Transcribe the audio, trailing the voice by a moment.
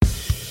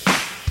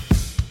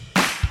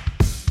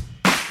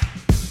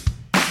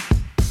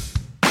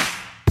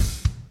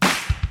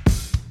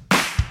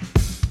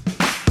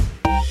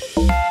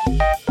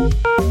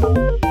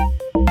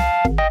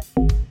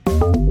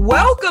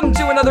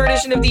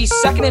edition of the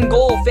Second and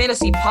Goal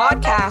Fantasy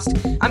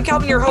Podcast. I'm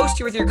Calvin, your host,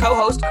 here with your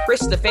co-host, Chris,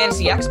 the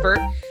fantasy expert.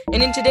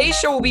 And in today's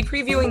show, we'll be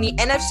previewing the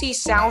NFC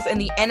South and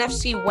the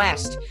NFC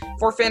West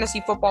for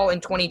fantasy football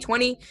in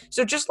 2020.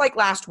 So just like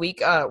last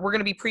week, we're going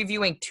to be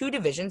previewing two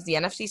divisions, the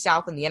NFC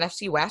South and the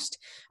NFC West.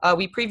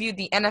 We previewed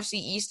the NFC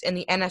East and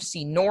the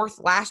NFC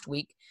North last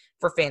week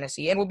for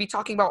fantasy, and we'll be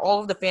talking about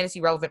all of the fantasy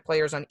relevant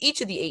players on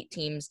each of the 8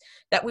 teams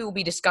that we will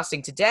be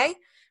discussing today.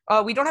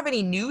 We don't have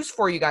any news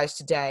for you guys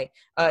today.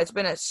 It's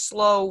been a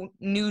slow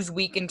news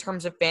week in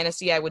terms of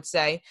fantasy, I would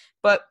say,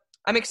 but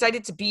I'm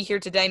excited to be here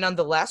today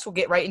nonetheless. We'll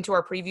get right into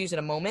our previews in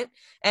a moment,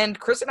 and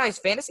Chris and I's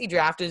fantasy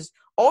draft is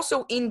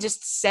also in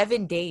just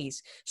 7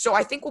 days, so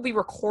I think we'll be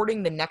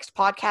recording the next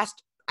podcast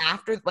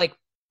after,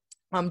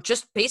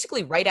 just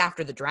basically right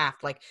after the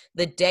draft, like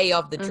the day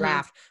of the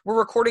draft. We're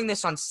recording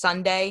this on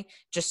Sunday,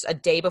 just a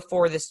day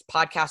before this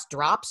podcast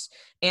drops,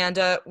 and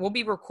we'll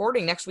be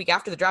recording next week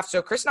after the draft.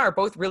 So Chris and I are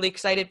both really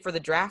excited for the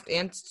draft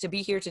and to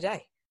be here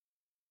today.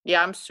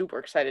 Yeah, I'm super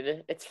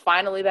excited. It's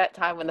finally that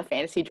time when the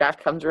fantasy draft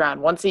comes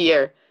around once a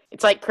year.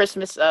 It's like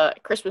Christmas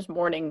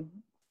morning,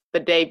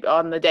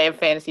 on the day of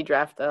fantasy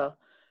draft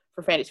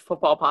for fantasy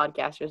football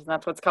podcasters, and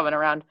that's what's coming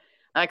around.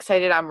 I'm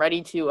excited. I'm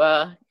ready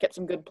to get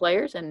some good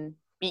players and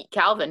beat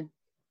Calvin.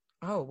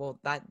 Oh, well,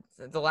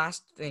 the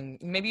last thing,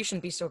 maybe you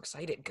shouldn't be so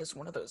excited because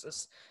one of those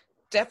is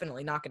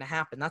definitely not going to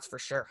happen. That's for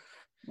sure.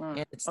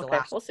 And it's the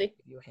last. We'll see.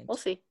 We'll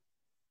see.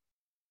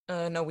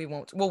 No, we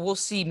won't. Well, we'll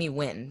see me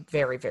win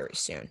very, very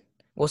soon.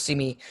 We'll see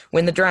me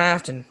win the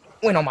draft and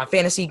win all my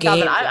fantasy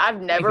games. Calvin, I've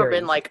never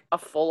been like a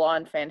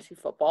full-on fantasy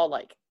football,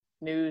 like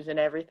news and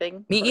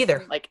everything. Me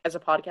either. Like as a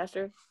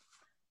podcaster,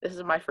 this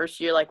is my first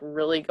year, like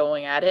really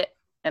going at it,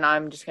 and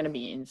I'm just going to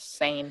be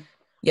insane.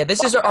 Yeah,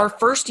 this is our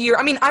first year.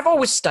 I mean, I've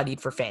always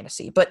studied for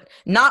fantasy, but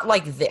not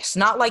like this.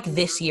 Not like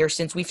this year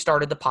since we've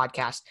started the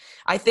podcast.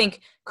 I think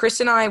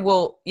Chris and I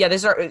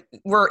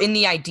we're in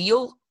the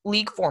ideal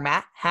league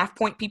format,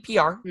 half-point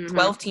PPR,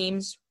 12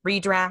 teams,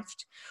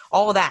 redraft,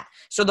 all of that.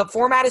 So the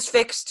format is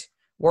fixed.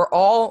 We're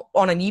all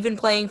on an even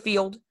playing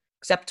field,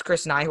 except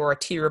Chris and I, who are a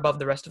tier above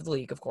the rest of the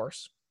league, of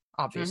course.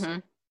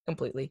 Obviously.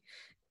 Completely.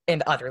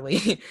 And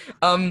utterly.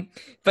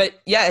 But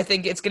yeah, I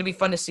think it's going to be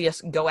fun to see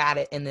us go at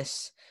it in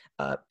this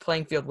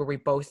playing field where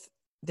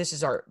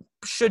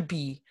should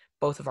be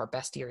both of our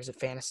best years of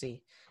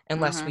fantasy,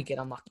 unless we get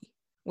unlucky.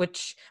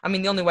 Which, I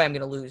mean, the only way I'm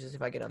going to lose is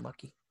if I get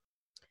unlucky.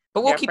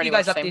 But we'll keep you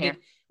guys updated.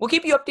 We'll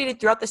keep you updated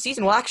throughout the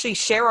season. We'll actually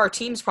share our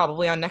teams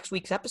probably on next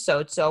week's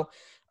episode, so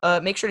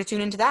make sure to tune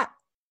into that.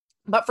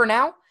 But for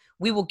now,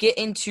 we will get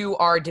into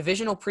our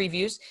divisional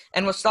previews,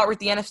 and we'll start with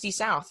the NFC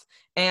South.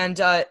 And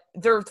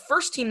the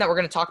first team that we're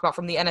going to talk about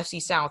from the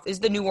NFC South is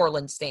the New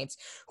Orleans Saints,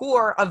 who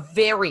are a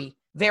very,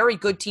 very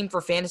good team for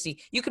fantasy.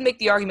 You can make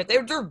the argument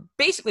they're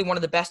basically one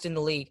of the best in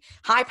the league.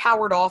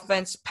 High-powered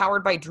offense,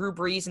 powered by Drew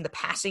Brees in the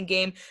passing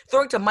game,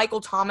 throwing to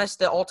Michael Thomas,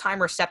 the all-time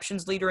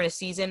receptions leader in a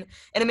season,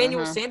 and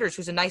Emmanuel Sanders,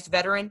 who's a nice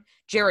veteran.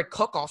 Jared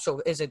Cook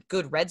also is a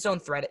good red zone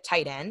threat at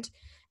tight end.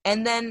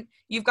 And then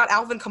you've got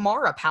Alvin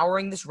Kamara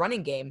powering this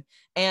running game.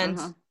 And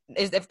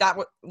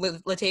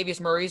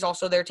Latavius Murray is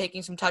also there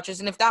taking some touches.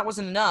 And if that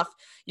wasn't enough,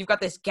 you've got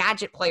this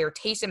gadget player,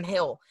 Taysom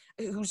Hill,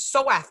 who's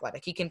so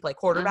athletic. He can play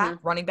quarterback,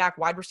 running back,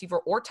 wide receiver,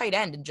 or tight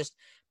end and just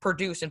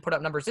produce and put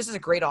up numbers. This is a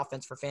great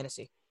offense for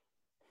fantasy.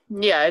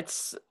 Yeah,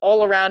 it's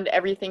all around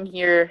everything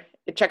here.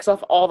 It checks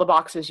off all the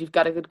boxes. You've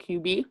got a good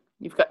QB.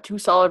 You've got 2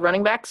 solid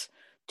running backs,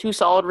 2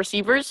 solid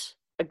receivers,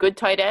 a good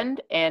tight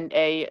end, and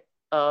a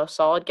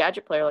solid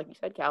gadget player, like you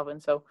said,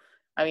 Calvin. So,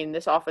 I mean,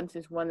 this offense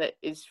is one that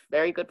is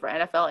very good for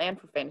NFL and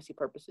for fantasy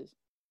purposes.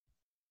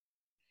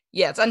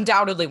 Yeah, it's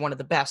undoubtedly one of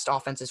the best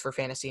offenses for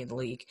fantasy in the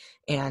league.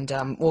 And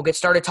we'll get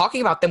started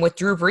talking about them with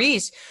Drew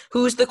Brees,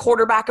 who's the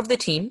quarterback of the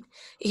team.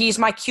 He's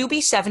my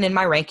QB7 in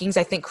my rankings.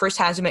 I think Chris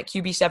has him at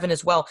QB7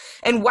 as well.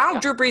 And while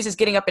Drew Brees is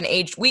getting up in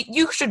age,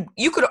 you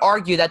could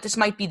argue that this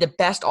might be the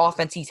best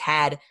offense he's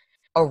had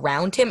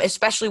around him,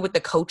 especially with the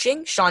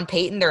coaching. Sean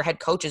Payton, their head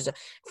coach, is a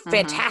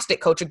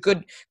fantastic coach, a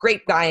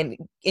great guy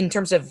in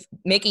terms of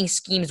making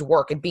schemes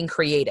work and being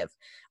creative.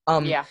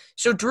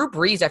 So Drew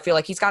Brees, I feel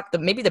like he's got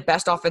maybe the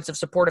best offensive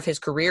support of his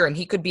career, and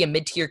he could be a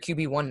mid-tier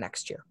QB1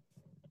 next year.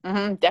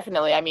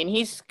 Definitely. I mean,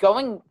 he's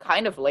going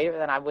kind of later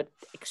than I would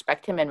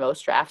expect him in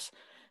most drafts.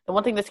 The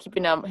one thing that's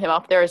keeping him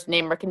up there is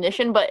name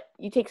recognition, but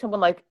you take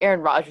someone like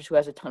Aaron Rodgers, who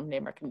has a ton of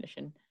name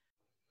recognition.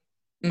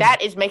 That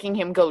is making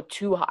him go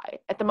too high.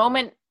 At the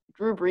moment,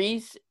 Drew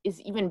Brees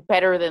is even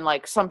better than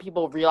like some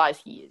people realize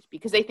he is,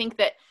 because I feel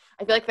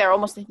like they're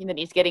almost thinking that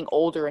he's getting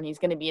older and he's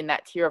going to be in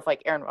that tier of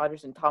like Aaron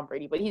Rodgers and Tom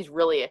Brady, but he's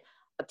really a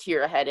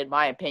tier ahead in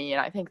my opinion.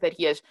 I think that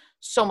he has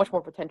so much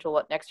more potential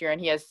next year,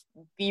 and he has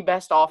the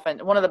best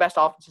offense, one of the best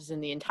offenses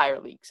in the entire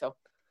league. So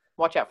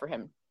watch out for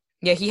him.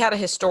 Yeah, he had a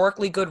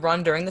historically good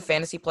run during the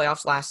fantasy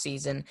playoffs last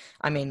season.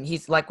 I mean,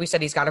 he's like we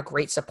said, he's got a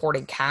great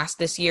supporting cast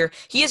this year.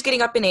 He is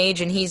getting up in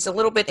age, and he's a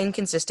little bit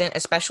inconsistent,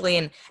 especially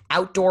in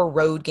outdoor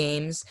road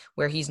games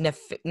where he's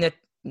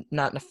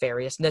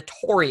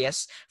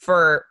notorious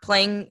for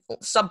playing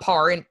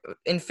subpar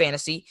in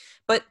fantasy.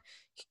 But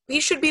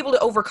he should be able to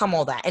overcome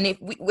all that. And if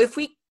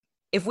we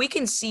if we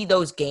can see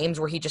those games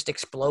where he just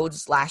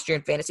explodes last year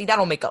in fantasy,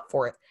 that'll make up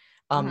for it.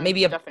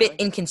 Maybe a definitely. bit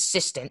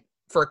inconsistent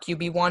for a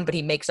QB1, but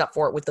he makes up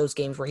for it with those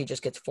games where he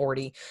just gets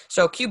 40.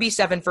 So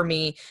QB7 for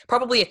me,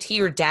 probably a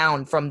tier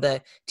down from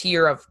the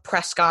tier of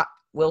Prescott,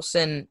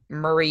 Wilson,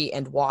 Murray,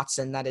 and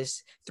Watson. That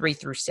is 3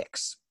 through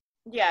 6.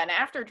 Yeah, and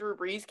after Drew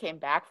Brees came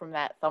back from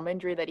that thumb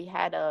injury that he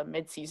had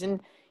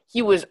mid-season,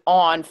 he was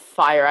on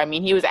fire. I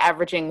mean, he was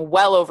averaging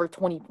well over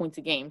 20 points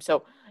a game.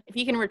 So if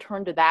he can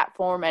return to that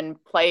form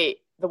and play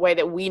the way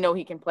that we know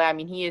he can play, I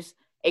mean, he is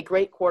a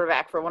great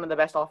quarterback for one of the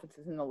best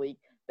offenses in the league,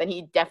 then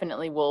he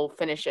definitely will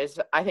finish as,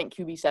 I think,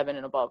 QB7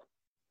 and above.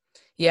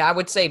 Yeah, I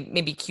would say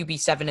maybe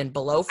QB7 and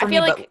below for me,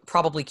 but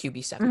probably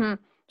QB7. Mm-hmm.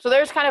 So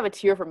there's kind of a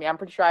tier for me. I'm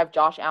pretty sure I have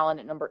Josh Allen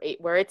at number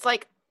 8, where it's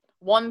like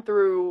 1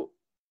 through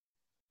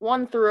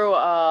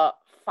 5,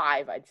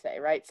 I'd say,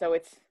 right? So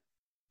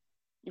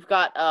you've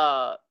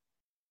got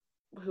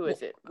who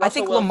is it? I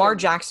think Lamar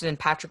Jackson and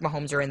Patrick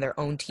Mahomes are in their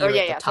own tier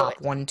at the top,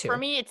 so 1, 2. For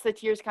me, it's the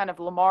tiers kind of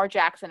Lamar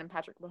Jackson and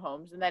Patrick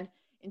Mahomes. And then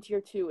in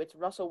tier 2, it's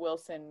Russell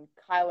Wilson,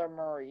 Kyler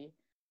Murray,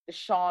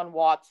 Deshaun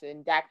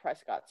Watson, Dak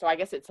Prescott. So I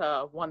guess it's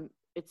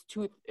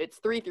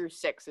 3 through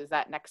 6 is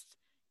that next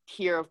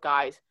tier of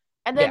guys.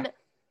 And then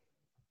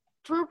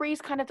Drew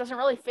Brees kind of doesn't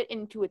really fit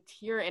into a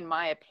tier, in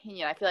my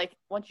opinion. I feel like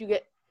once you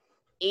get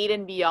 8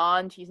 and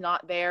beyond, he's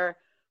not there.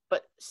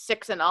 But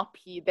 6 and up,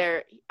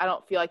 I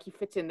don't feel like he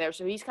fits in there.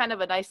 So he's kind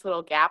of a nice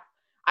little gap.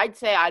 I'd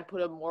say I'd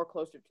put him more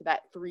closer to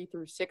that 3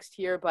 through 6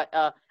 tier, but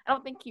I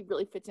don't think he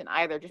really fits in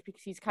either, just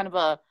because he's kind of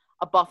a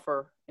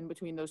buffer in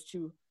between those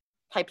two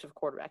types of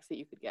quarterbacks that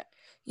you could get.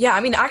 Yeah,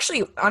 I mean,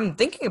 actually, I'm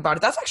thinking about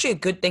it. That's actually a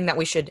good thing that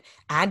we should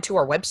add to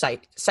our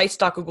website,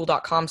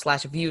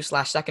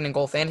 sites.google.com/view/second and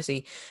goal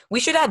fantasy. We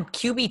should add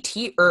QB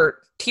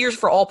tiers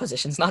for all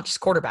positions, not just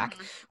quarterback.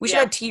 We should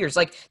add tiers.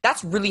 Like,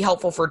 that's really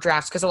helpful for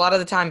drafts because a lot of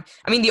the time,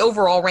 I mean, the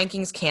overall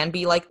rankings can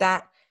be like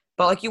that,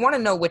 but like you want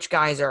to know which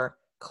guys are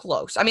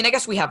close. I mean, I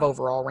guess we have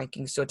overall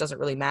rankings, so it doesn't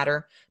really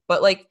matter.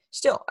 But like,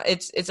 still,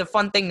 it's a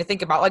fun thing to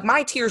think about. Like,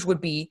 my tiers would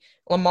be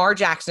Lamar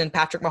Jackson,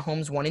 Patrick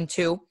Mahomes 1 and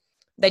 2.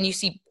 Then you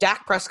see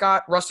Dak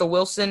Prescott, Russell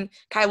Wilson,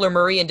 Kyler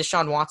Murray, and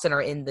Deshaun Watson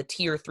are in the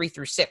tier 3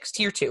 through 6.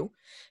 Tier 2.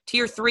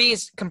 Tier 3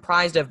 is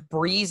comprised of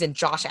Brees and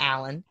Josh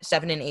Allen,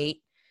 7 and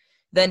 8.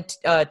 Then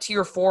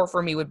tier 4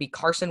 for me would be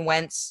Carson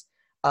Wentz,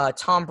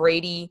 Tom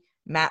Brady,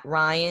 Matt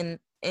Ryan,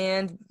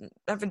 and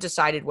I haven't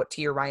decided what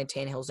tier Ryan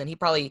Tannehill's in. He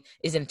probably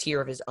is in a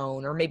tier of his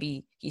own, or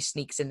maybe he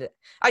sneaks into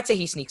 – I'd say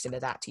he sneaks into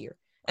that tier.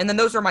 And then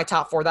those are my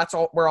top 4. That's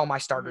all where all my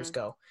starters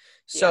go.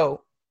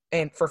 So,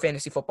 and for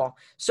fantasy football.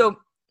 So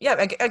 – yeah,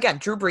 again,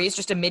 Drew Brees,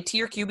 just a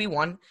mid-tier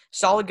QB1,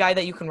 solid guy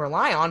that you can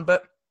rely on,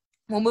 but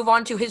we'll move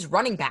on to his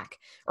running back,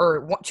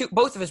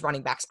 both of his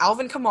running backs,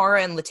 Alvin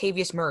Kamara and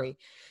Latavius Murray.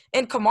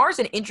 And Kamara's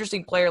an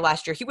interesting player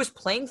last year. He was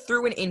playing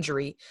through an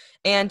injury,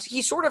 and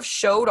he sort of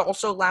showed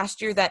also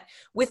last year that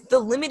with the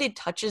limited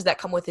touches that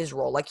come with his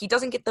role, like he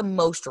doesn't get the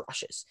most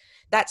rushes,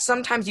 that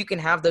sometimes you can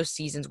have those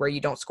seasons where you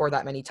don't score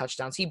that many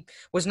touchdowns. He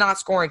was not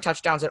scoring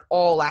touchdowns at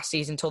all last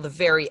season until the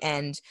very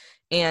end,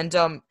 and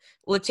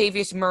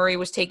Latavius Murray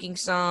was taking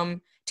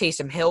some.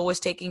 Taysom Hill was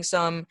taking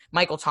some.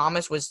 Michael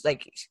Thomas was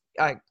like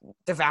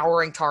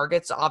devouring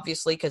targets,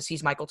 obviously, because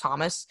he's Michael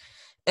Thomas.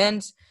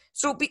 And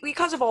so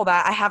because of all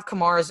that, I have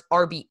Kamara's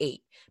RB8.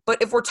 But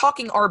if we're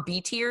talking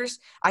RB tiers,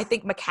 I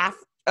think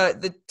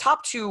the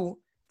top 2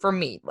 for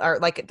me, are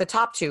like the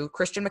top 2,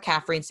 Christian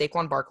McCaffrey and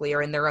Saquon Barkley,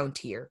 are in their own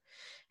tier.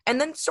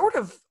 And then sort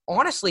of,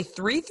 honestly,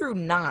 3 through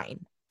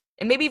 9,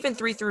 and maybe even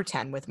 3 through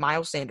 10 with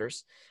Miles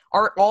Sanders,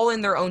 are all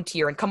in their own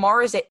tier. And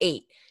Kamara's at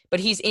 8. But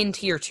he's in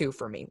tier 2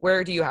 for me.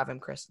 Where do you have him,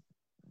 Chris?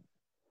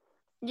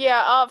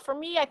 Yeah, for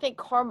me, I think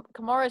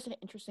Kamara is an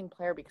interesting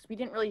player because we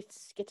didn't really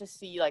get to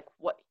see like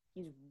what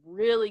he's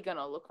really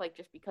gonna look like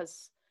just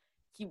because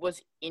he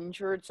was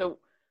injured. So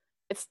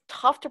it's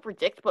tough to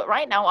predict. But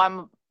right now,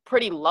 I'm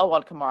pretty low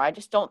on Kamara. I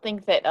just don't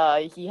think that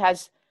he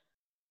has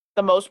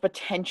the most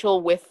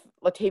potential with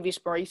Latavius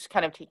Murray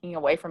kind of taking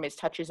away from his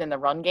touches in the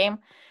run game.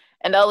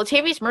 And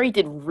Latavius Murray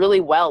did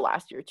really well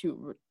last year,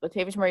 too.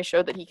 Latavius Murray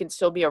showed that he can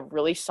still be a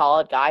really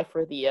solid guy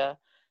for the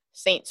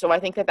Saints. So I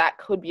think that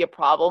could be a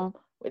problem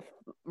with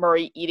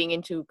Murray eating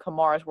into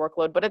Kamara's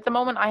workload. But at the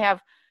moment, I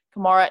have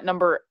Kamara at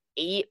number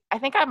 8. I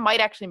think I might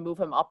actually move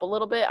him up a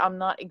little bit. I'm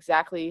not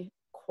exactly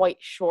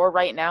quite sure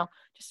right now,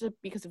 just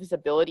because of his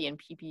ability in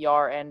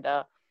PPR. And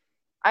I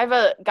have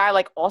a guy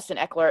like Austin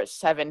Eckler at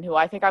 7, who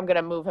I think I'm going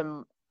to move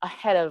him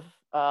ahead of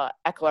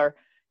Eckler,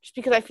 just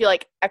because I feel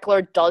like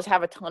Eckler does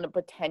have a ton of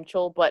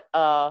potential, but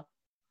I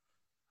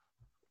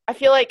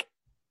feel like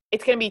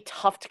it's going to be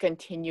tough to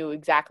continue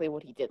exactly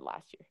what he did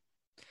last year.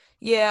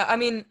 Yeah, I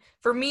mean,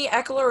 for me,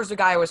 Eckler is a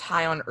guy I was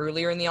high on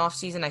earlier in the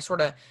offseason. I sort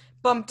of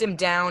bumped him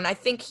down. I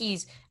think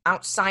he's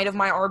outside of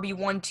my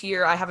RB1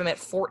 tier. I have him at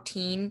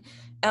 14.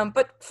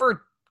 But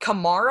for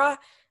Kamara,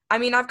 I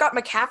mean, I've got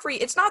McCaffrey.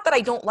 It's not that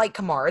I don't like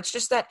Kamara. It's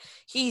just that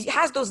he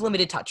has those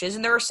limited touches,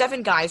 and there are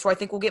 7 guys who I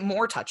think will get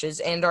more touches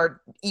and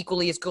are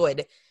equally as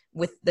good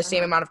with the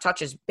same amount of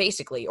touches,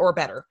 basically, or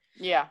better.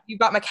 Yeah. You've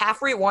got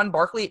McCaffrey at 1,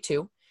 Barkley at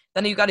 2.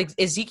 Then you got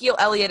Ezekiel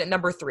Elliott at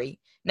number 3.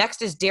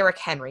 Next is Derrick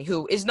Henry,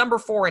 who is number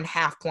 4 in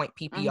half-point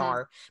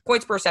PPR,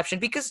 points per reception,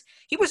 because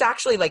he was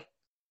actually like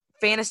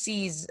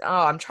Fantasy's,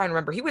 I'm trying to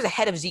remember. He was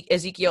ahead of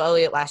Ezekiel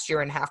Elliott last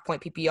year in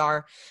half-point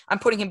PPR. I'm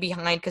putting him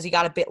behind because he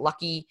got a bit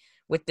lucky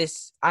with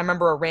this. I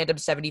remember a random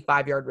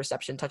 75-yard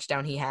reception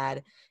touchdown he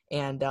had,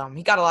 and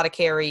he got a lot of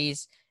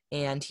carries,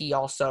 and he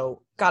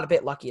also got a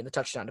bit lucky in the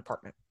touchdown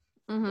department.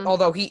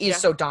 Although he is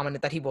so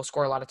dominant that he will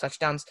score a lot of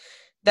touchdowns.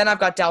 Then I've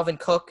got Dalvin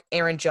Cook,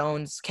 Aaron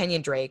Jones,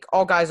 Kenyon Drake,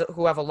 all guys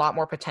who have a lot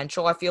more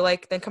potential, I feel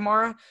like, than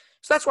Kamara.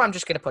 So that's why I'm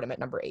just going to put him at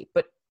number 8.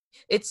 But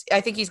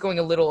I think he's going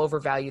a little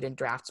overvalued in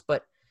drafts,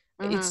 but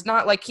it's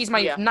not like he's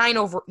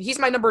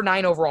my number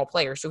 9 overall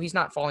player, so he's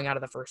not falling out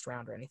of the first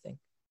round or anything.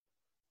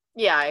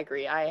 Yeah, I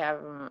agree.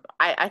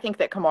 I think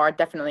that Kamara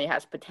definitely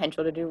has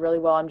potential to do really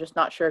well. I'm just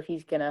not sure if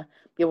he's gonna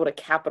be able to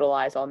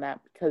capitalize on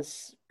that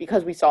because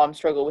we saw him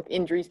struggle with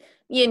injuries.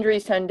 The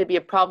injuries tend to be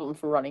a problem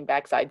for running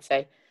backs, I'd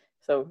say.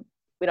 So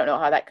we don't know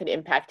how that could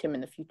impact him in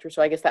the future.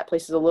 So I guess that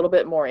places a little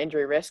bit more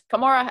injury risk.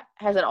 Kamara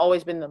hasn't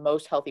always been the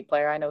most healthy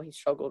player. I know he's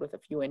struggled with a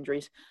few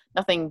injuries.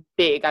 Nothing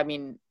big. I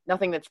mean,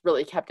 nothing that's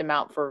really kept him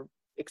out for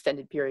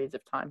extended periods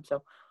of time.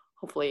 So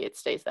hopefully it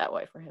stays that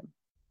way for him.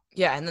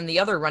 Yeah, and then the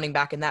other running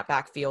back in that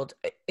backfield,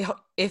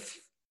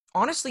 if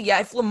Kamara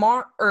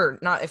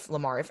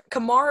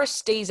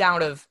stays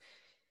out of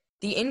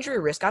the injury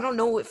risk, I don't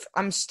know if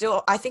I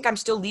think I'm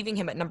still leaving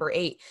him at number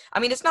 8. I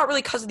mean, it's not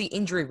really because of the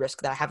injury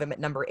risk that I have him at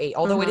number 8,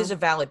 although it is a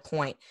valid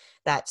point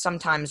that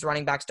sometimes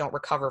running backs don't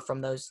recover from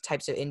those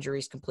types of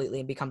injuries completely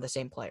and become the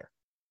same player.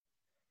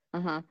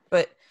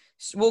 But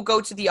we'll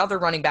go to the other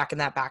running back in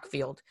that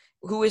backfield,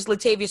 who is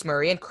Latavius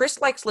Murray. And Chris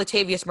likes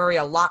Latavius Murray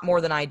a lot more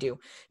than I do,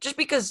 just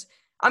because,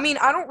 I mean,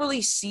 I don't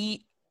really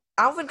see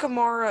Alvin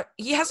Kamara.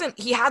 He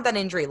had that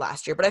injury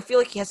last year, but I feel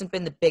like he hasn't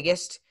been the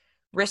biggest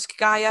risk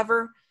guy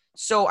ever.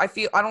 So I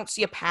don't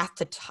see a path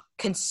to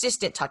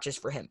consistent touches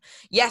for him.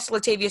 Yes,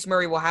 Latavius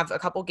Murray will have a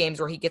couple games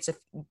where he gets a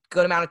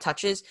good amount of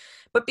touches,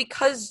 but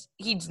because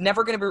he's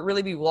never going to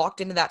really be locked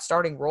into that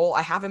starting role,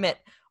 I have him at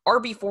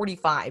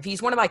RB45.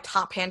 He's one of my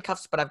top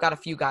handcuffs, but I've got a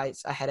few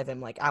guys ahead of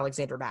him, like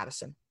Alexander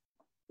Mattison.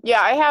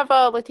 Yeah, I have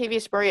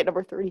Latavius Murray at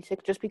number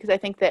 36, just because I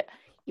think that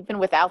even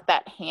without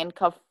that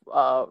handcuff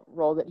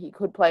role that he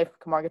could play if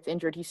Kamara gets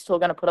injured, he's still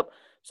going to put up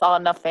solid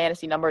enough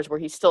fantasy numbers where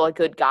he's still a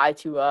good guy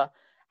to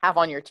have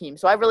on your team.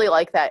 So I really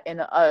like that in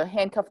a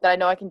handcuff that I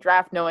know I can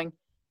draft, knowing,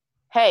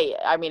 hey,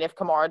 I mean, if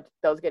Kamara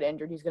does get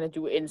injured, he's going to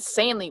do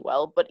insanely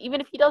well. But even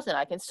if he doesn't,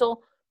 I can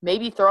still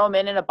maybe throw him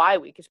in a bye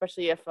week,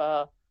 especially if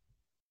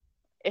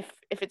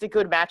it's a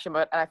good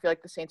matchup. And I feel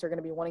like the Saints are going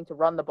to be wanting to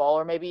run the ball,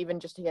 or maybe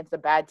even just against a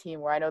bad team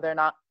where I know they're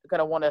not going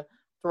to want to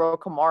throw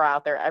Kamara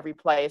out there every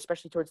play,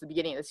 especially towards the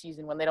beginning of the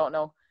season when they don't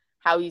know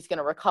how he's going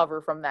to recover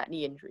from that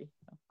knee injury.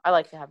 So I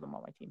like to have him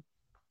on my team.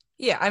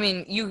 Yeah, I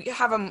mean, you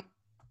have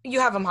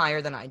him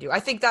higher than I do. I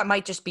think that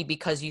might just be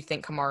because you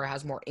think Kamara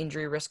has more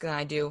injury risk than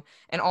I do.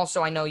 And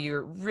also I know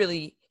you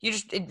really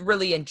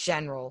in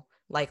general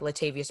like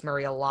Latavius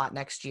Murray a lot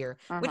next year,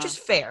 which is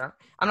fair.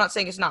 I'm not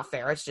saying it's not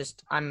fair. It's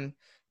just I'm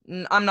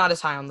not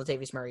as high on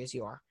Latavius Murray as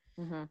you are.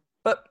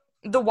 But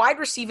the wide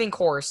receiving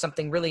core is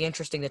something really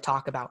interesting to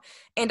talk about.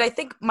 And I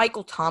think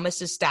Michael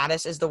Thomas's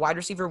status as the wide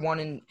receiver 1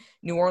 in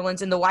New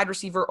Orleans and the wide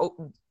receiver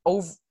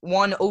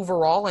 1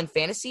 overall in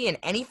fantasy in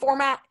any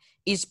format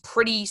is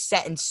pretty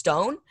set in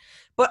stone.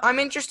 But I'm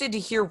interested to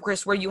hear,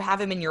 Chris, where you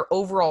have him in your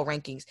overall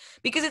rankings,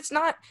 because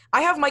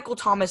I have Michael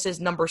Thomas as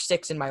number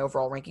 6 in my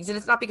overall rankings, and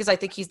it's not because I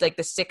think he's like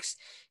the 6th.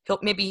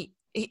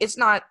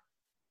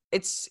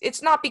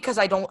 It's not because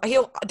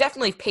he'll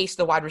definitely pace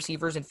the wide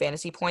receivers in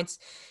fantasy points.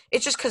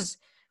 It's just because,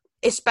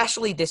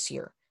 especially this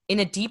year, in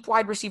a deep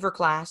wide receiver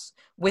class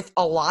with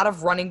a lot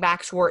of running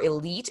backs who are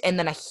elite and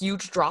then a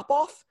huge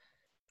drop-off,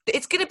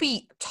 it's going to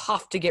be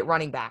tough to get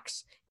running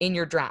backs in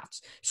your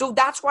drafts. So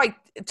that's why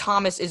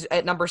Thomas is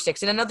at number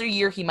 6. In another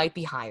year, he might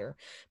be higher.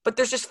 But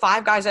there's just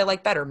 5 guys I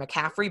like better: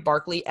 McCaffrey,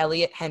 Barkley,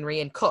 Elliott, Henry,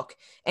 and Cook.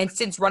 And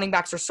since running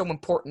backs are so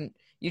important,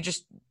 you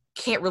just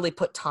can't really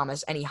put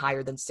Thomas any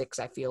higher than 6,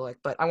 I feel like.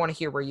 But I want to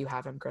hear where you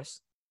have him, Chris.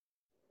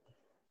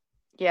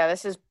 Yeah,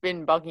 this has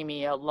been bugging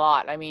me a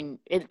lot. I mean,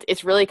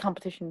 it's really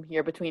competition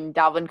here between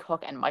Dalvin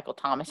Cook and Michael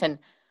Thomas. And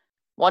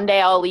one day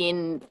I'll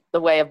lean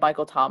the way of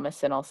Michael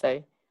Thomas and I'll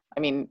say, I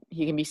mean,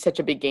 he can be such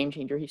a big game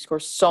changer. He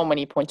scores so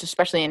many points,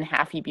 especially in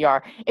half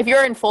PPR. If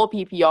you're in full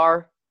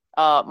PPR,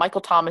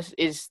 Michael Thomas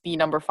is the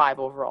number 5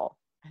 overall,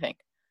 I think.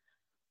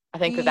 I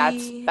think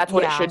that's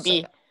what it should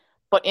be.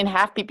 But in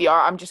half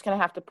PPR, I'm just going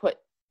to have to put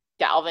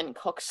Dalvin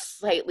Cook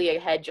slightly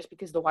ahead just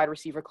because the wide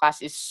receiver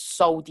class is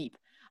so deep.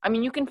 I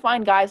mean, you can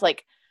find guys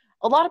like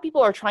a lot of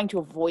people are trying to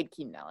avoid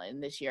Keenan Allen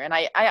this year, and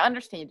I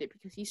understand it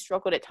because he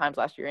struggled at times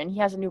last year, and he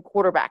has a new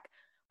quarterback.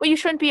 But you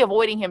shouldn't be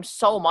avoiding him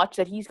so much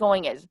that he's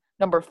going as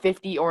number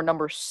 50 or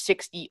number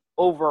 60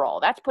 overall.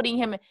 That's putting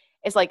him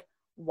as like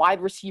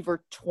wide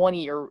receiver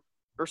 20 or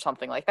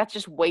something. Like, that's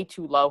just way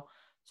too low.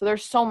 So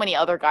there's so many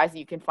other guys that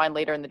you can find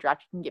later in the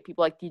draft. You can get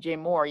people like DJ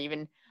Moore,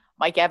 even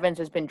Mike Evans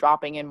has been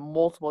dropping in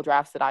multiple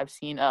drafts that I've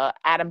seen.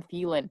 Adam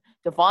Thielen,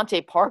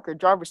 Devontae Parker,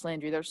 Jarvis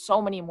Landry. There's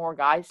so many more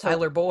guys. So,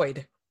 Tyler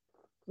Boyd.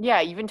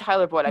 Yeah, even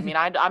Tyler Boyd. I mean,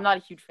 I'm not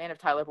a huge fan of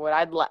Tyler Boyd.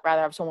 I'd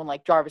rather have someone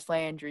like Jarvis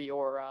Landry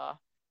or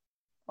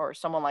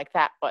someone like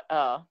that. But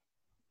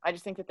I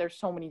just think that there's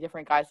so many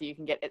different guys that you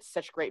can get at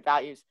such great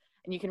values,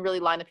 and you can really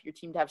line up your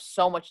team to have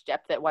so much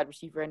depth at wide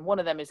receiver, and one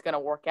of them is going to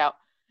work out.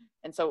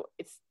 And so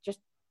it's just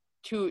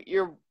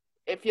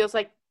it feels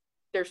like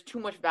there's too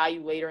much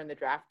value later in the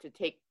draft to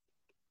take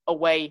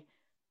away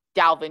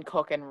Dalvin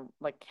Cook and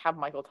like have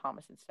Michael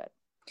Thomas instead.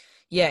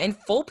 Yeah, in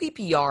full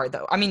PPR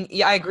though. I mean,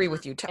 yeah, I agree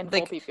with you. In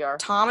full PPR,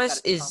 Thomas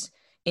is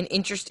an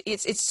interest.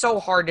 It's so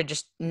hard to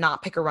just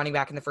not pick a running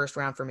back in the first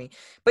round for me.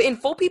 But in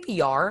full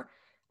PPR,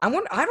 I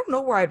don't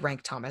know where I'd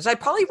rank Thomas. I'd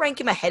probably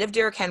rank him ahead of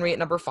Derrick Henry at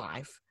number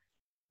 5.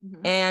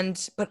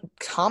 But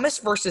Thomas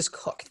versus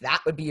Cook,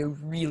 that would be a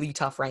really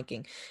tough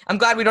ranking. I'm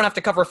glad we don't have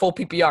to cover full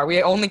PPR.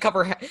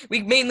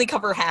 We mainly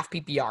cover half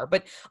PPR,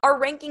 but our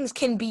rankings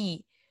can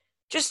be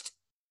just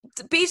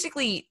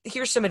basically,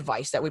 here's some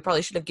advice that we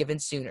probably should have given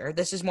sooner.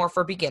 This is more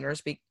for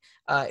beginners.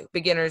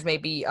 Beginners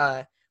maybe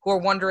who are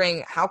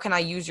wondering, how can I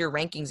use your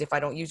rankings if I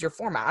don't use your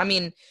format? I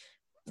mean,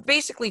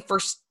 basically,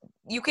 first,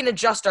 you can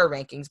adjust our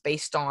rankings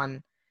based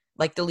on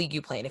like the league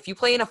you play in. If you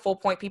play in a full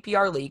point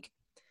PPR league,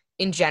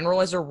 in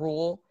general, as a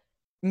rule,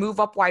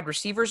 move up wide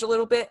receivers a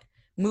little bit.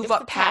 Move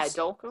just up past.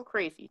 Don't go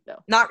crazy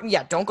though.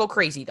 Don't go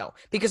crazy though,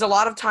 because a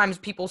lot of times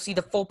people see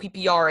the full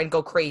PPR and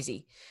go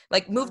crazy.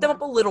 Like move them up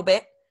a little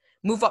bit.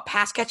 Move up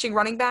pass catching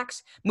running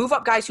backs. Move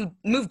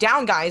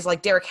down guys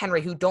like Derrick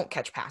Henry who don't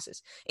catch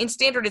passes. In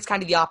standard, it's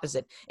kind of the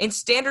opposite. In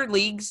standard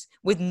leagues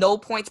with no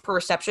points per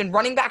reception,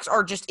 running backs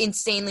are just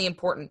insanely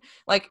important.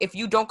 Like if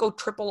you don't go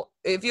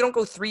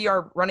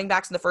 3-yard running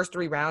backs in the first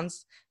 3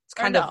 rounds, it's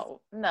kind of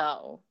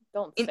no.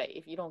 Don't say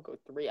if you don't go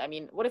 3. I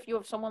mean, what if you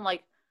have someone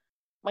like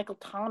Michael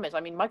Thomas?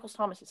 I mean, Michael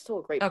Thomas is still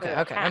a great player.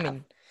 Okay. I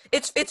mean,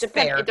 it's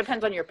fair. It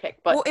depends on your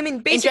pick, but I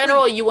mean, in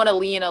general, you want to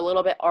lean a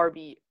little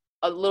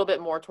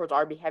bit more towards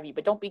RB heavy,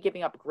 but don't be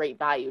giving up great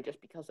value just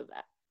because of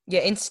that.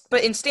 Yeah,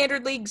 but in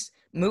standard leagues,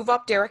 move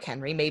up Derrick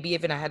Henry, maybe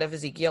even ahead of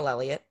Ezekiel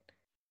Elliott.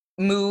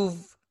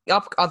 Move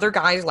up other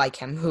guys like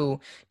him who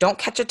don't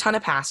catch a ton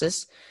of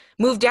passes.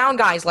 Move down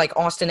guys like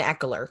Austin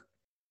Eckler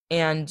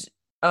and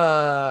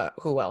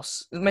who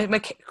else?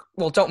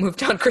 Don't move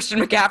down Christian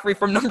McCaffrey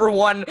from number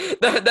 1.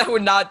 That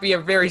would not be a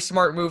very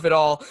smart move at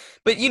all.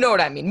 But you know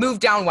what I mean. Move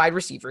down wide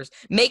receivers.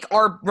 Make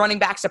our running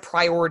backs a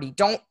priority.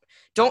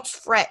 Don't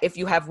fret if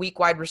you have weak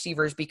wide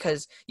receivers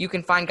because you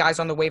can find guys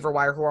on the waiver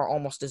wire who are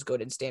almost as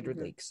good in standard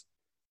leagues.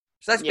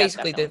 So that's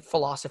basically definitely the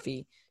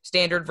philosophy.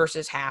 Standard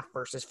versus half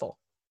versus full.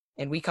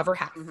 And we cover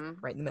half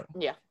right in the middle.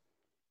 Yeah.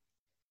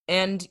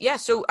 And yeah,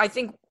 so I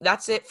think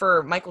that's it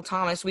for Michael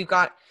Thomas. We've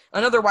got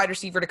another wide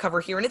receiver to cover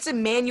here, and it's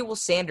Emmanuel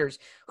Sanders,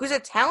 who's a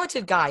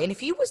talented guy. And if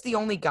he was the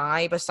only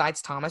guy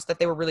besides Thomas that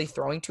they were really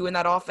throwing to in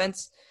that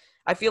offense,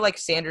 I feel like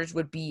Sanders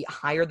would be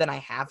higher than I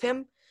have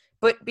him.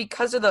 But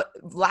because of the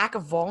lack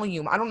of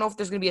volume, I don't know if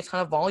there's going to be a ton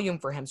of volume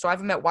for him. So I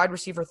have him at wide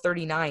receiver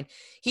 39.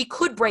 He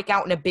could break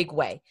out in a big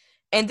way.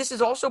 And this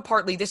is also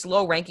this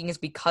low ranking is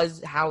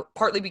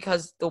partly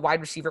because the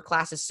wide receiver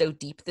class is so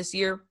deep this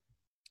year.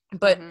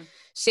 But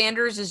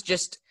Sanders is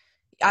just,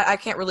 I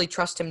can't really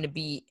trust him to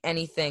be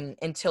anything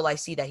until I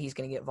see that he's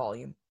going to get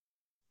volume.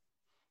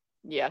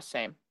 Yeah,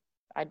 same.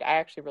 I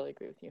actually really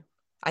agree with you.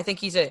 I think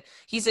he's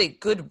a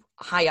good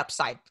high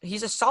upside.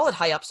 He's a solid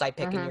high upside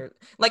pick in your,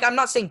 like, I'm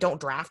not saying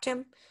don't draft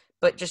him,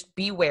 but just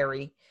be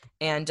wary.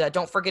 And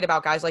don't forget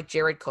about guys like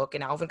Jared Cook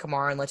and Alvin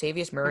Kamara and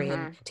Latavius Murray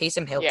and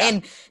Taysom Hill. Yeah.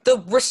 And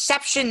the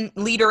reception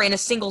leader in a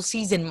single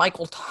season,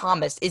 Michael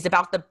Thomas, is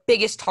about the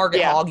biggest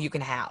target hog you can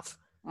have.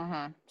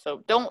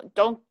 So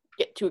don't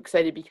get too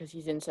excited because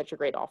he's in such a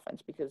great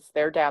offense, because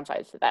there are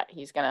downsides to that.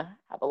 He's going to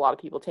have a lot of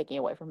people taking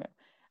away from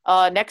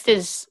him. Next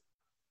is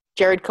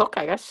Jared Cook,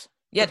 I guess.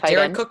 Yeah,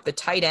 Jared Cook, the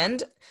tight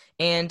end.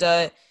 And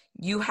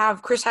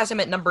Chris has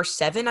him at number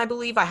 7, I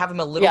believe. I have him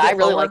a little bit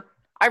lower.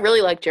 I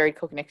really like Jared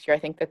Cook next year. I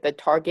think that the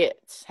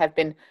targets have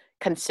been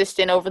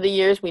consistent over the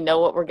years. We know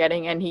what we're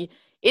getting, and he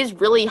is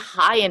really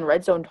high in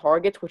red zone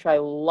targets, which I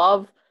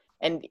love.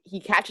 And he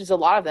catches a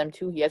lot of them,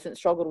 too. He hasn't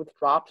struggled with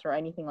drops or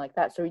anything like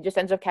that. So he just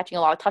ends up catching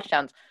a lot of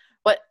touchdowns.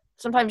 But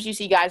sometimes you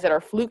see guys that are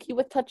fluky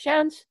with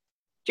touchdowns.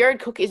 Jared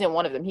Cook isn't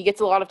one of them. He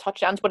gets a lot of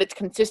touchdowns, but it's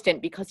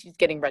consistent because he's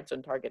getting red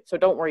zone targets. So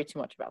don't worry too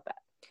much about that.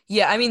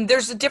 Yeah, I mean,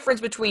 there's a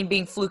difference between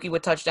being fluky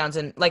with touchdowns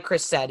and, like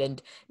Chris said,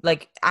 and,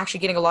 like, actually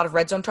getting a lot of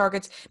red zone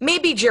targets.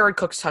 Maybe Jared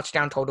Cook's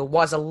touchdown total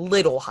was a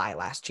little high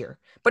last year,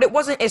 but it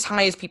wasn't as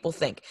high as people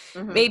think.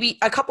 Maybe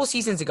a couple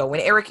seasons ago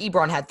when Eric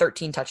Ebron had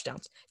 13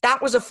 touchdowns,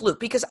 that was a fluke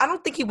because I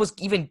don't think he was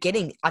even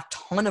getting a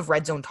ton of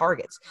red zone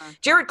targets.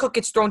 Jared Cook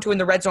gets thrown to in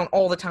the red zone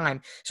all the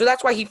time, so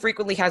that's why he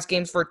frequently has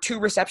games for 2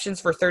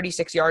 receptions for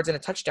 36 yards and a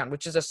touchdown,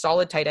 which is a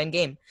solid tight end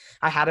game.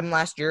 I had him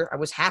last year. I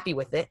was happy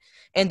with it,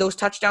 and those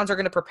touchdowns are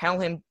going to propel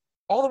him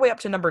all the way up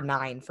to number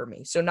 9 for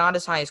me. So not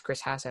as high as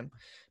Chris has him,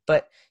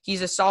 but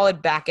he's a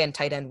solid back-end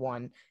tight end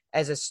 1.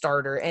 as a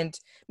starter and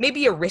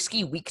maybe a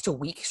risky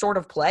week-to-week sort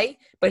of play,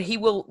 but he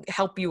will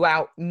help you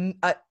out in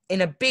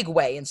a big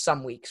way in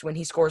some weeks when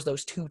he scores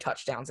those 2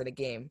 touchdowns in a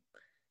game.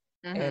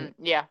 And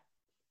yeah.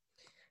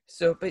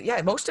 So, but yeah,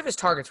 most of his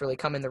targets really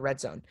come in the red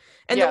zone.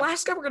 And Yeah. the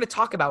last guy we're going to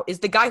talk about is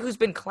the guy who's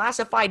been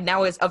classified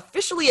now as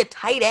officially a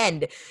tight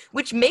end,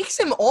 which makes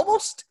him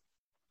almost,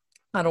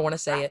 I don't want to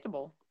say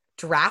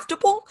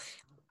draftable.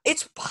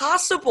 It's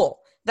possible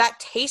that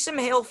Taysom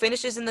Hill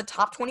finishes in the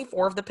top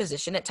 24 of the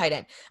position at tight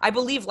end. I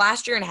believe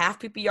last year in half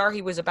PPR,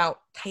 he was about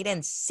tight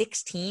end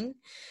 16.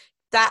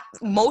 That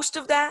most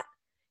of that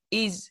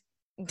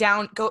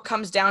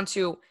comes down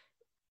to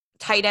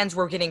tight ends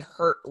were getting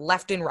hurt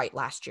left and right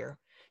last year.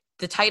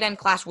 The tight end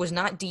class was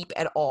not deep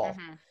at all.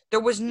 There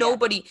was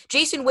nobody. Yeah.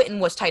 Jason Witten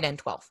was tight end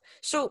 12.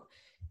 So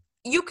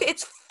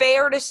it's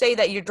fair to say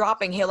that you're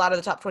dropping Hill out of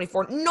the top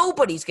 24.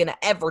 Nobody's going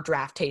to ever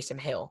draft Taysom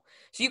Hill.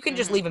 So you can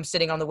just leave him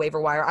sitting on the waiver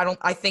wire.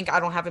 I think I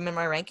don't have him in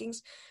my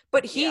rankings,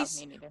 but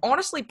he's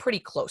honestly pretty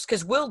close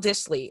because Will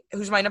Dissly,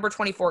 who's my number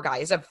 24 guy,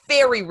 is a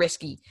very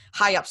risky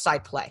high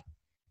upside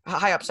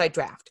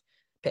draft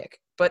pick.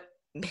 But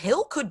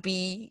Hill could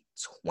be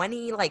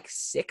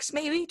 26,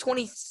 maybe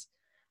 20.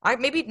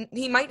 Maybe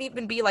he might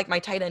even be like my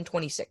tight end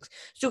 26.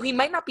 So he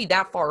might not be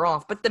that far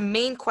off. But the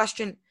main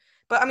question,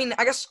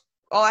 I guess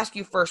I'll ask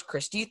you first,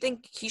 Chris. Do you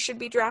think he should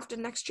be drafted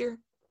next year?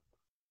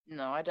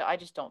 No, I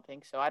just don't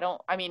think so.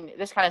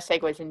 This kind of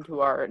segues into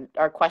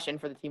our question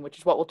for the team, which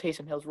is what will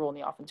Taysom Hill's role in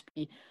the offense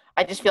be?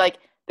 I just feel like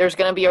there's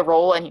going to be a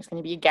role and he's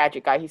going to be a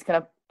gadget guy. He's going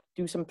to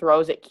do some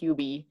throws at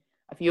QB,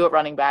 a few at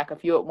running back, a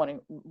few at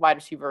wide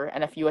receiver,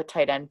 and a few at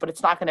tight end. But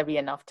it's not going to be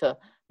enough to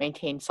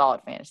maintain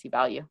solid fantasy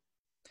value.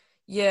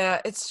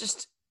 Yeah, it's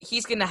just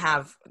he's going to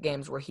have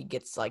games where he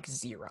gets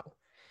 0.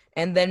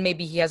 And then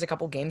maybe he has a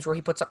couple games where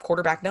he puts up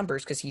quarterback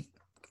numbers because he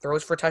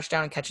throws for a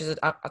touchdown and catches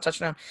a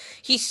touchdown.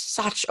 He's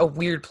such a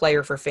weird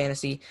player for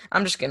fantasy.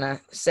 I'm just going to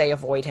say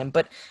avoid him.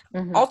 But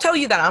I'll tell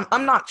you that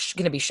I'm not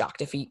going to be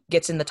shocked if he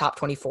gets in the top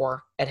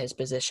 24 at his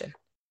position.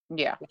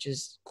 Yeah. Which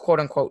is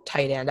quote-unquote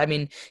tight end. I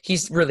mean,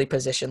 he's really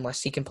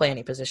positionless. He can play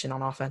any position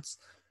on offense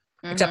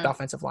except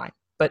offensive line.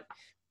 But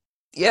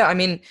yeah,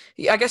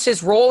 I guess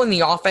his role in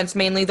the offense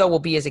mainly, though, will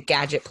be as a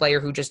gadget player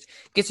who just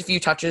gets a few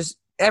touches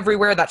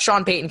everywhere that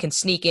Sean Payton can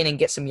sneak in and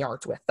get some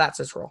yards with. That's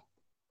his role.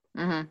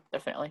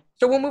 Definitely.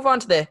 So we'll move on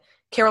to the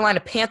Carolina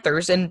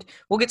Panthers, and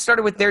we'll get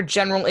started with their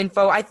general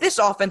info. This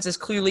offense is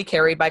clearly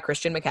carried by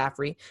Christian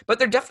McCaffrey, but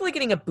they're definitely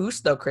getting a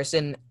boost, though, Chris,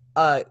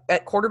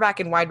 at quarterback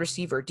and wide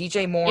receiver.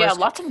 DJ Moore. Yeah,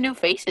 lots of new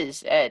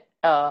faces at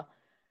as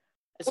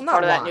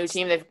part of that new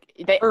team.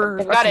 They've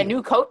got a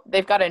new coach.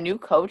 They've got a new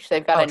coach.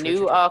 They've got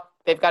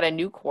They've got a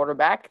new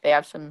quarterback. They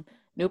have some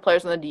new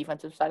players on the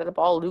defensive side of the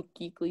ball. Luke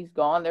Kuechly's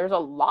gone. There's a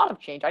lot of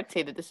change. I'd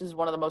say that this is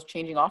one of the most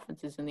changing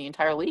offenses in the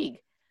entire league.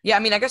 Yeah,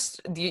 I guess,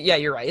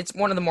 you're right. It's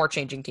one of the more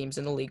changing teams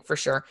in the league for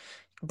sure.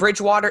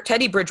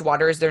 Teddy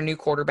Bridgewater is their new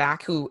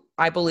quarterback, who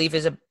I believe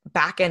is a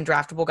back-end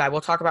draftable guy.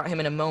 We'll talk about him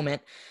in a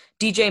moment.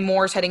 DJ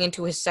Moore's heading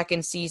into his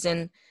second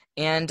season,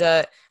 and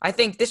I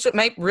think this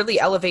might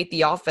really elevate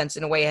the offense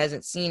in a way it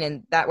hasn't seen,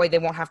 and that way they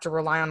won't have to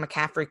rely on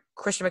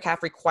Christian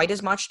McCaffrey quite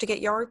as much to get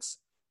yards.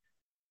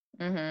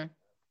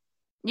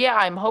 Yeah,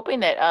 I'm hoping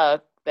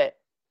that that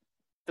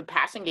the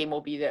passing game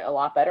will be a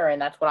lot better,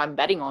 and that's what I'm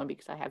betting on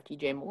because I have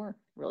DJ Moore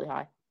really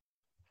high.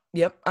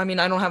 Yep. I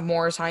don't have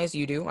Moore as high as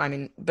you do.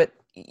 But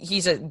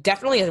he's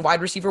definitely a wide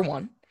receiver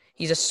 1.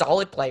 He's a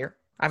solid player.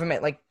 I have him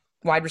at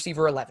wide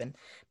receiver 11.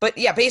 But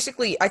yeah,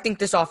 basically, I think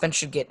this offense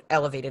should get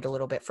elevated a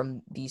little bit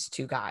from these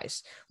two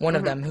guys. One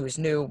of them who's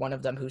new, one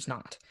of them who's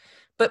not.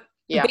 But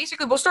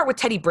basically, we'll start with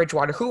Teddy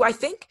Bridgewater, who I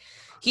think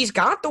he's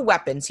got the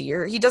weapons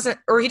here. He doesn't,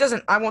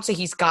 I won't say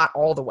he's got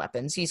all the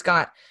weapons. He's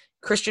got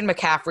Christian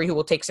McCaffrey, who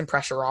will take some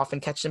pressure off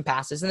and catch some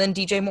passes, and then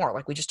DJ Moore,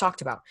 like we just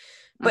talked about.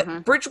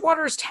 But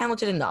Bridgewater is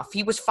talented enough.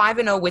 He was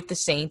 5-0 with the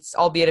Saints,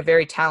 albeit a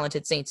very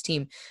talented Saints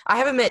team. I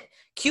have him at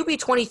QB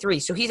 23,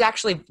 so he's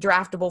actually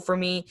draftable for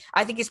me.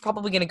 I think he's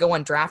probably going to go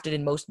undrafted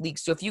in most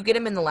leagues. So if you get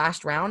him in the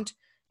last round,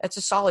 that's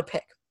a solid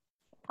pick.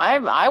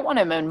 I want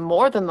him in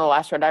more than the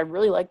last round. I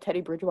really like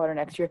Teddy Bridgewater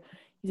next year.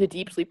 He's a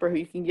deep sleeper who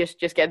you can just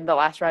get in the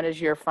last round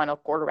as your final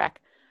quarterback.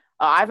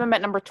 I have him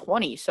at number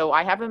 20, so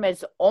I have him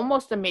as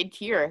almost a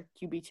mid-tier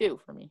QB2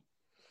 for me.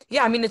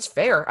 Yeah, it's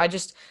fair.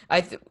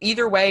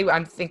 Either way,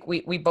 I think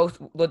we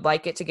both would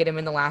like it to get him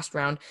in the last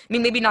round.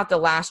 Maybe not the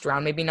last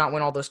round, maybe not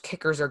when all those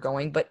kickers are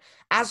going, but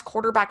as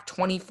quarterback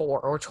 24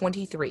 or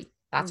 23,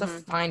 that's a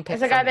fine pick.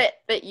 It's a guy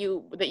that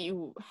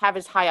you have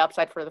as high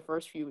upside for the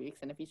first few weeks,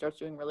 and if he starts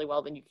doing really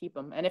well, then you keep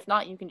him. And if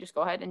not, you can just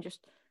go ahead and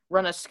just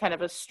run a kind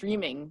of a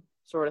streaming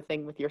sort of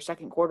thing with your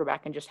second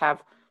quarterback and just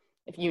have,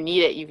 if you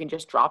need it, you can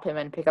just drop him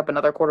and pick up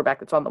another quarterback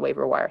that's on the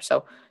waiver wire.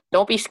 So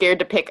don't be scared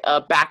to pick a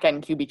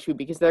back-end QB2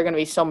 because there are going to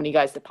be so many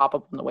guys that pop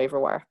up on the waiver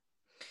wire.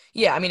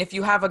 Yeah, if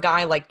you have a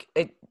guy like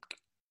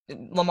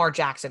Lamar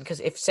Jackson, because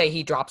if, say,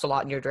 he drops a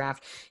lot in your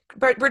draft,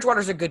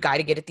 Bridgewater's a good guy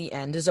to get at the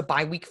end as a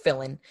bye-week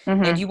fill-in,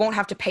 and you won't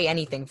have to pay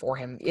anything for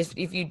him.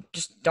 If you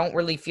just don't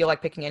really feel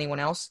like picking anyone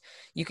else,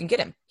 you can get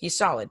him. He's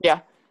solid.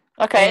 Yeah.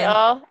 Okay,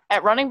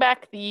 at running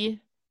back, the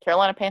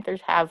Carolina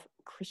Panthers have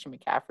Christian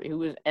McCaffrey,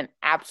 who is an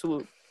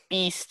absolute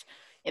beast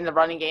in the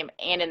running game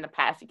and in the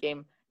passing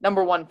game.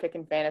 Number 1 pick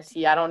in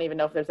fantasy. I don't even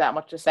know if there's that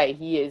much to say.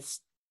 He is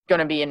going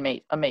to be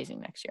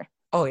amazing next year.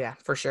 Oh, yeah,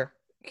 for sure.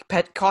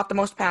 Caught the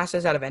most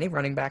passes out of any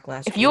running back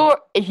last If year.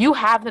 If you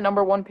have the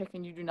number 1 pick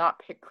and you do not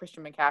pick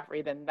Christian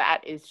McCaffrey, then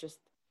that is just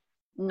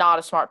not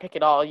a smart pick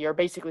at all. You're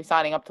basically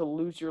signing up to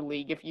lose your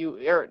league if you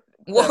are.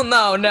 Well,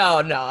 no.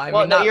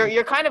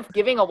 You're kind of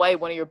giving away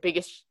one of your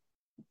biggest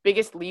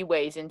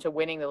leeways into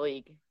winning the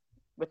league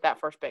with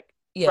that first pick.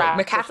 Yeah,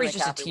 McCaffrey's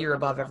just a tier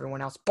above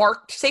everyone else.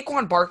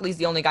 Saquon Barkley's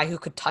the only guy who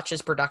could touch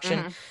his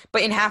production,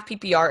 but in half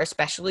PPR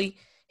especially,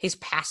 his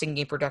passing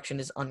game production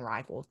is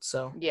unrivaled.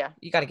 So yeah,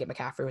 you got to get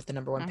McCaffrey with the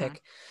number 1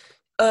 pick.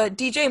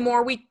 DJ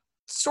Moore, we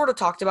sort of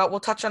talked about. We'll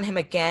touch on him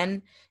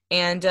again,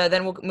 and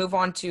then we'll move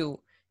on to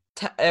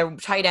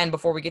tight end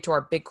before we get to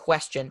our big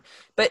question.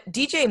 But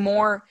DJ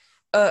Moore,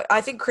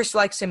 I think Chris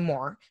likes him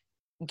more.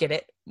 Get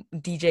it?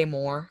 DJ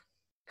Moore.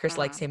 Chris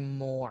likes him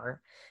more.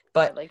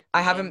 But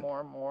I have him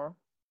more.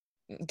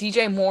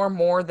 DJ Moore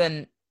more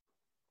than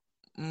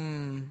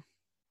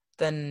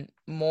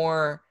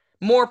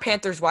more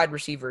Panthers wide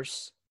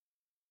receivers.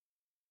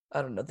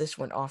 I don't know. This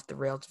went off the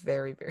rails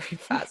very, very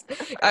fast.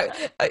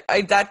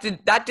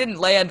 That didn't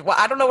land. Well,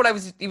 I don't know what I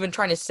was even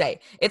trying to say.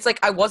 It's like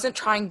I wasn't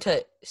trying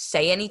to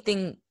say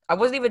anything. I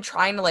wasn't even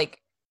trying to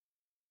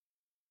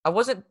I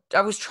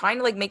was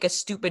trying to make a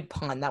stupid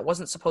pun that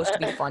wasn't supposed to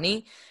be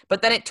funny,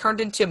 but then it turned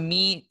into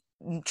me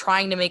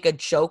trying to make a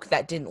joke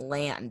that didn't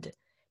land.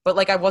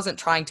 But I wasn't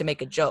trying to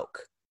make a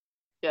joke.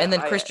 Yeah, and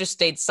then Chris just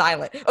stayed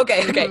silent.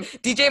 Okay.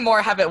 DJ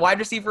Moore have it wide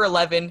receiver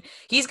 11.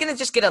 He's going to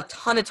just get a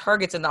ton of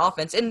targets in the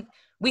offense. And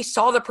we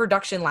saw the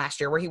production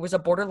last year where he was a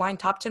borderline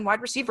top 10 wide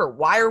receiver.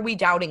 Why are we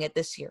doubting it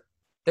this year?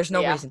 There's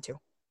no reason to.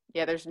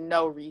 Yeah, there's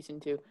no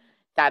reason to.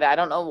 That I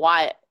don't know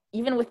why.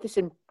 Even with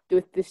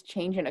this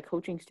change in a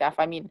coaching staff,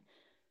 I mean,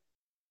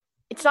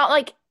 it's not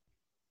like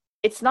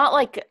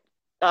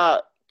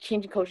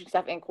changing coaching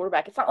staff and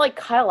quarterback. It's not like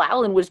Kyle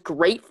Allen was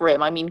great for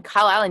him. I mean,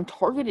 Kyle Allen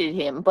targeted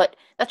him, but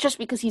that's just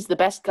because he's the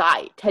best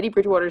guy. Teddy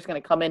Bridgewater is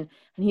going to come in,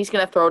 and he's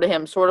going to throw to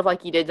him sort of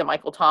like he did to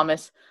Michael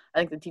Thomas. I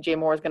think that DJ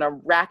Moore is going to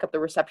rack up the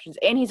receptions,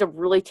 and he's a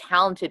really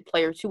talented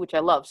player too, which I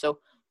love. So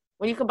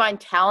when you combine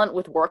talent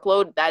with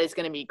workload, that is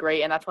going to be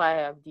great, and that's why I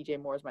have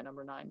DJ Moore as my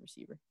number 9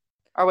 receiver.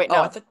 Or wait,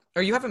 no.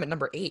 Or you have him at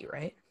number 8,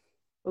 right?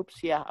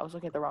 Oops, yeah. I was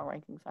looking at the wrong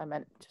rankings. I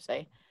meant to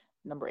say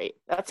number 8.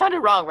 That sounded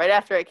wrong. Right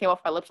after it came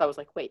off my lips, I was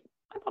like, wait.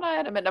 I thought I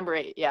had him at number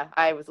 8. Yeah,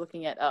 I was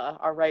looking at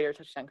our writer,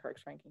 Touchdown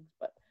Kirk's rankings,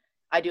 but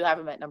I do have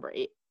him at number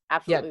 8.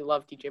 Absolutely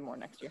love DJ Moore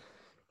next year.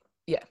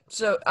 Yeah.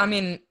 So, I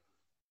mean,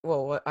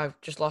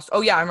 I've just lost. Oh,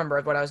 yeah, I remember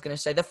what I was going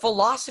to say. The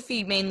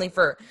philosophy mainly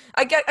for,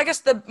 I guess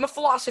the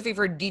philosophy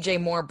for DJ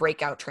Moore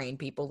breakout train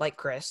people like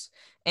Chris.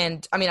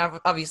 And, I mean,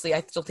 obviously,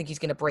 I still think he's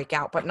going to break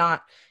out, but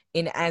not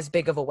in as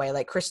big of a way.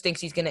 Like, Chris thinks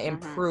he's going to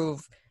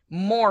improve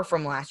more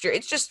from last year.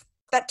 It's just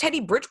that Teddy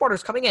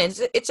Bridgewater's coming in.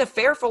 It's a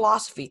fair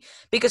philosophy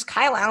because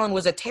Kyle Allen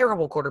was a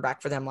terrible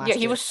quarterback for them last year.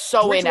 Yeah, he was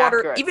so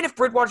inaccurate. Even if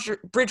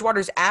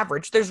Bridgewater's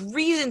average, there's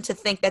reason to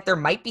think that there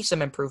might be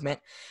some improvement.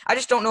 I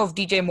just don't know if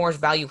DJ Moore's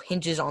value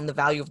hinges on the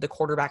value of the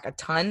quarterback a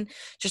ton,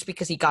 just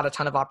because he got a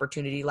ton of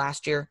opportunity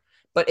last year.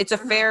 But it's a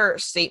fair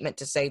statement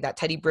to say that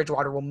Teddy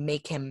Bridgewater will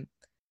make him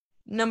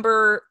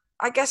number.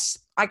 I guess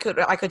I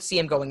could see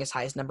him going as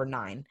high as number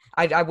 9.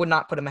 I would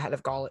not put him ahead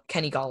of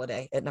Kenny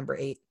Golladay at number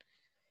 8.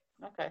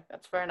 Okay,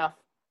 that's fair enough.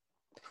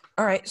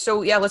 All right,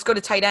 so yeah, let's go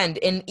to tight end.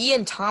 And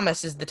Ian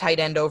Thomas is the tight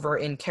end over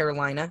in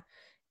Carolina,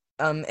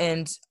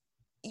 and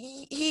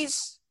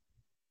he's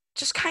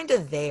just kind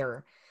of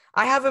there.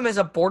 I have him as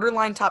a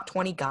borderline top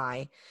 20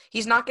 guy.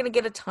 He's not going to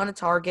get a ton of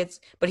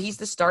targets, but he's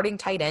the starting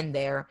tight end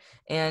there,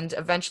 and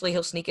eventually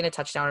he'll sneak in a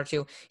touchdown or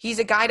two. He's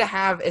a guy to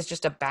have as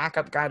just a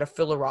backup guy to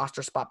fill a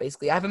roster spot,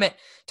 basically. I have him at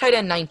tight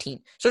end 19,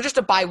 so just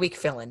a bye-week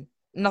fill-in.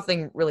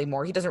 Nothing really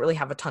more. He doesn't really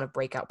have a ton of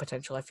breakout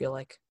potential, I feel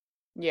like.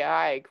 Yeah,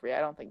 I agree. I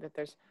don't think that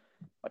there's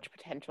much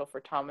potential for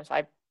Thomas.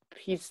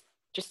 He's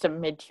just a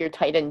mid-tier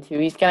tight end too.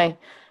 He's gonna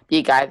be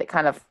a guy that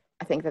kind of,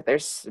 I think that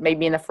there's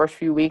maybe in the first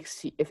few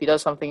weeks, if he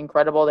does something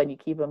incredible, then you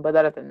keep him. But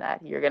other than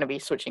that, you're gonna be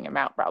switching him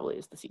out probably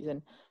as the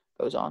season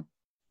goes on.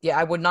 Yeah,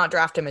 I would not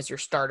draft him as your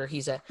starter.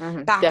 He's a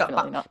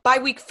backup.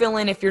 Bye-week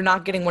fill-in if you're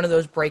not getting one of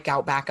those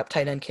breakout backup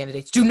tight end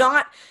candidates. Do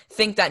not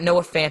think that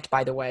Noah Fant,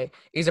 by the way,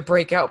 is a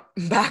breakout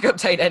backup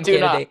tight end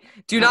candidate.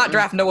 Do not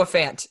draft Noah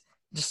Fant.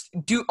 Just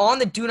on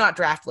the do not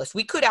draft list.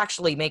 We could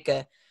actually make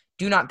a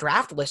do not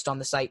draft list on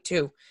the site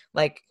too.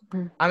 Noah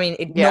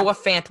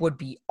Fant would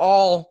be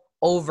all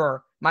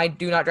over my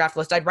do not draft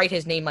list. I'd write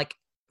his name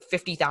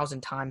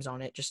 50,000 times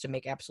on it just to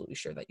make absolutely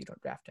sure that you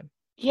don't draft him.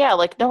 Yeah,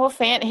 Noah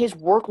Fant, his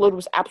workload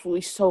was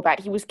absolutely so bad.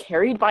 He was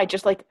carried by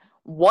just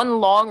one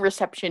long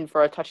reception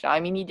for a touchdown. I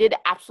mean, he did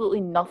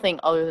absolutely nothing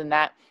other than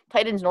that.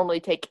 Tight ends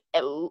normally take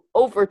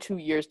over 2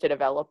 years to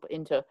develop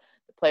into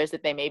players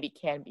that they maybe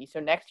can be. So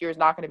next year is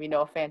not going to be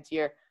Noah Fant's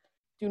year.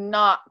 Do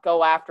not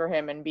go after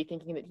him and be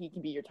thinking that he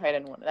can be your tight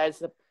end one. That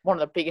is one of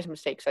the biggest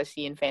mistakes I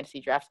see in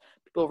fantasy drafts.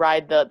 People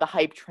ride the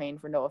hype train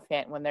for Noah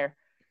Fant when they're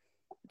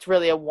it's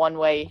really a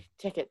one-way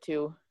ticket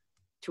to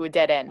a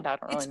dead end. I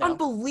don't really It's know.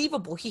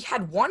 unbelievable. He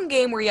had one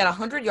game where he had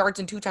 100 yards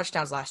and 2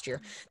 touchdowns last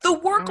year. The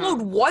workload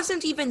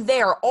wasn't even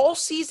there all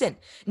season.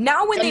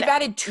 Now when they've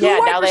added two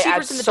wide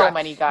receivers in the draft,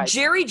 many guys.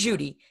 Jerry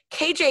Jeudy,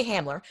 KJ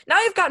Hamler.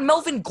 Now you've got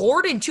Melvin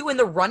Gordon too in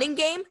the running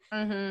game.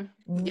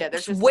 Yeah,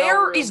 there's just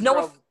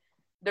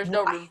there's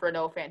no room for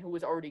Noah Fant, who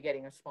was already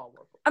getting a small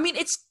workload. I mean,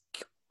 it's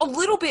a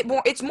little bit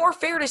more. It's more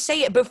fair to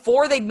say it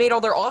before they made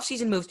all their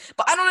offseason moves.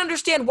 But I don't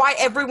understand why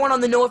everyone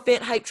on the Noah Fant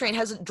hype train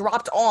hasn't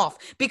dropped off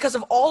because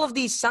of all of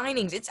these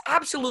signings. It's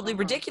absolutely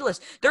ridiculous.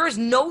 There is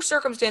no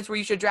circumstance where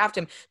you should draft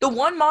him. The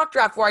one mock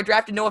draft where I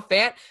drafted Noah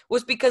Fant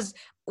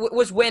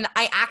was when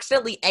I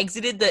accidentally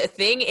exited the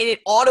thing and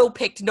it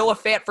auto-picked Noah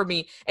Fant for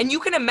me. And you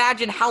can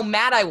imagine how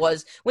mad I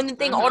was when the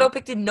thing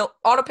auto-picked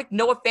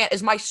Noah Fant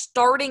as my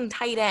starting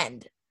tight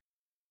end.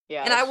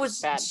 Yeah, and I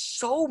was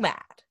so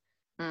mad.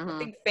 I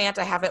think Fant,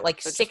 I have it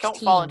like 16. Don't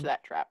fall into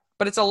that trap.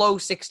 But it's a low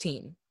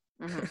 16.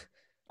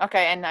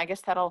 Okay, and I guess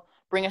that'll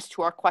bring us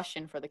to our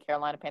question for the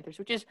Carolina Panthers,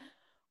 which is,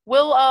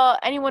 will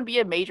anyone be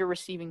a major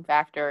receiving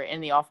factor in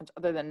the offense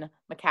other than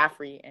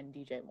McCaffrey and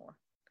DJ Moore?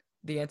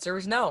 The answer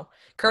is no.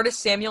 Curtis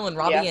Samuel and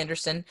Robbie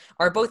Anderson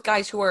are both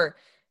guys who are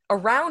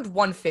around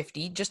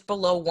 150, just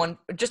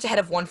ahead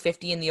of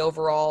 150 in the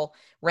overall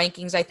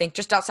rankings, I think,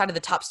 just outside of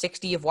the top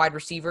 60 of wide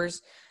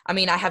receivers. I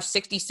mean, I have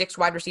 66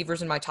 wide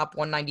receivers in my top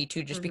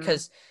 192 just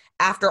because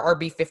after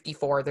RB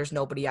 54, there's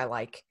nobody I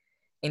like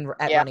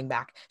at running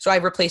back. So I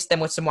replaced them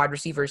with some wide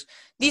receivers.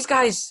 These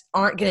guys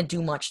aren't going to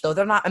do much, though.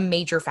 They're not a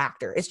major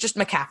factor. It's just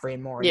McCaffrey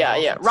and Moore.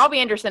 Yeah. Robbie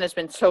Anderson has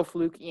been so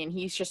fluky, and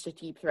he's just a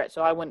deep threat,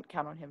 so I wouldn't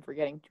count on him for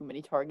getting too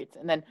many targets.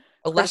 And then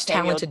a less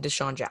talented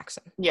Deshaun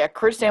Jackson. Yeah,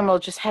 Curtis Samuel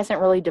just hasn't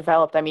really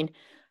developed. I mean,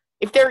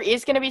 if there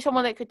is going to be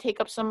someone that could take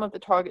up some of the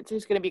targets,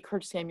 it's going to be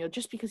Curtis Samuel,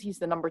 just because he's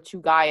the number 2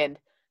 guy, and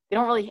they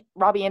don't really –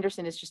 Robbie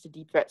Anderson is just a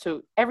deep threat,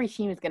 so every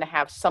team is going to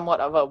have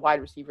somewhat of a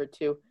wide receiver,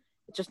 too.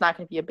 It's just not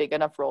going to be a big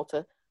enough role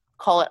to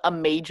call it a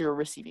major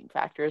receiving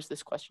factor, as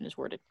this question is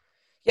worded.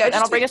 Yeah, and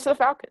I'll bring us to the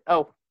Falcons.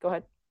 Oh, go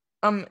ahead.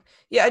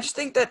 Yeah, I just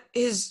think that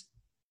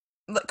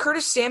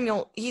Curtis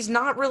Samuel, he's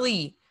not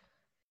really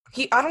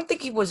I don't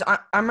think he was. I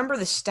remember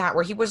the stat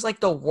where he was like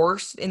the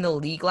worst in the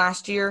league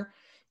last year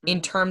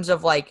in terms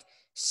of like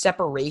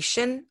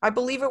separation, I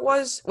believe it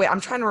was. Wait,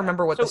 I'm trying to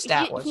remember what the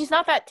stat was. He's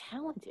not that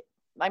talented.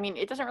 I mean,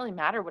 it doesn't really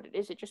matter what it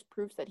is. It just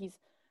proves that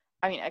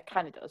it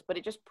kind of does, but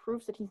it just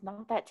proves that he's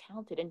not that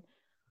talented. And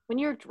when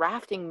you're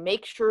drafting,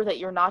 make sure that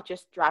you're not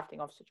just drafting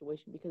off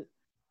situation, because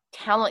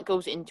talent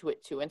goes into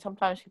it too. And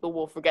sometimes people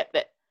will forget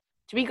that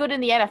to be good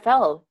in the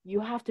NFL,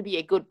 you have to be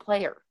a good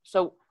player.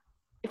 So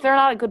if they're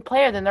not a good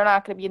player, then they're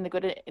not going to be in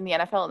the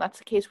NFL. And that's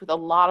the case with a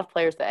lot of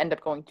players that end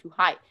up going too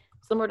high,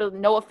 similar to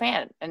Noah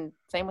Fant, and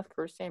same with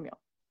Curtis Samuel.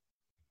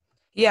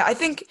 Yeah, I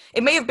think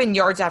it may have been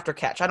yards after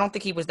catch. I don't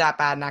think he was that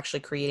bad in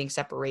actually creating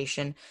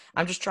separation.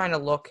 I'm just trying to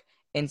look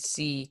and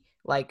see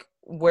like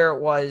where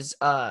it was.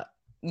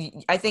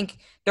 I think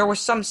there was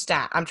some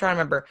stat. I'm trying to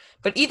remember.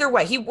 But either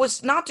way, he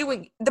was not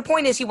doing – the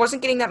point is he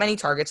wasn't getting that many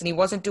targets, and he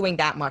wasn't doing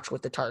that much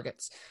with the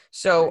targets.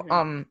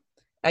 So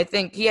I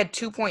think he had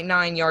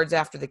 2.9 yards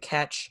after the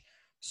catch.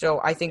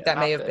 So I think that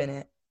may have been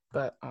it.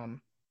 But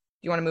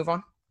you want to move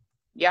on?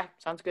 Yeah,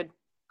 sounds good.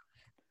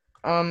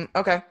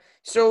 Okay.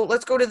 So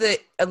let's go to the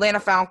Atlanta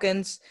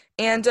Falcons,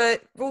 and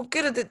we'll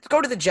go to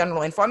the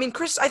general info. I mean,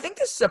 Chris, I think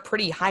this is a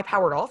pretty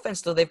high-powered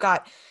offense, though. They've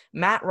got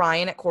Matt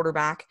Ryan at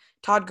quarterback,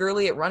 Todd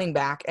Gurley at running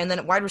back, and then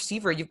at wide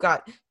receiver, you've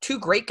got two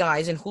great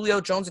guys in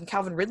Julio Jones and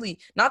Calvin Ridley,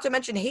 not to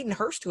mention Hayden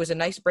Hurst, who is a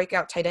nice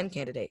breakout tight end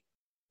candidate.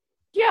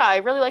 Yeah, I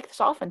really like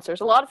this offense.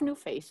 There's a lot of new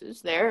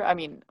faces there. I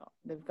mean,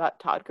 they've got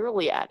Todd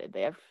Gurley added.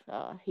 They have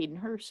Hayden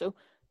Hurst, so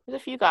there's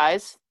a few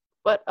guys.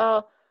 But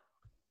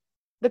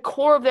the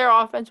core of their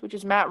offense, which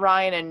is Matt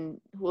Ryan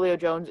and Julio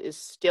Jones, is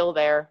still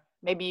there.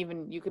 Maybe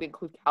even you could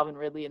include Calvin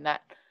Ridley in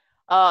that.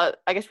 I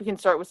guess we can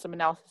start with some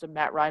analysis of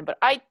Matt Ryan, but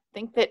I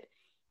think that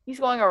he's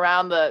going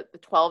around the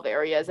 12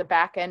 area as a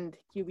back-end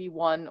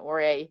QB1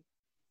 or a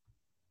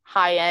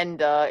high-end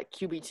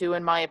QB2,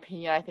 in my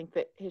opinion. I think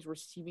that his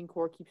receiving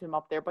core keeps him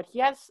up there, but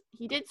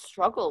he did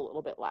struggle a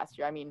little bit last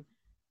year. I mean,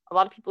 a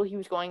lot of people he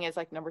was going as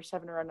like number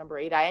 7 or number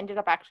 8. I ended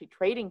up actually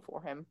trading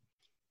for him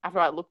after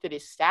I looked at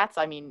his stats.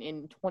 I mean,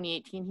 in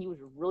 2018, he was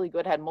really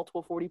good, had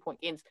multiple 40-point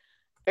games,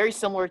 very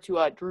similar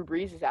to Drew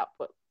Brees'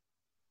 output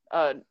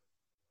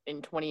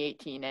in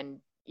 2018 and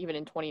even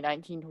in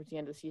 2019 towards the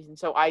end of the season.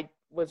 So I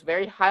was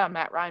very high on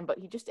Matt Ryan, but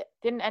he just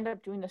didn't end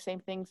up doing the same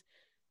things.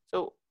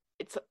 So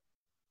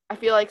I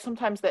feel like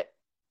sometimes that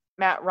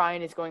Matt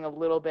Ryan is going a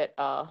little bit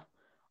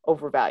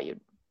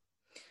overvalued.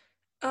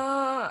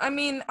 I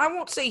mean, I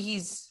won't say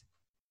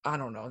I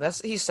don't know.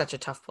 He's such a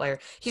tough player.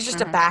 He's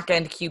just a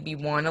back-end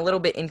QB1, a little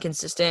bit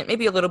inconsistent,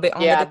 maybe a little bit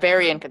on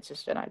very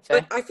inconsistent, I'd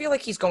say. But I feel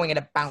like he's going at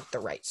about the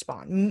right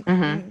spot.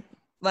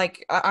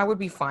 Like, I would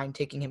be fine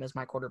taking him as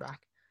my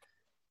quarterback.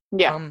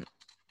 Yeah.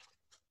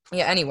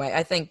 Anyway,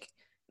 I think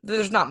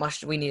there's not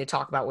much we need to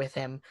talk about with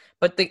him.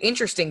 But the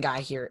interesting guy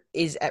here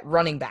is at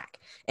running back.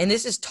 And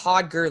this is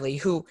Todd Gurley,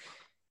 who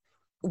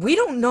We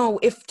don't know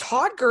if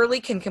Todd Gurley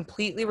can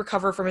completely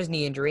recover from his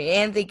knee injury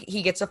and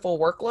he gets a full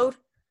workload.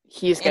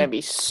 He's going to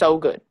be so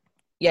good.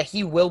 Yeah,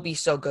 he will be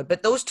so good.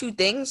 But those two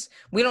things,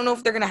 we don't know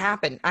if they're going to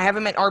happen. I have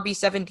him at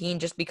RB17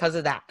 just because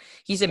of that.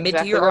 He's a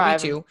mid-tier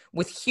RB2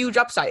 with huge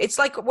upside. It's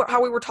like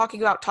how we were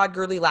talking about Todd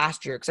Gurley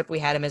last year, except we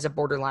had him as a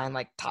borderline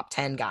like top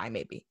 10 guy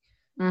maybe.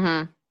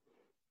 Mm-hmm.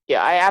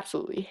 Yeah, I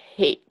absolutely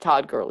hate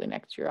Todd Gurley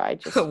next year. I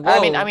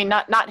mean,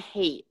 not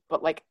hate,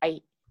 but like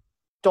I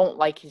don't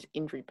like his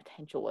injury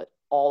potential at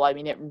all. I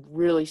mean, it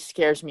really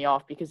scares me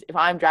off because if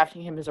I'm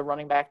drafting him as a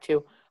running back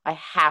too, I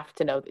have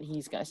to know that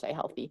he's going to stay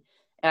healthy.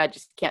 And I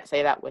just can't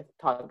say that with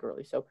Todd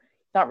Gurley. So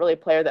it's not really a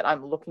player that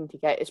I'm looking to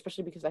get,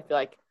 especially because I feel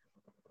like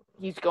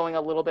he's going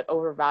a little bit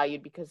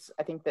overvalued because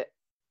I think that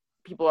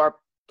people are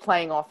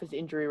playing off his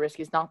injury risk.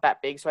 He's not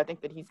that big. So I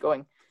think that he's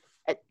going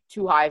at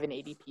too high of an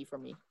ADP for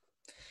me.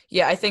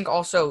 Yeah, I think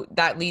also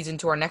that leads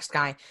into our next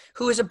guy,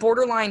 who is a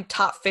borderline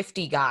top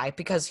 50 guy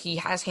because he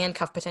has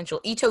handcuff potential.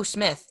 Ito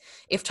Smith.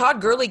 If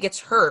Todd Gurley gets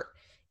hurt,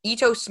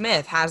 Ito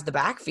Smith has the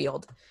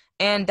backfield,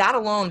 and that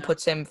alone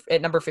puts him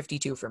at number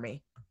 52 for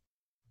me.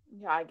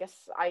 Yeah, I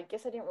guess I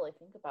didn't really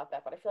think about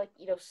that, but I feel like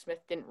Ito Smith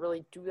didn't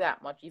really do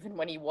that much, even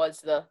when he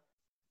was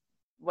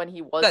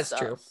That's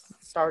true.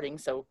 Starting.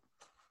 So,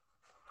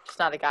 just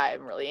not a guy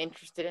I'm really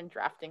interested in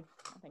drafting.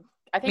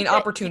 I think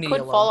opportunity he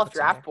could fall off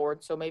draft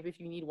board. So maybe if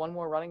you need one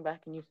more running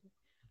back and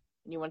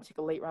you want to take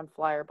a late round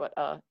flyer, but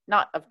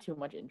not of too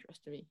much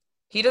interest to me.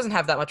 He doesn't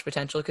have that much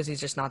potential because he's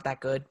just not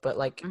that good, but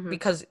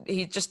because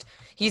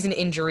he's an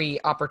injury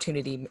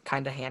opportunity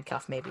kind of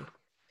handcuff maybe.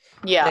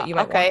 Yeah.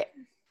 Okay.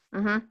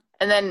 Mm-hmm.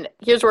 And then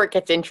here's where it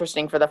gets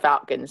interesting for the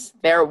Falcons.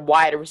 They're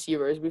wide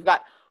receivers. We've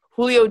got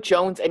Julio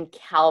Jones and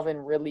Calvin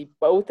Ridley.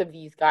 Both of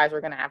these guys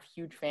are going to have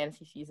huge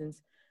fantasy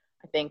seasons.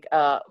 I think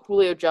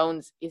Julio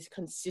Jones is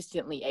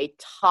consistently a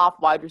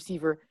top wide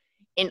receiver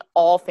in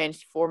all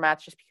fantasy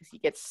formats just because he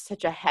gets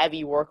such a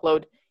heavy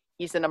workload.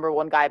 He's the number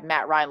one guy.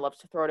 Matt Ryan loves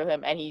to throw to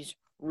him, and he's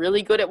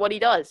really good at what he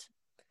does.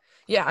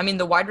 Yeah, I mean,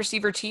 the wide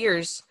receiver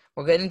tiers,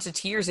 we'll get into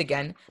tiers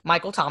again.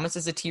 Michael Thomas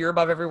is a tier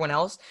above everyone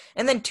else.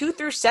 And then 2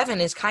 through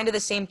 7 is kind of the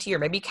same tier.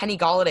 Maybe Kenny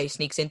Golladay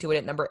sneaks into it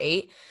at number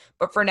 8.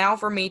 But for now,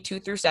 for me, 2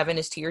 through 7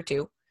 is tier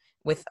 2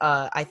 with,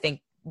 I think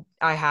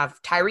I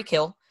have Tyreek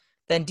Hill,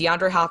 then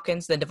DeAndre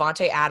Hopkins, then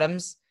Devontae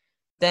Adams,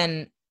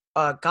 then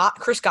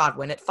Chris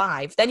Godwin at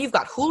 5. Then you've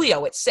got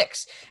Julio at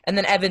 6, and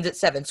then Evans at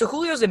 7. So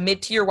Julio's a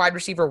mid-tier wide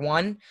receiver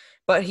 1,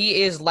 but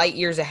he is light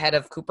years ahead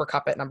of Cooper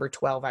Kupp at number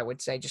 12, I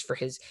would say, just for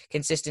his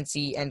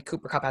consistency, and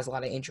Cooper Kupp has a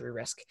lot of injury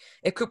risk.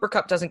 If Cooper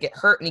Kupp doesn't get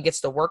hurt and he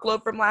gets the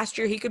workload from last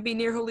year, he could be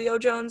near Julio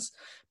Jones,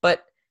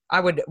 but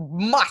I would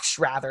much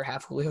rather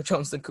have Julio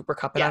Jones than Cooper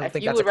Kupp, and I don't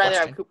think that's a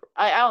question.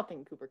 I don't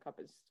think Cooper Kupp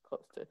is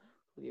close to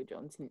Julio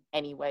Jones in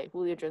any way.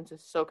 Julio Jones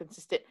is so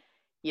consistent.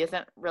 He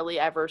hasn't really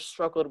ever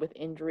struggled with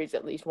injuries,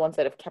 at least ones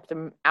that have kept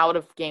him out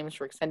of games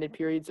for extended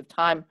periods of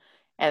time.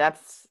 And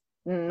that's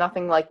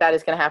nothing like that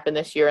is going to happen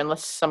this year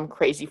unless some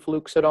crazy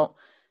fluke. So don't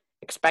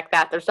expect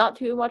that. There's not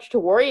too much to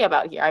worry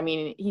about here. I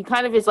mean, he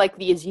kind of is like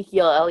the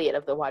Ezekiel Elliott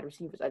of the wide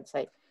receivers, I'd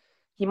say.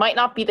 He might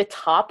not be the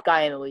top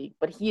guy in the league,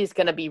 but he is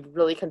going to be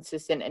really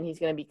consistent, and he's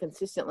going to be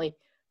consistently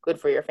good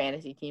for your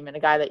fantasy team and a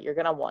guy that you're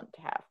going to want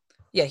to have.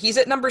 Yeah, he's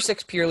at number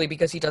 6 purely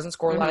because he doesn't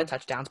score a lot of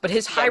touchdowns, but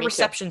his high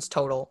receptions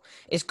total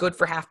is good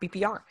for half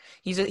PPR.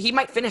 He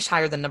might finish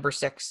higher than number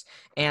 6,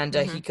 and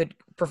he could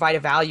provide a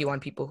value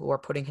on people who are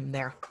putting him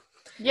there.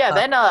 Yeah,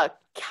 then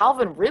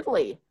Calvin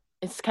Ridley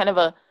is kind of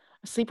a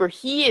sleeper.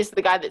 He is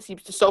the guy that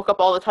seems to soak up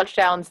all the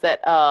touchdowns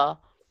that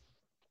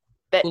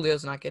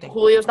Julio's not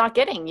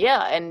getting.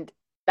 Yeah, and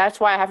that's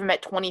why I have him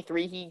at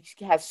 23. He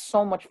has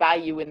so much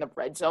value in the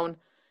red zone,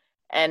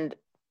 and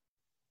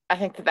I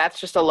think that's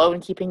just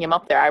alone keeping him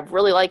up there. I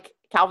really like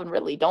Calvin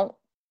Ridley. Don't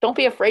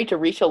be afraid to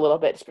reach a little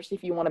bit, especially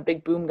if you want a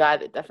big boom guy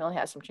that definitely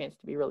has some chance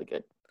to be really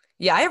good.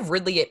 Yeah, I have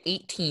Ridley at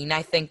 18.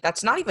 I think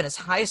that's not even as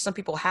high as some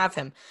people have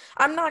him.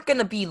 I'm not going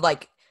to be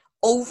like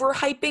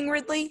overhyping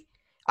Ridley.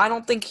 I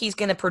don't think he's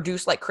going to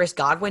produce like Chris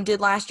Godwin did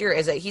last year.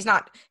 He's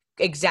not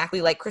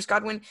exactly like Chris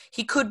Godwin.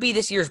 He could be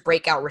this year's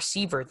breakout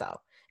receiver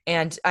though.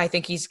 And I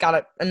think he's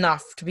got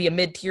enough to be a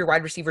mid-tier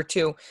wide receiver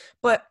too.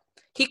 But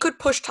he could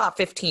push top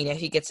 15 if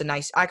he gets a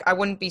nice – I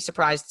wouldn't be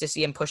surprised to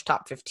see him push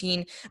top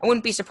 15. I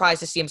wouldn't be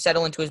surprised to see him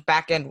settle into his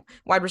back-end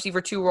wide receiver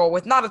 2 role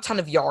with not a ton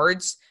of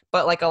yards,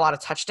 but like a lot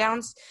of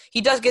touchdowns. He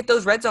does get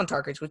those red zone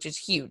targets, which is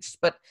huge.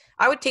 But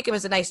I would take him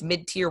as a nice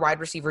mid-tier wide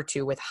receiver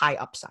 2 with high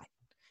upside.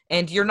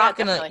 And you're not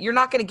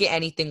gonna get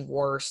anything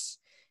worse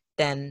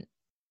than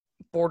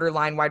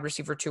borderline wide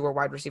receiver 2 or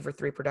wide receiver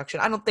 3 production.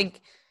 I don't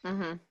think you're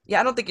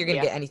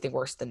gonna get anything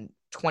worse than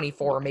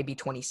 24 or maybe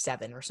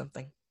 27 or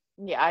something.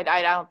 Yeah,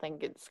 I don't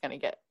think it's going to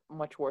get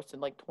much worse than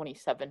like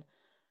 27.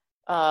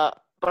 But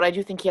I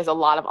do think he has a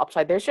lot of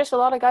upside. There's just a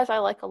lot of guys I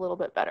like a little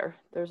bit better.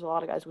 There's a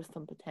lot of guys with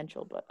some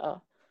potential,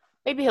 but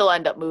maybe he'll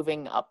end up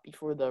moving up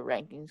before the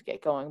rankings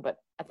get going. But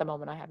at the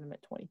moment, I have him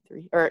at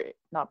 23. Or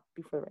not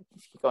before the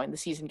rankings get going. The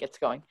season gets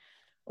going,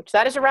 which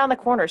that is around the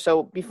corner.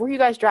 So before you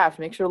guys draft,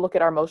 make sure to look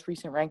at our most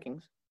recent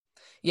rankings.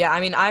 Yeah,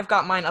 I mean, I've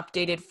got mine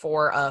updated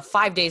for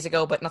 5 days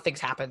ago, but nothing's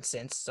happened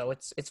since, so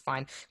it's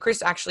fine.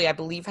 Chris actually, I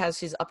believe, has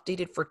his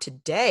updated for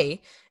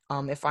today,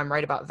 if I'm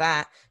right about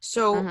that.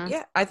 So Mm-hmm.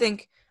 yeah, I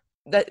think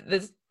that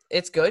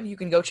it's good. You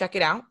can go check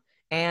it out,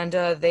 and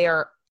they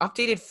are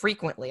updated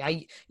frequently.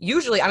 I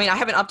mean, I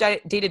haven't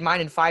updated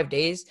mine in 5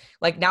 days.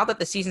 Like now that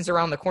the season's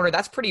around the corner,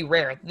 that's pretty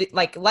rare.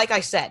 Like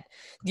I said,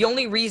 the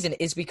only reason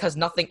is because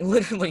nothing,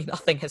 literally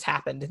nothing, has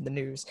happened in the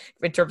news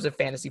in terms of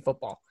fantasy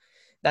football.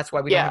 That's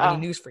why we don't Yeah. have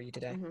any news for you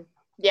today. Mhm.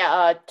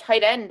 Yeah.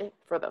 Tight end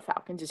for the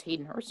Falcons is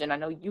Hayden Hurst, and I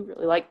know you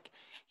really like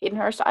Hayden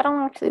Hurst. I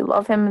don't actually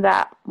love him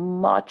that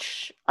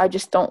much. I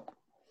just don't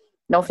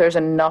know if there's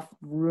enough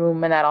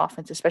room in that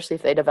offense, especially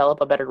if they develop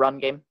a better run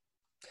game.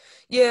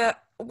 Yeah,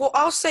 well,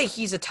 I'll say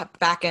he's a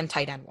back end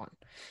tight end one.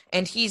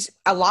 And he's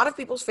a lot of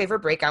people's favorite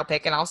breakout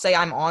pick, and I'll say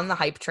I'm on the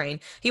hype train.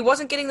 He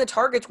wasn't getting the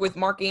targets with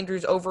Mark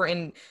Andrews over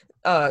in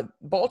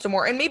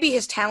Baltimore, and maybe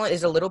his talent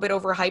is a little bit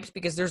overhyped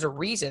because there's a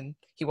reason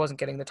he wasn't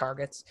getting the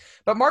targets.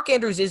 But Mark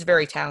Andrews is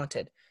very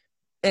talented.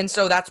 And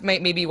so that's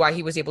maybe why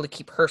he was able to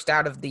keep Hurst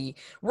out of the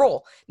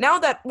role. Now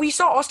that we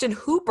saw Austin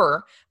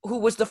Hooper, who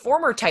was the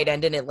former tight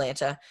end in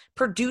Atlanta,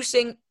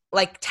 producing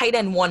like tight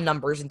end one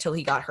numbers until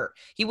he got hurt.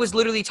 He was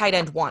literally tight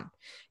end one.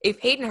 If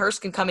Hayden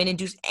Hurst can come in and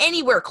do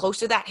anywhere close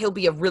to that, he'll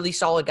be a really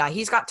solid guy.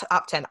 He's got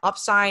top 10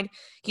 upside.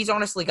 He's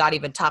honestly got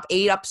even top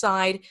 8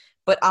 upside,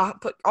 but I'll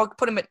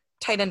put him at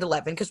tight end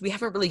 11 because we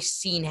haven't really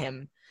seen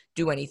him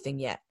do anything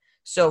yet.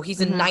 So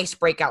he's a Mm-hmm. nice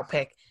breakout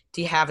pick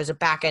to have as a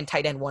back end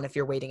tight end one if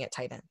you're waiting at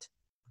tight end.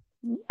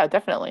 Yeah,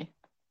 definitely.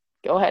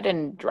 Go ahead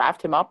and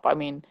draft him up. I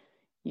mean,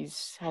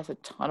 has a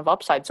ton of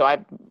upside.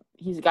 So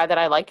he's a guy that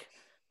I like.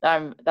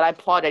 That I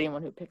applaud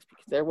anyone who picks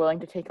because they're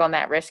willing to take on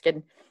that risk.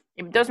 And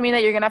it does mean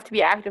that you're gonna have to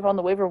be active on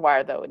the waiver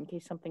wire though, in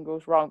case something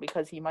goes wrong,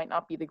 because he might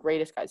not be the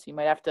greatest guy. So you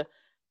might have to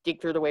dig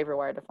through the waiver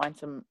wire to find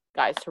some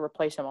guys to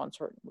replace him on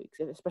certain weeks,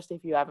 especially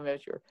if you have him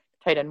as your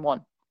tight end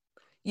one.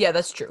 Yeah,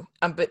 that's true.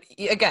 But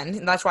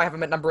again, that's why I have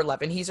him at number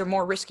 11. He's a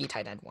more risky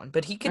tight end one,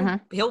 but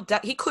Mm-hmm.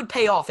 he could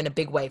pay off in a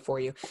big way for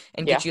you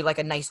and Yeah. get you like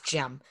a nice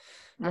gem.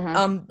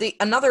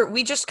 Mm-hmm.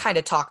 We just kind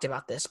of talked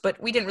about this,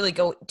 but we didn't really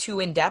go too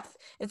in depth.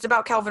 It's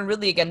about Calvin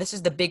Ridley again. This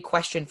is the big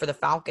question for the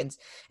Falcons,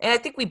 and I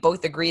think we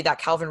both agree that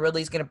Calvin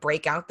Ridley is going to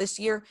break out this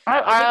year.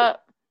 I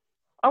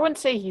wouldn't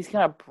say he's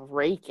gonna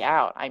break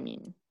out. I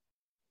mean,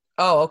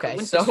 Oh, I okay.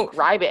 wouldn't So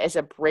describe it as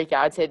a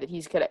breakout. I'd say that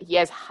he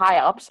has high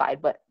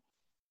upside, but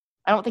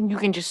I don't think you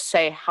can just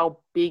say how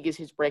big is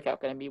his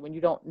breakout going to be when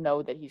you don't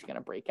know that he's going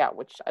to break out,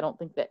 which I don't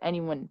think that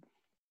anyone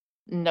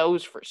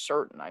knows for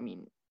certain. I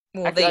mean,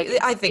 well, I feel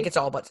like I think it's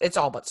all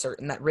but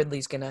certain that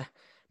Ridley's going to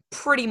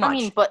pretty I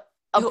mean, much but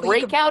a he could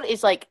breakout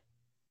is like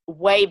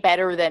way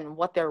better than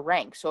what they're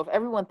ranked. So if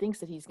everyone thinks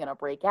that he's going to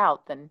break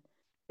out, then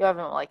you have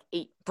him at like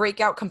 8. break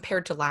out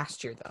compared to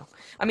last year, though.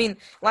 I mean,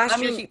 I last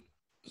year mean,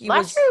 he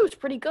last was. year he was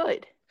pretty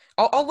good.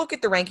 I'll look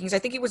at the rankings. I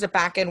think he was a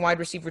back end wide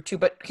receiver too,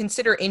 but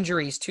consider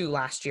injuries too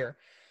last year.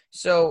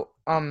 So,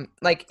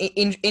 like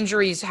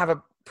injuries have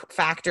a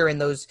factor in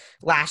those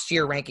last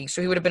year rankings.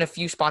 So he would have been a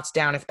few spots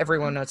down if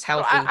everyone was So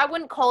healthy. I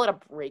wouldn't call it a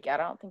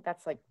breakout. I don't think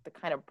that's like the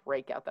kind of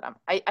breakout that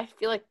I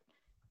feel like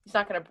he's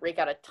not going to break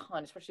out a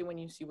ton, especially when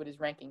you see what his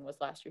ranking was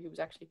last year. He was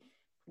actually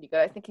pretty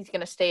good. I think he's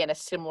going to stay in a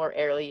similar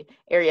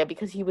area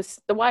because he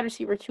was the wide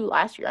receiver too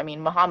last year. I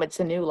mean, Mohamed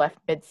Sanu left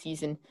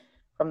mid-season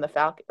from the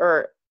Falcons,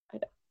 or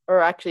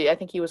actually, I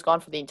think he was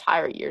gone for the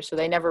entire year. So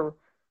they never,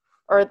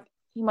 or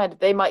he might have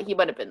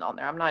been on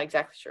there. I'm not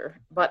exactly sure,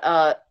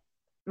 but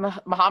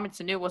Mohamed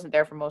Sanu wasn't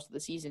there for most of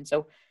the season,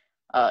 so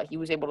he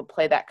was able to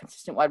play that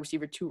consistent wide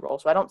receiver 2 role.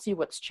 So I don't see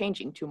what's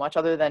changing too much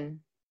other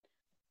than,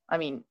 I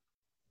mean,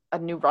 a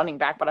new running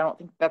back, but I don't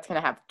think that's going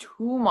to have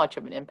too much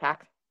of an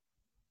impact.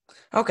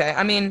 Okay,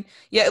 I mean,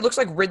 yeah, it looks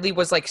like Ridley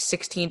was like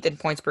 16th in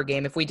points per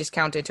game. If we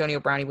discount Antonio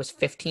Brown, he was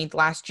 15th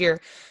last year.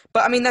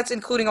 But I mean, that's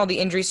including all the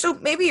injuries. So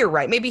maybe you're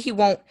right. Maybe he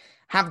won't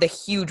have the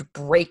huge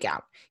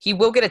breakout. He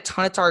will get a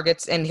ton of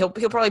targets, and he'll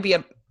probably be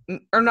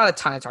or not a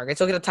ton of targets.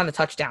 He'll get a ton of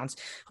touchdowns.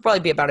 He'll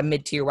probably be about a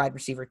mid-tier wide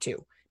receiver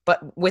too,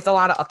 but with a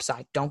lot of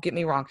upside. Don't get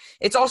me wrong.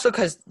 It's also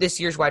because this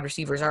year's wide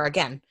receivers are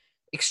again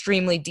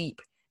extremely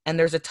deep, and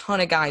there's a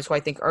ton of guys who I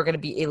think are going to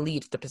be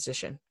elite at the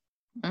position.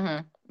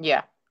 Mm-hmm.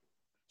 Yeah.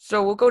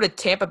 So we'll go to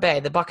Tampa Bay,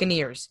 the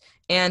Buccaneers,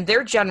 and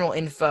their general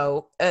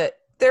info.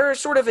 They're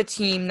sort of a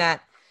team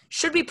that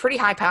should be pretty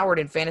high-powered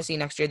in fantasy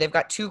next year. They've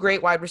got 2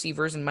 great wide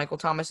receivers in Michael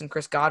Thomas and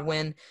Chris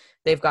Godwin.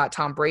 They've got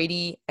Tom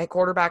Brady at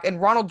quarterback,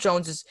 and Ronald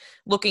Jones is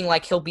looking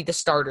like he'll be the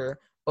starter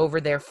over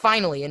there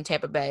finally in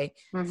Tampa Bay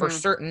for Mm-hmm.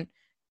 certain.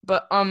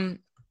 But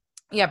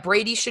yeah,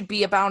 Brady should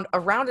be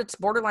around its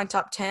borderline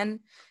top 10,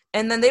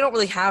 and then they don't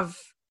really have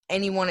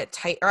anyone at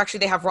tight, or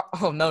actually they have,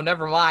 oh no,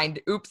 never mind.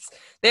 Oops.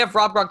 They have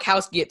Rob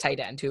Gronkowski at tight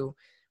end, who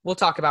we'll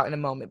talk about in a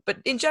moment. But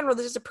in general,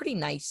 this is a pretty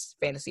nice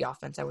fantasy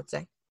offense, I would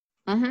say.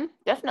 Mm-hmm.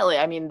 Definitely.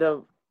 I mean,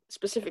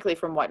 specifically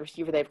from wide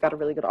receiver, they've got a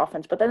really good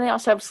offense, but then they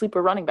also have sleeper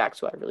running backs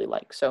who I really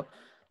like. So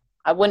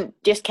I wouldn't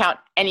discount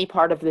any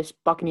part of this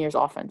Buccaneers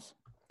offense.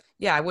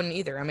 Yeah, I wouldn't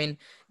either. I mean,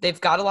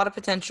 they've got a lot of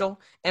potential,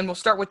 and we'll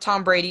start with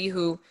Tom Brady,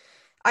 who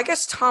I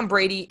guess Tom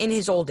Brady, in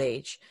his old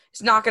age,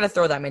 is not going to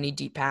throw that many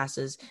deep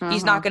passes.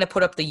 He's not Mm-hmm. going to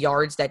put up the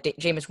yards that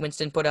Jameis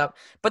Winston put up,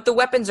 but the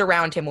weapons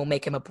around him will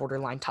make him a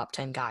borderline top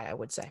 10 guy, I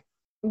would say.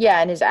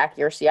 Yeah, and his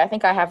accuracy. I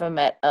think I have him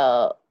at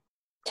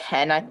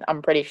 10.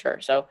 I'm pretty sure.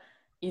 So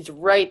he's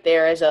right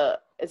there as a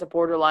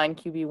borderline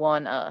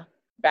QB1,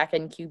 back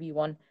end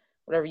QB1,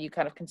 whatever you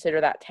kind of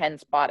consider that 10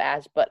 spot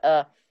as. But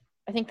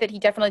I think that he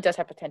definitely does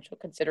have potential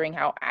considering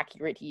how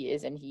accurate he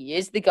is, and he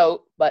is the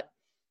GOAT. But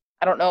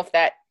I don't know if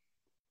that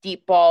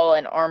deep ball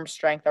and arm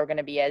strength are going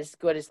to be as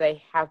good as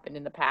they have been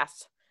in the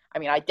past. I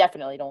mean, I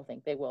definitely don't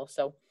think they will.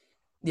 So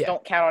Yeah.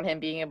 don't count on him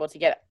being able to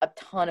get a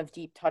ton of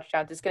deep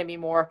touchdowns. It's going to be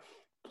more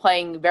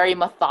playing very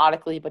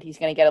methodically, but he's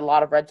going to get a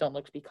lot of red zone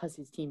looks because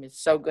his team is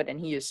so good and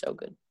he is so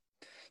good.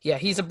 Yeah,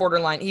 he's a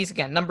borderline. He's,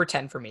 again, number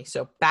 10 for me.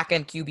 So back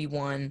end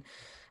QB1,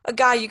 a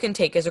guy you can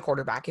take as a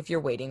quarterback if you're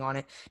waiting on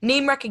it.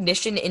 Name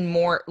recognition in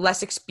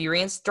less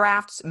experienced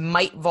drafts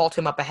might vault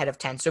him up ahead of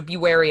 10. So be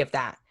wary of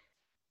that.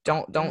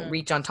 Don't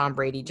reach on Tom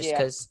Brady just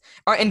because,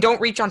 and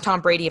don't reach on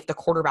Tom Brady if the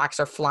quarterbacks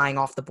are flying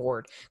off the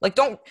board. Like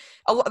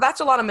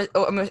that's a lot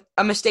of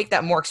a mistake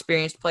that more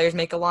experienced players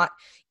make a lot.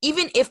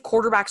 Even if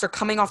quarterbacks are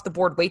coming off the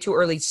board way too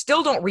early,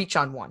 still don't reach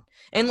on one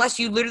unless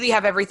you literally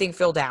have everything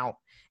filled out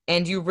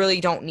and you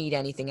really don't need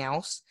anything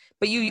else.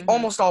 But you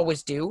almost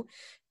always do.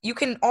 You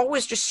can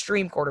always just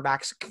stream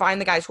quarterbacks, find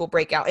the guys who will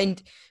break out,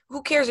 and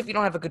who cares if you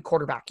don't have a good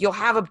quarterback? You'll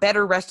have a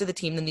better rest of the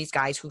team than these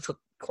guys who took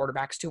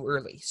quarterbacks too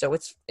early. So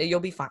you'll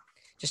be fine.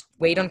 Just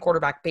wait on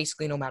quarterback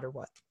basically no matter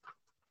what.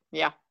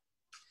 Yeah.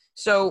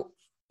 So,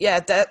 yeah,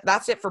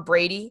 that's it for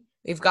Brady.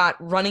 We've got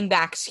running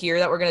backs here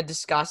that we're going to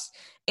discuss.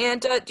 And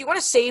do you want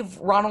to save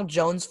Ronald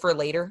Jones for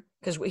later?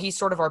 Because he's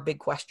sort of our big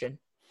question.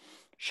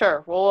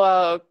 Sure.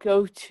 We'll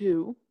go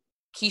to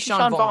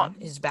Keyshawn Vaughn,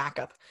 his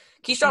backup.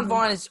 Keyshawn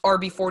Vaughn is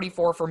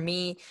RB44 for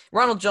me.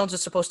 Ronald Jones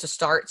is supposed to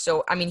start,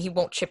 so, I mean, he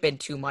won't chip in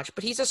too much,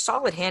 but he's a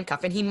solid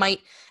handcuff, and he might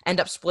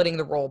end up splitting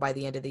the role by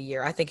the end of the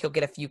year. I think he'll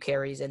get a few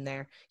carries in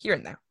there, here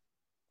and there.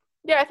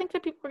 Yeah, I think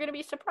that people are going to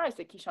be surprised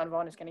that Keyshawn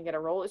Vaughn is going to get a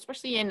role,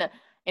 especially in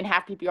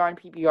half PPR and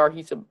PPR.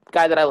 He's a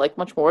guy that I like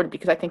much more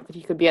because I think that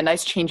he could be a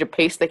nice change of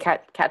pace that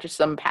catches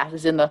some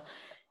passes in the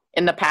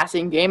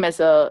passing game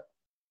as a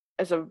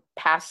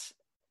pass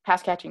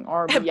catching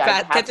RB.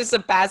 Catches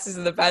some passes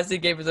in the passing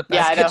game as a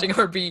pass catching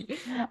RB.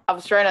 I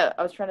was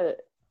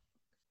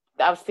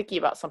thinking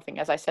about something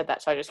as I said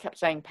that, so I just kept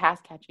saying pass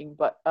catching,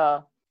 but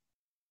I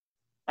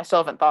still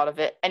haven't thought of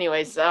it.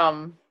 Anyways,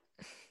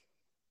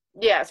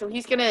 yeah, so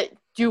he's gonna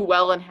do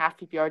well in half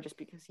PPR just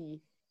because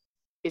he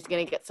is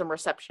gonna get some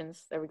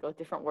receptions. There we go,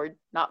 different word,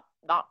 not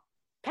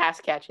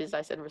pass catches.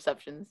 I said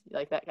receptions. You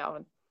like that,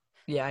 Calvin?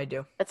 Yeah, I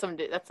do. That's some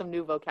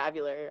new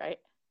vocabulary, right?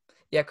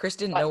 Yeah, Chris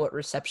didn't know what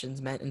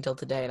receptions meant until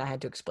today, and I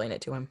had to explain it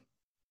to him.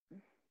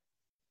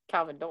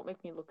 Calvin, don't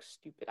make me look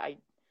stupid.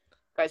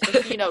 Guys,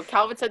 just so you know,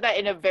 Calvin said that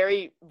in a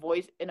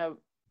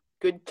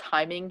good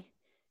timing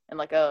and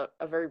like a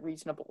very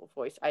reasonable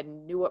voice. I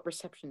knew what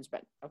receptions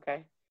meant.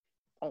 Okay,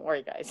 don't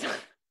worry, guys.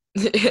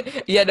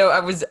 Yeah, no,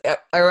 I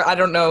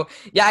don't know.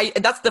 Yeah,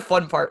 that's the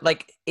fun part,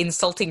 like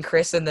insulting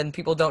Chris, and then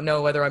people don't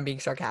know whether I'm being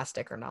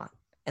sarcastic or not,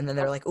 and then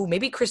they're like, "Oh,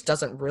 maybe Chris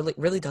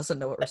really doesn't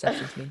know what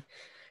receptions mean."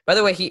 By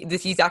the way,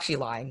 he's actually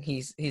lying.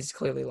 He's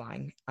clearly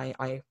lying.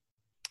 I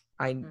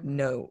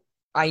know.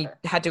 I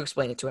had to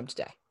explain it to him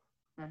today.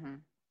 Mm-hmm.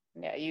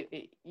 Yeah,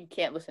 you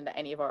can't listen to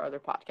any of our other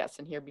podcasts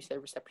and hear me say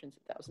receptions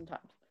 1,000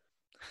 times.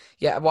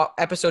 Yeah, well,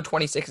 episode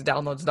 26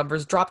 downloads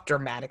numbers dropped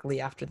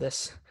dramatically after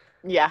this.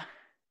 Yeah.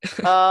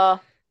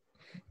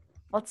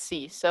 Let's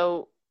see.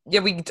 So yeah,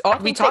 we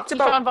talked about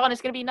Keyshawn Vaughn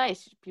is going to be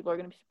nice. People are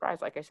going to be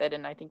surprised, like I said,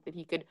 and I think that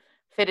he could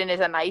fit in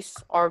as a nice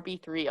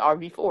RB3,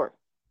 RB4.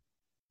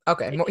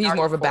 Okay, he's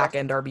more of a back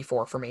end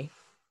RB4 for me,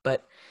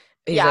 but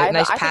he's a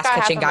nice pass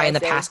catching guy in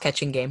the pass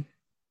catching game.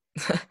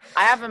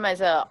 I have him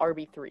as a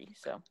RB3,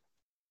 so.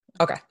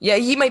 Okay, yeah,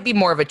 he might be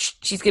more of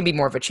she's gonna be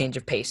more of a change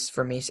of pace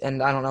for me,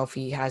 and I don't know if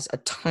he has a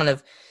ton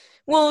of.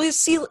 Well,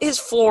 his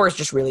floor is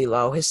just really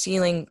low. His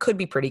ceiling could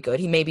be pretty good.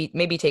 He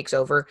maybe takes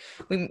over.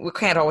 We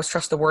can't always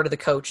trust the word of the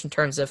coach in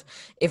terms of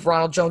if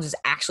Ronald Jones is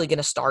actually going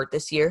to start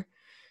this year,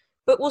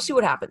 but we'll see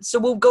what happens. So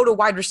we'll go to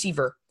wide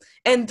receiver,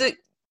 and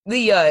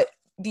the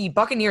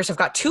Buccaneers have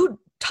got two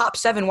top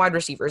 7 wide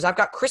receivers. I've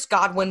got Chris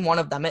Godwin, one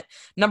of them, at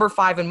number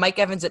 5, and Mike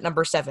Evans at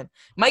number 7.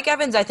 Mike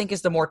Evans, I think,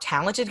 is the more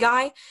talented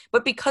guy,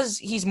 but because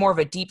he's more of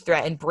a deep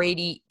threat, and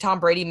Tom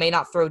Brady may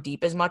not throw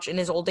deep as much in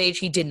his old age,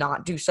 he did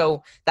not do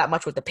so that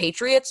much with the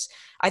Patriots.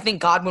 I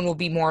think Godwin will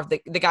be more of the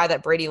guy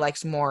that Brady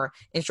likes more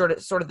in sort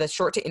of the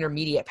short to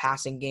intermediate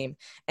passing game.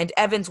 And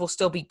Evans will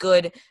still be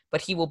good,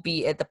 but he will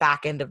be at the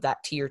back end of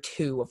that tier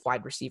 2 of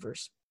wide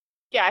receivers.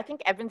 Yeah, I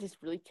think Evans is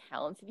really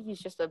talented. He's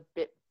just a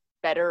bit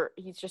better.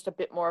 He's just a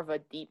bit more of a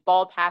deep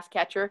ball pass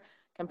catcher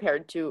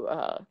compared to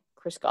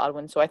Chris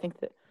Godwin. So I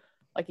think that,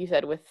 like you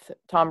said, with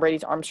Tom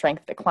Brady's arm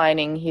strength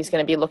declining, he's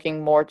going to be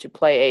looking more to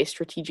play a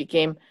strategic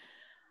game.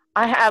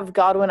 I have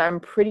Godwin, I'm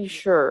pretty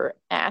sure,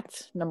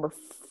 at number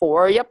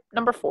 4. Yep,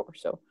 number 4.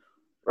 So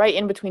right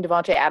in between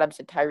Devontae Adams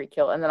and Tyreek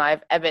Hill. And then I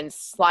have Evans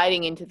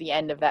sliding into the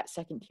end of that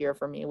second tier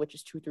for me, which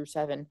is 2 through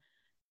 7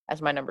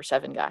 as my number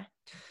 7 guy.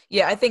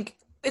 Yeah, I think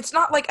it's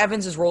not like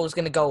Evans' role is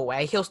going to go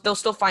away. They'll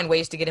still find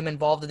ways to get him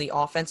involved in the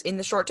offense in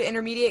the short to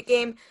intermediate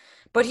game,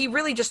 but he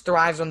really just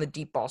thrives on the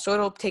deep ball. So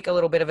it'll take a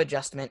little bit of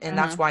adjustment, and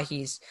that's why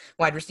he's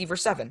wide receiver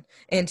 7.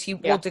 And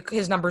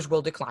his numbers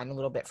will decline a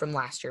little bit from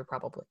last year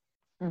probably.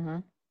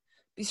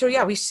 So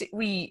yeah,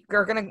 we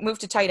are going to move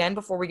to tight end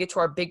before we get to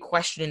our big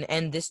question and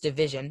end this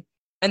division.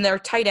 And the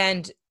tight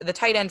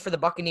end for the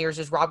Buccaneers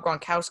is Rob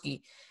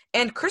Gronkowski.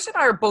 And Chris and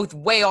I are both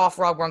way off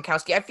Rob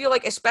Gronkowski. I feel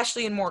like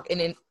especially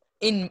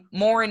in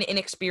more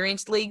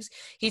inexperienced leagues,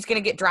 he's going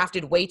to get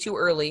drafted way too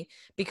early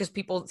because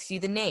people see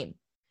the name.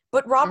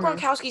 But Rob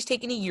Gronkowski's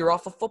taken a year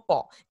off of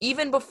football.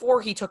 Even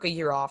before he took a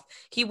year off,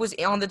 he was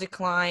on the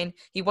decline.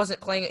 He wasn't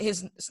playing.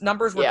 His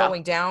numbers were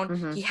going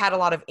down. He had a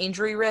lot of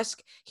injury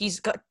risk. He's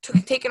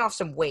taken off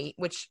some weight,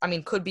 which, I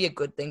mean, could be a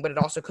good thing, but it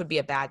also could be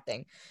a bad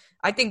thing.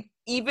 I think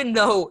even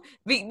though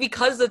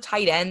because the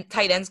tight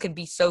ends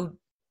can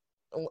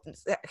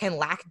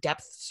lack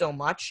depth so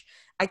much,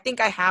 I think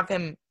I have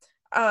him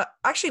I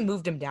actually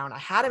moved him down. I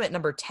had him at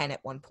number 10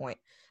 at one point.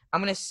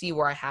 I'm going to see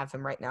where I have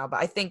him right now,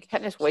 but I think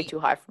 10 is way too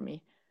high for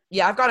me.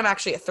 Yeah, I've got him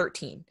actually at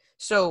 13.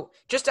 So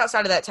just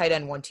outside of that tight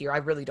end 1 tier, I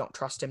really don't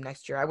trust him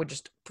next year. I would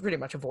just pretty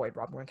much avoid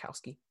Rob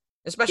Gronkowski,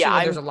 especially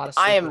when there's a lot of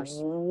sleepers. I am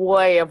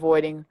way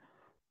avoiding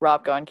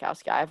Rob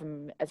Gronkowski. I have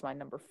him as my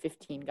number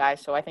 15 guy,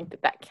 so I think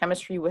that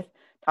chemistry with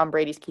Tom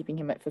Brady's keeping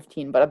him at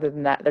 15, but other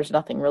than that, there's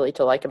nothing really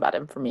to like about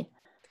him for me.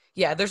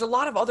 Yeah, there's a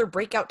lot of other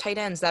breakout tight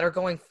ends that are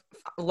going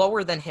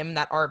lower than him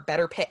that are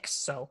better picks.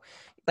 So,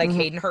 like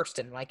Hayden Hurst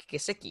and Mike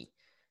Gesicki.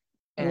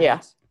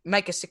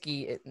 Mike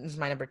Gesicki is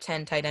my number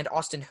 10 tight end.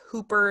 Austin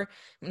Hooper,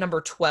 number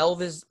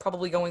 12, is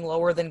probably going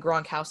lower than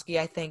Gronkowski,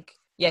 I think.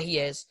 Yeah, he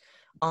is.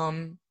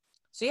 So,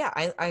 yeah,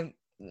 I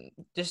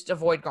just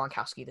avoid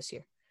Gronkowski this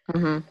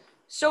year.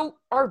 So,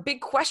 our big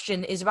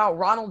question is about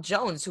Ronald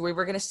Jones, who we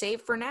were going to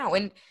save for now.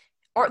 And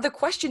the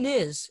question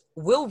is,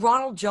 will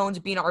Ronald Jones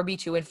be an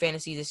RB2 in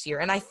fantasy this year?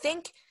 And I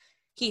think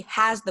he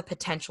has the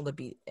potential to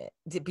be an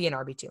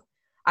RB2.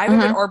 I have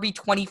him at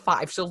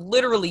RB25, so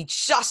literally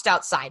just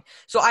outside.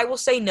 So I will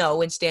say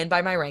no and stand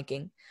by my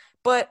ranking.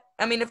 But,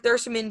 I mean, if there are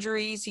some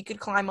injuries, he could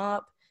climb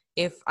up.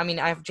 I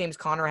have James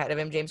Conner ahead of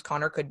him. James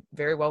Conner could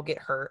very well get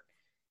hurt.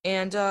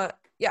 And,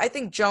 I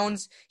think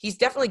Jones, he's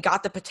definitely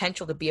got the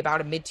potential to be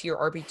about a mid-tier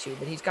RB2,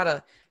 but he's got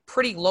a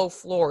pretty low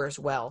floor as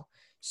well.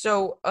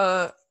 So,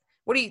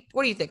 what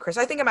do you think, Chris?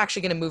 I think I'm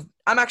actually going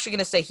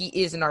to say he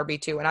is an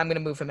RB2, and I'm going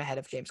to move him ahead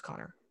of James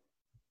Conner.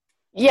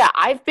 Yeah,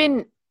 I've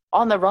been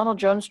on the Ronald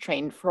Jones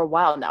train for a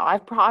while now.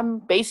 I'm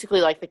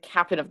basically like the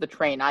captain of the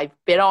train. I've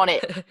been on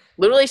it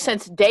literally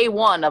since day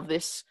one of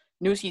this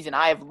new season.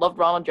 I have loved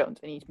Ronald Jones,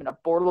 and he's been a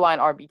borderline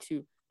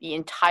RB2 the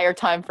entire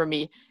time for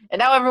me. And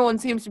now everyone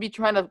seems to be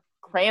trying to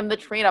cram the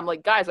train. I'm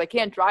like, guys, I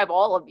can't drive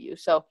all of you.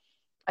 So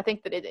I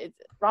think that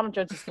Ronald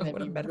Jones is going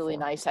to be really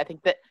nice. I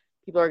think that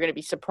people are going to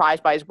be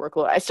surprised by his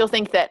workload. I still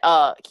think that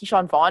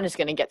Keyshawn Vaughn is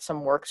going to get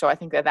some work, so I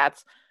think that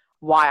that's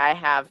why I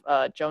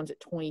have Jones at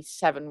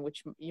 27,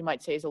 which you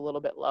might say is a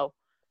little bit low.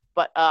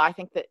 But I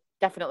think that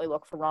definitely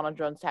look for Ronald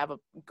Jones to have a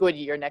good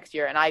year next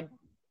year, and I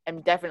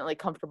am definitely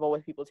comfortable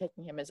with people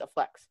taking him as a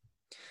flex.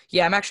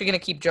 Yeah, I'm actually going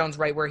to keep Jones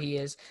right where he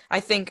is. I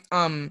think,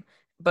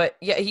 but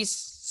yeah,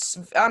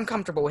 I'm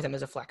comfortable with him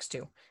as a flex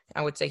too.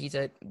 I would say he's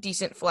a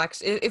decent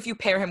flex. If you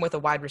pair him with a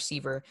wide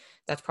receiver,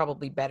 that's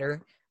probably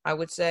better, I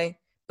would say.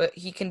 But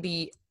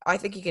I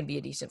think he can be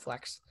a decent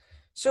flex.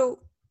 So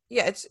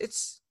yeah,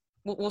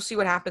 we'll see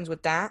what happens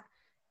with that.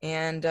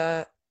 And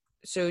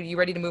so you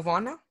ready to move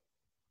on now?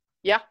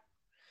 Yeah.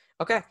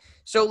 Okay,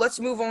 so let's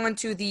move on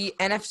to the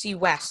NFC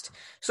West.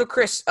 So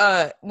Chris,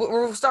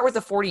 we'll start with the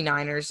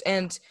 49ers,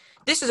 and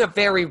this is a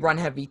very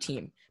run-heavy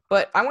team.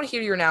 But I want to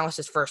hear your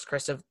analysis first,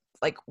 Chris, of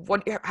like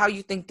how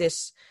you think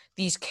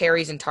these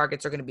carries and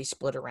targets are going to be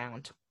split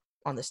around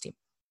on this team.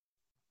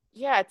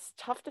 Yeah, it's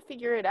tough to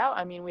figure it out.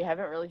 I mean, we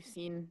haven't really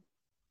seen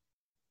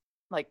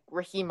like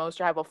Raheem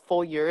Mostert have a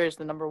full year as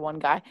the number 1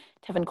 guy.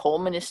 Tevin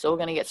Coleman is still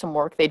going to get some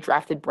work. They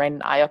drafted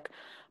Brandon Ayuk.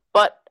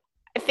 But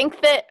I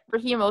think that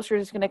Raheem Mostert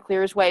is going to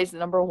clear his way as the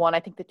number 1. I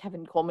think that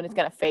Tevin Coleman is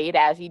going to fade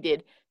as he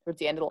did towards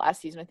the end of the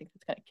last season. I think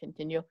that's going to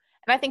continue.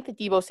 And I think that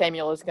Deebo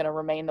Samuel is going to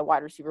remain the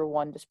wide receiver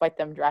 1 despite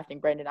them drafting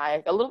Brandon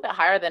Ayuk a little bit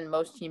higher than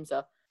most teams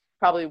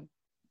probably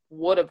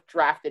would have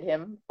drafted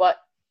him. But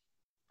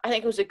I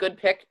think it was a good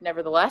pick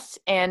nevertheless.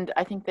 And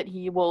I think that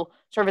he will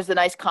serve as a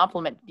nice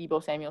complement to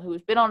Deebo Samuel, who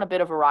has been on a bit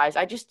of a rise.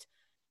 I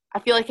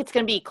feel like it's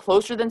going to be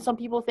closer than some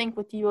people think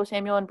with Deebo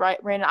Samuel and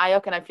Brandon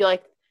Ayuk. And I feel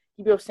like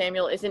Deebo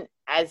Samuel isn't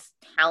as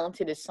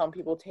talented as some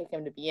people take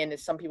him to be in,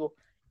 as some people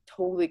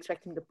totally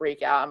expect him to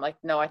break out. I'm like,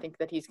 no, I think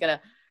that he's going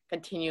to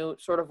continue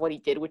sort of what he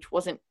did, which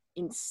wasn't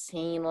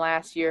insane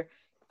last year.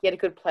 He had a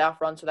good playoff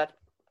run, so that's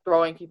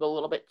throwing people a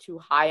little bit too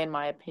high in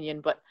my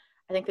opinion. But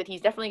I think that he's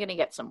definitely going to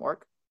get some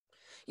work.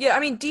 Yeah, I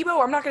mean,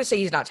 Debo, I'm not going to say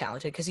he's not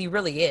talented because he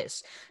really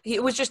is.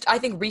 It was just, I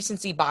think,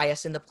 recency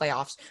bias in the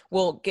playoffs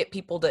will get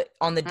people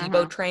on the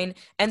Debo train,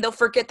 and they'll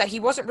forget that he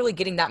wasn't really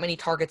getting that many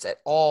targets at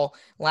all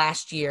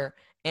last year.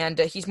 And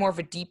he's more of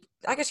a deep,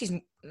 I guess he's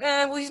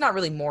not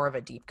really more of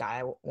a deep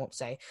guy, I won't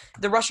say.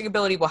 The rushing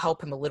ability will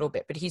help him a little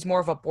bit, but he's more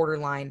of a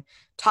borderline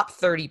top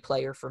 30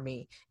 player for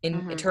me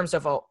in terms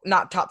of,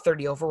 not top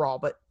 30 overall,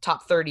 but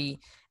top 30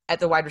 at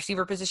the wide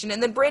receiver position.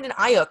 And then Brandon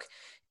Ayuk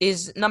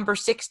is number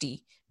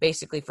 60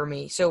 basically for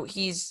me. So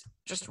he's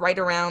just right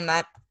around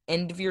that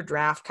end of your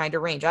draft kind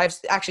of range. I have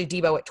actually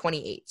Debo at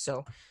 28.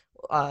 So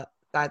I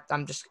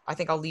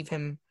think I'll leave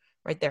him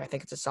right there. I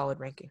think it's a solid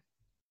ranking.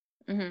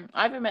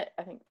 I have him at,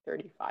 I think,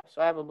 35.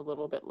 So I have him a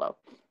little bit lower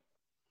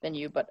than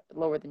you.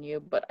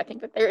 But I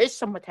think that there is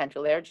some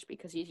potential there just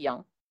because he's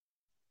young.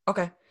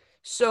 Okay.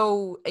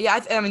 So,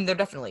 yeah, I mean, there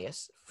definitely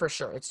is, for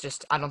sure. It's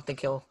just I don't think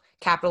he'll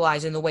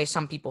capitalize in the way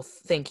some people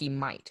think he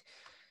might.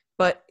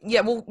 But,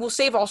 yeah, we'll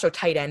save also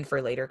tight end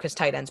for later because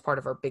tight end's part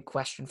of our big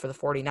question for the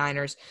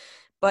 49ers.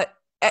 But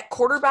at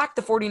quarterback,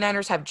 the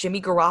 49ers have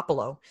Jimmy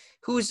Garoppolo,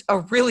 who's a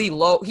really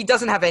low – he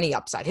doesn't have any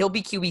upside. He'll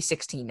be QB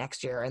 16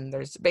 next year, and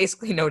there's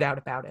basically no doubt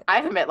about it. I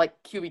have him at, like,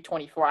 QB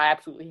 24. I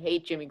absolutely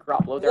hate Jimmy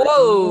Garoppolo. There's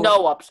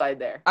no upside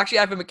there. Actually,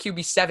 I have him at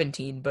QB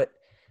 17, but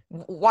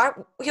why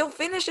he'll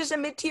finish as a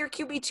mid-tier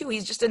QB 2.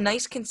 He's just a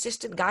nice,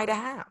 consistent guy to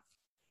have.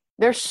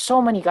 There's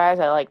so many guys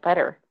I like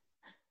better.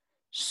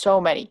 So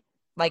many.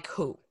 Like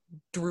who?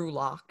 Drew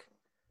Lock?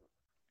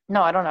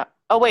 No, I don't know.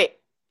 Oh, wait.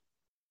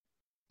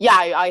 Yeah,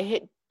 I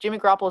hit – Jimmy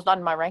Garoppolo's not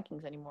in my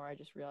rankings anymore, I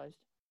just realized.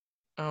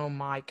 Oh,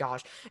 my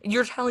gosh.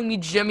 You're telling me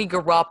Jimmy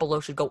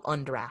Garoppolo should go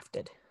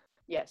undrafted?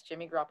 Yes,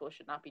 Jimmy Garoppolo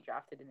should not be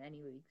drafted in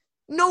any league.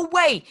 No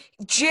way!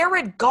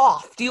 Jared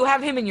Goff. Do you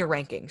have him in your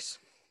rankings?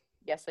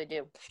 Yes, I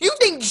do. You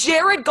think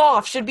Jared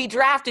Goff should be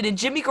drafted and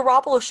Jimmy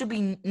Garoppolo should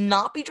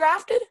not be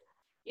drafted?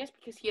 Yes,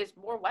 because he has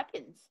more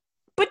weapons.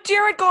 But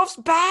Jared Goff's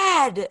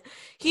bad.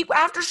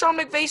 After Sean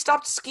McVay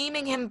stopped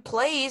scheming him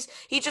plays,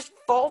 he just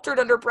faltered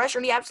under pressure,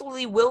 and he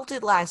absolutely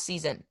wilted last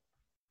season.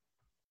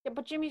 Yeah,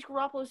 but Jimmy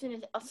Garoppolo's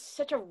in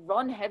such a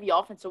run-heavy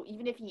offense, so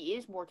even if he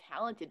is more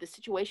talented, the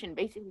situation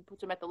basically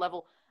puts him at the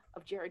level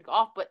of Jared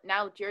Goff. But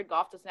now Jared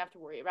Goff doesn't have to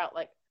worry about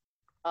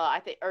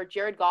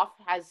Jared Goff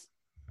has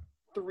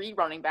 3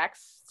 running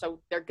backs, so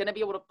they're going to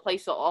be able to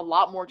place a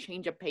lot more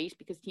change of pace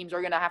because teams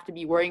are going to have to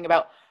be worrying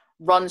about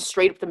runs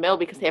straight up the middle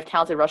because they have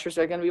talented rushers.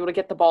 They're going to be able to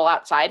get the ball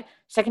outside.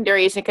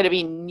 Secondary isn't going to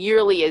be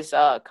nearly as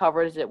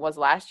covered as it was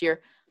last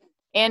year,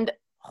 and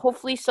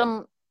hopefully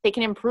they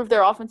can improve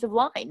their offensive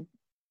line.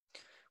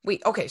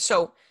 Wait, okay,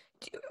 so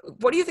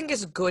what do you think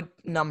is a good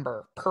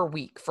number per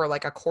week for,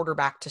 like, a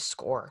quarterback to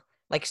score?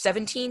 Like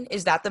 17?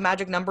 Is that the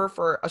magic number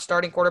for a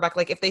starting quarterback?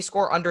 Like, if they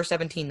score under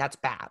 17, that's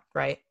bad,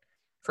 right?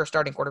 For a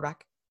starting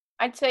quarterback?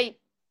 I'd say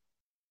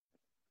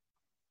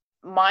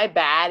my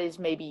bad is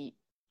maybe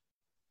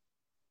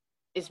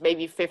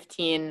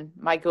 15.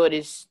 My good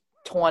is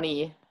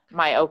 20.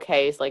 My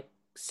okay is like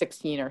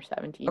 16 or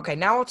 17. Okay,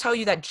 now I'll tell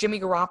you that Jimmy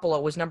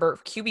Garoppolo was number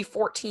QB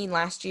 14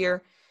 last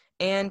year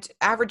and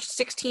averaged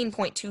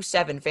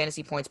 16.27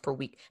 fantasy points per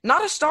week.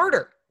 Not a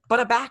starter, but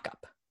a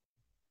backup.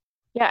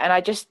 Yeah, and I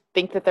just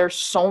think that there's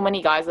so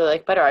many guys that I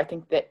like better. I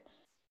think that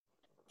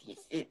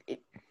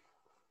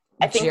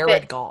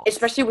Jared Goff.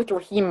 Especially with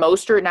Raheem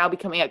Mostert now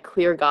becoming a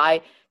clear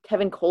guy.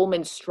 Tevin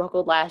Coleman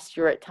struggled last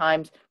year at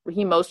times.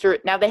 Raheem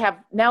Mostert,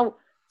 now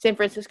San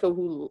Francisco,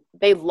 who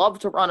they love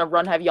to run a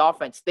run-heavy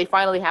offense. They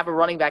finally have a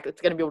running back that's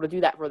going to be able to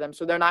do that for them,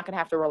 so they're not going to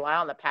have to rely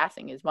on the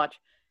passing as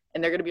much,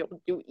 and they're going to be able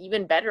to do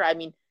even better. I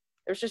mean,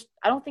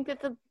 I don't think that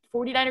the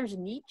 49ers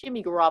need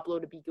Jimmy Garoppolo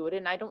to be good,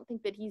 and I don't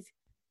think that he's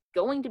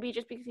going to be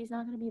just because he's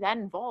not going to be that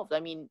involved. I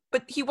mean,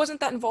 but he wasn't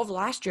that involved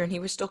last year, and he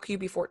was still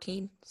QB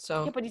 14.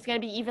 So yeah, but he's going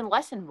to be even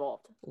less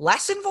involved.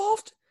 Less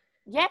involved?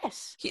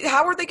 Yes.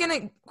 How are they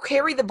going to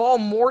carry the ball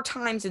more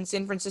times in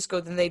San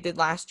Francisco than they did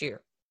last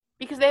year?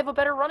 Because they have a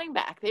better running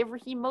back. They have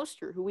Raheem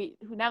Mostert, who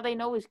now they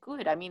know is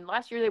good. I mean,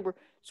 last year they were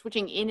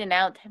switching in and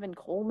out. Tevin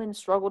Coleman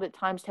struggled at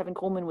times. Tevin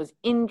Coleman was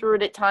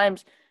injured at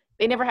times.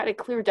 They never had a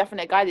clear,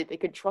 definite guy that they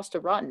could trust to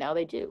run. Now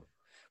they do.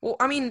 Well,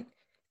 I mean,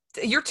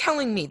 you're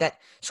telling me that.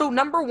 So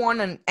number one,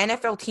 an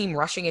NFL team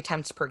rushing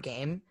attempts per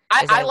game.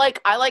 I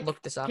like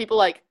look this up. People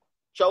like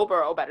Joe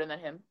Burrow better than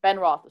him. Ben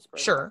Roethlisberger.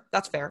 Sure,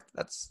 that's fair.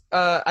 That's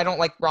I don't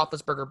like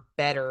Roethlisberger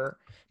better,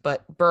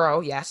 but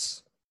Burrow,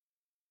 yes.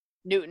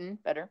 Newton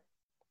better.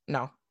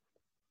 No.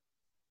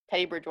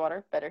 Teddy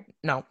Bridgewater better.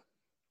 No.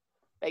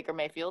 Baker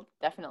Mayfield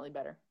definitely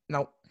better.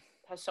 No.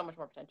 Has so much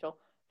more potential.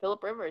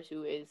 Phillip Rivers,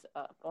 who is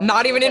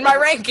not even in my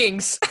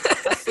rankings.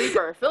 A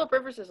sleeper. Phillip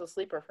Rivers is a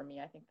sleeper for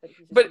me. I think that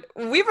he's. But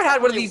we haven't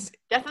had one of these.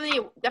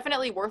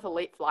 Definitely worth a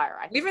late flyer.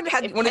 We haven't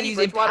had one of these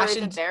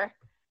impassioned.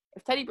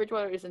 If Teddy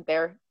Bridgewater isn't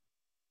there,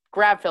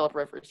 grab Phillip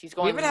Rivers. He's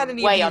going we haven't had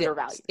any way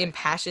undervalued.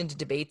 Impassioned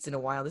debates in a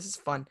while. This is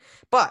fun.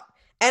 But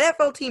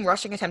NFL team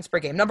rushing attempts per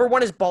game. Number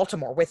one is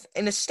Baltimore with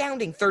an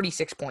astounding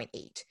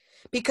 36.8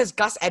 because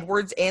Gus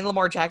Edwards and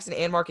Lamar Jackson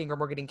and Mark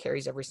Ingram are getting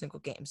carries every single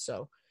game.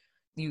 So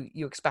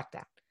you expect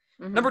that.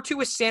 Mm-hmm. Number two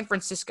is San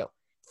Francisco,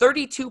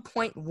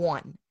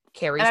 32.1.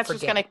 carries And that's per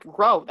just game. going to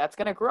grow. That's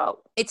going to grow.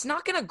 It's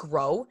not going to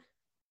grow.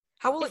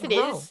 How will Yes, it it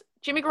grow? is.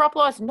 Jimmy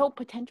Garoppolo has no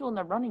potential in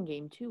the running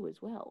game, too,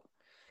 as well.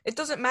 It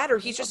doesn't matter.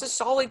 He's just a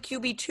solid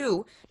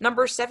QB2,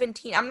 number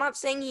 17. I'm not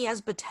saying he has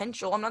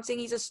potential. I'm not saying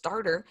he's a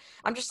starter.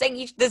 I'm just saying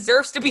he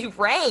deserves to be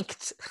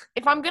ranked.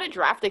 If I'm going to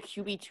draft a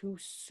QB2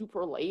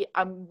 super late,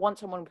 I want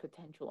someone with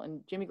potential,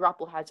 and Jimmy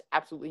Garoppolo has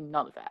absolutely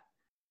none of that.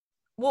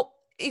 Well,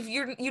 if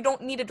you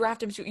don't need to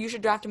draft him, you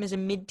should draft him as a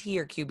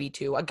mid-tier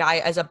QB2, a guy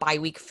as a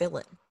bye-week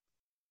fill-in.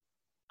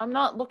 I'm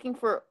not looking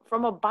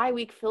from a bye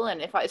week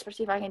fill-in,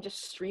 especially if I can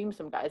just stream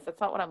some guys. That's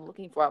not what I'm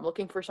looking for. I'm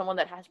looking for someone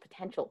that has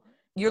potential.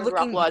 You're Jimmy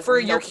looking Garoppolo has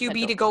for no your QB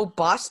potential. to go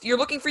bust. You're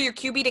looking for your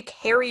QB to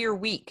carry your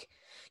week.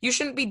 You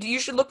should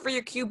look for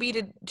your QB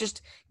to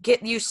just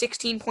get you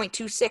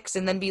 16.26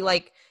 and then be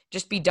like,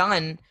 just be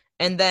done.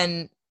 And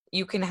then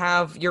you can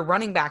have your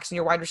running backs and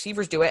your wide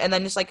receivers do it. And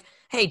then it's like,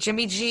 hey,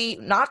 Jimmy G,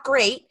 not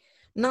great,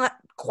 not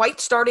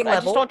quite starting level.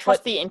 I just don't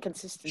trust the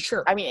inconsistency.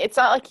 Sure. I mean, it's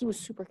not like he was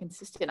super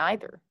consistent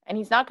either. And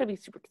he's not going to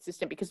be super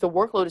consistent because the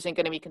workload isn't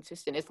going to be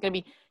consistent. It's going to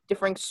be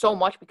differing so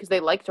much because they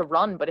like to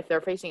run, but if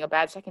they're facing a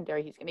bad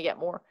secondary, he's going to get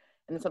more.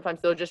 And then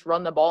sometimes they'll just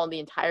run the ball in the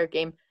entire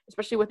game,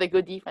 especially with a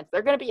good defense.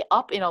 They're going to be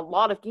up in a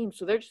lot of games,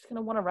 so they're just going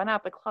to want to run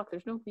out the clock.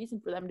 There's no reason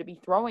for them to be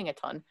throwing a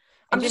ton.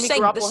 And Jimmy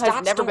Garoppolo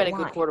has never been a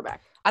good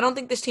quarterback. I don't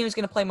think this team is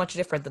going to play much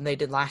different than they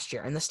did last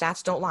year, and the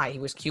stats don't lie. He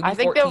was QB 14 I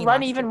think they'll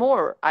run even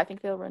more. I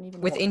think they'll run even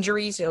more. With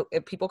injuries,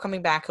 people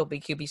coming back, he'll be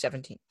QB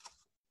 17.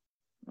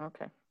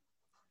 Okay.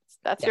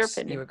 That's your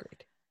opinion. You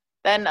agreed.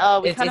 Then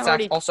we kind of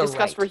already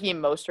discussed right. Raheem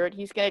Mostert.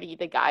 He's going to be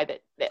the guy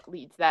that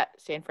leads that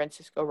San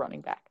Francisco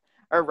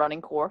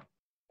running core.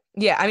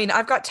 Yeah, I mean,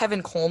 I've got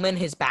Tevin Coleman,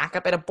 his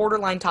backup, at a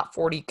borderline top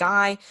 40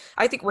 guy.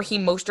 I think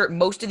Raheem Mostert,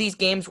 most of these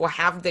games will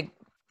have the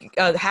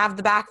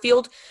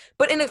backfield,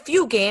 but in a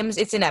few games,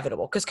 it's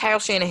inevitable because Kyle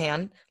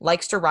Shanahan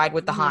likes to ride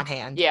with the hot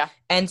hand. Yeah.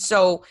 And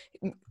so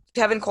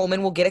Tevin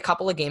Coleman will get a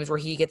couple of games where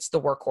he gets the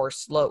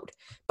workhorse load.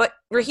 But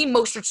Raheem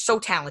Mostert's so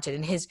talented,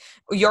 and his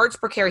yards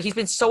per carry, he's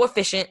been so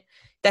efficient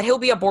that he'll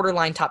be a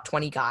borderline top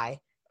 20 guy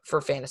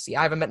for fantasy.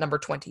 I have him at number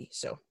 20,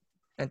 so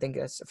I think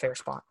that's a fair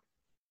spot.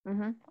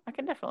 I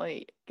can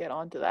definitely get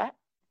onto that.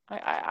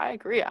 I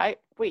agree.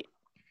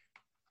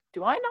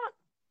 Do I not?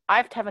 I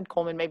have Tevin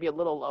Coleman maybe a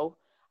little low.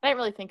 I didn't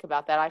really think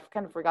about that. I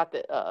kind of forgot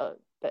that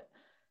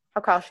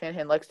how Kyle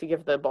Shanahan likes to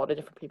give the ball to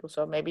different people.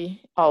 So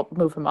maybe I'll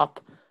move him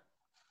up.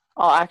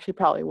 I'll actually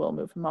probably will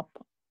move him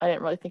up. I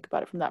didn't really think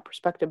about it from that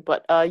perspective,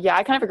 but yeah,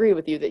 I kind of agree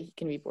with you that he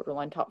can be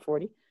borderline top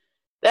 40.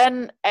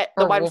 Then at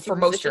the wide receiver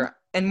position,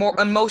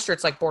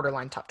 Mostert's like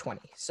borderline top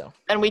 20. So,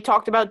 and we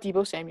talked about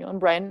Deebo Samuel and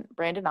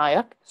Brandon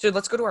Ayuk. So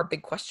let's go to our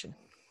big question.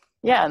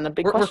 Yeah, and the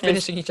big question we're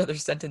finishing each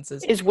other's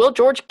sentences. Is will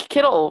George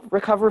Kittle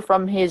recover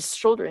from his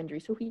shoulder injury?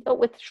 So he dealt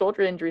with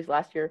shoulder injuries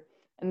last year,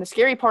 and the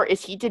scary part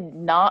is he did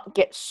not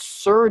get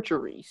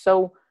surgery.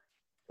 So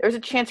there's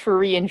a chance for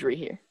re-injury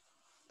here.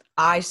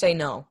 I say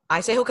no. I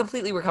say he'll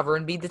completely recover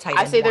and be the tight end.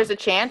 I say there's a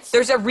chance.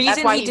 There's a reason.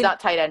 That's why he's not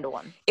tight end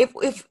one.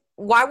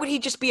 Why would he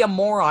just be a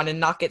moron and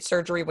not get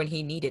surgery when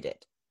he needed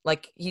it?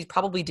 Like, he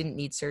probably didn't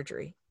need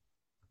surgery.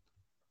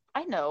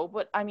 I know,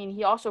 but I mean,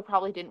 he also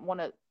probably didn't want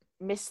to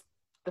miss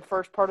the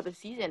first part of the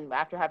season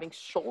after having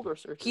shoulder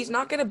surgery. He's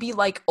not going to be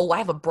like, oh, I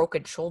have a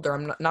broken shoulder.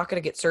 I'm not going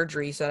to get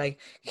surgery so that I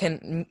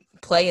can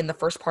play in the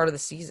first part of the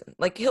season.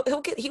 Like,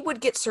 he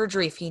would get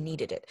surgery if he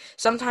needed it.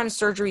 Sometimes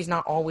surgery is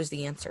not always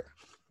the answer.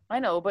 I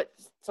know, but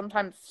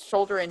sometimes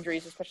shoulder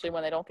injuries, especially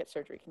when they don't get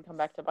surgery, can come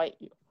back to bite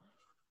you.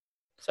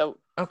 So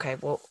okay,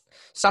 well,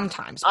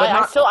 sometimes. But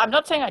I'm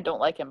not saying I don't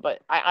like him,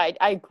 but I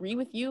agree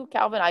with you,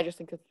 Calvin. I just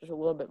think that there's a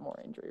little bit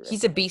more injury risk.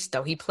 He's a beast,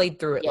 though. He played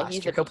through it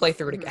last year. He'll play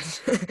through it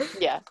again.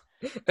 Yeah.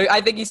 I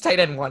think he's tight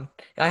end one.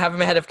 I have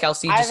him ahead of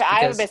Kelsey. I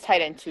have him as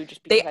tight end two.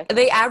 Just because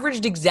they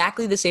averaged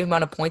exactly the same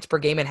amount of points per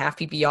game in half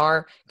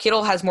PPR.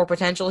 Kittle has more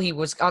potential. He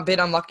was a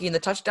bit unlucky in the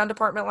touchdown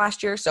department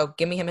last year, so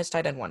give me him as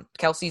tight end one.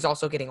 Kelsey's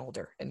also getting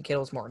older, and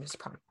Kittle's more in his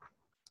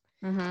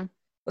prime.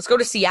 Let's go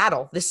to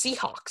Seattle, the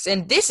Seahawks.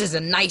 And this is a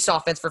nice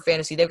offense for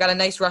fantasy. They've got a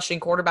nice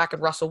rushing quarterback in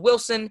Russell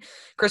Wilson.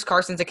 Chris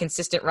Carson's a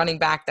consistent running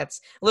back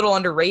that's a little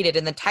underrated.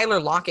 And then Tyler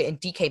Lockett and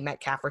DK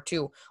Metcalf are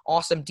two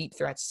awesome deep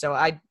threats. So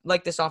I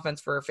like this offense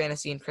for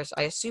fantasy. And Chris,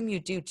 I assume you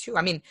do too.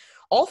 I mean,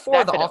 all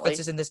four of the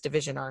offenses in this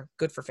division are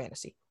good for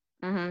fantasy.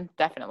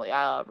 Definitely.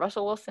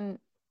 Russell Wilson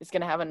is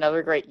going to have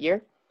another great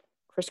year.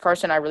 Chris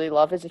Carson, I really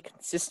love as a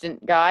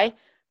consistent guy.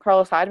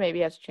 Carlos Hyde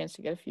maybe has a chance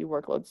to get a few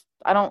workloads.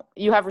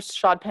 You have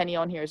Rashad Penny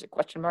on here as a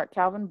question mark,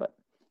 Calvin, but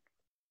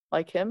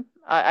like him.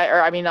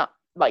 Not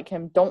like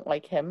him, don't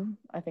like him.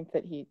 I think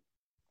that he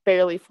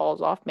barely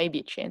falls off. Maybe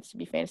a chance to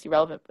be fantasy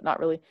relevant, but not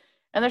really.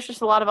 And there's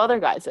just a lot of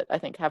other guys that I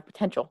think have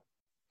potential.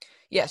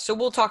 Yeah, so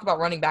we'll talk about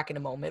running back in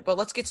a moment, but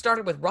let's get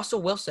started with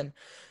Russell Wilson,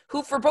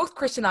 who for both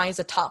Chris and I is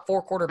a top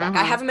 4 quarterback.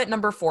 I have him at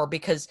number 4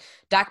 because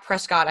Dak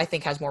Prescott, I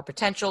think, has more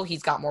potential.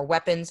 He's got more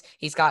weapons.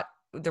 He's got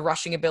the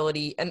rushing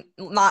ability, and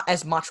not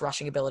as much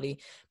rushing ability,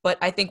 but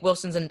I think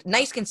Wilson's a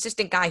nice,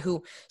 consistent guy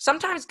who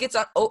sometimes gets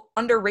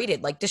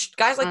underrated. Like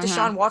guys like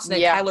Deshaun Watson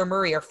and Kyler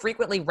Murray are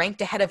frequently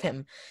ranked ahead of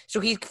him, so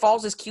he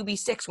falls as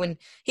QB6 when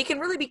he can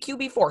really be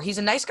QB4. He's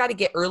a nice guy to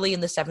get early in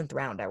the 7th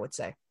round, I would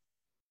say.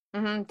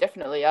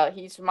 Definitely.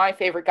 He's my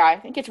favorite guy. I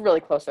think it's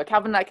really close, though.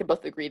 Calvin and I could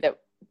both agree that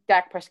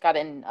Dak Prescott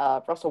and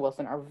Russell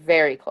Wilson are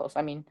very close.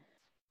 I mean,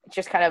 it's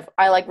just kind of –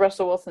 I like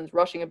Russell Wilson's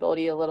rushing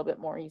ability a little bit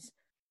more. He's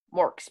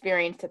more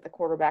experienced at the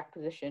quarterback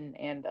position,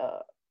 and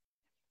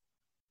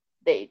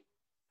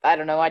I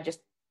don't know.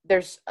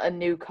 There's a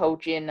new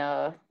coach in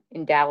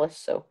Dallas,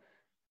 so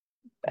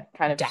that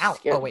kind of Dallas.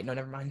 scared. Oh wait, no,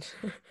 never mind.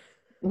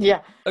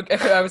 Yeah.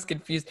 Okay, I was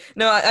confused.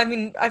 No, I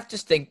mean, I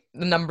just think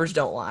the numbers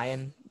don't lie,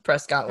 and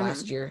Prescott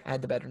last year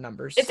had the better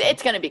numbers.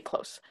 It's going to be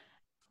close.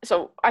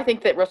 So I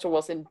think that Russell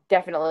Wilson,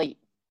 definitely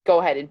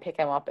go ahead and pick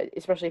him up,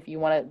 especially if you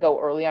want to go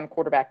early on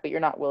quarterback, but you're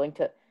not willing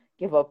to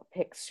give up a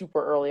pick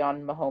super early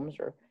on Mahomes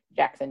or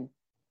Jackson.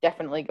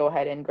 Definitely go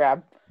ahead and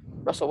grab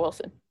Russell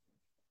Wilson.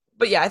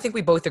 But yeah, I think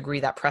we both agree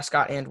that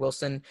Prescott and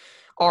Wilson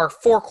are,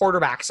 for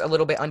quarterbacks, a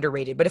little bit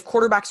underrated. But if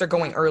quarterbacks are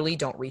going early,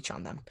 don't reach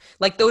on them.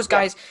 Like those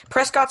guys,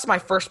 Prescott's my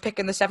first pick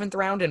in the 7th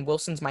round and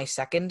Wilson's my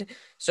second.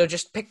 So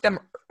just pick them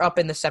up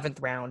in the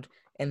 7th round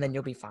and then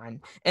you'll be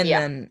fine. And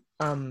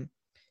then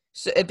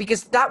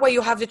because that way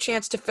you'll have the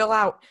chance to fill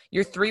out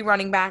your 2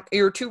 running backs,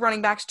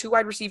 2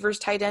 wide receivers,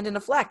 tight end, and a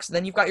flex.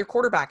 Then you've got your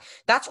quarterback.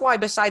 That's why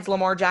besides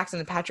Lamar Jackson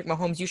and Patrick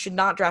Mahomes, you should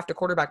not draft a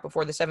quarterback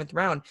before the 7th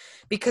round,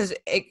 because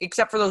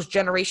except for those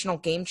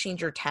generational game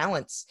changer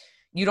talents,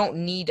 you don't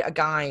need a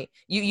guy.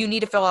 You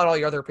need to fill out all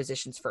your other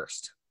positions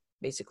first,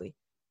 basically.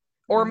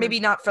 Or maybe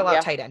not fill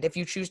out tight end. If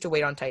you choose to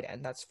wait on tight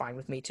end, that's fine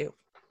with me too.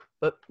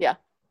 But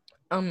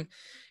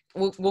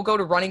We'll go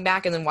to running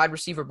back and then wide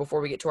receiver before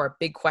we get to our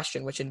big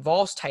question, which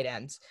involves tight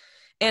ends.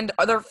 And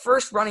their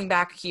first running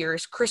back here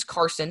is Chris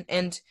Carson,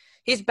 and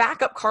his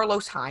backup,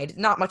 Carlos Hyde.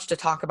 Not much to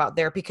talk about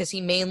there because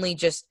he mainly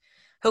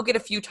he'll get a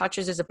few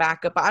touches as a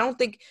backup, but I don't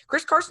think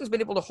Chris Carson's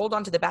been able to hold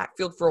on to the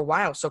backfield for a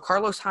while. So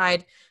Carlos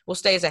Hyde will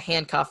stay as a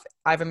handcuff.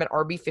 I have him at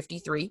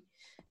RB53.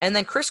 And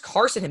then Chris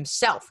Carson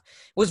himself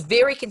was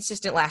very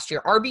consistent last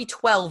year.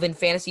 RB12 in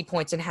fantasy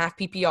points and half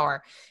PPR.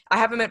 I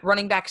have him at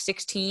running back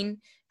 16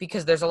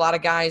 because there's a lot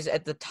of guys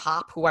at the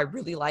top who I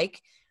really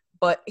like.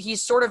 But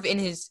he's sort of in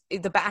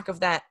the back of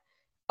that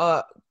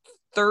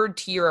 3rd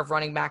tier of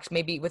running backs,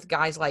 maybe with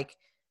guys like,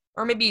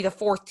 or maybe the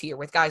 4th tier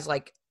with guys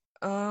like,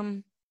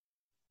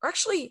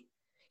 actually,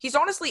 he's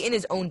honestly in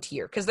his own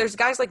tier because there's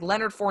guys like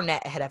Leonard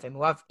Fournette ahead of him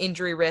who have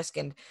injury risk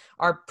and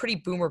are pretty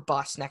boomer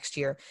bust next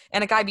year.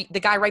 And the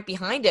guy right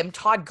behind him,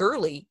 Todd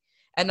Gurley,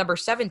 at number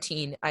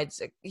 17, I'd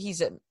say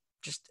he's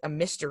just a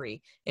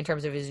mystery in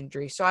terms of his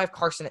injury. So I have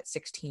Carson at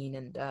 16.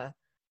 And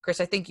Chris,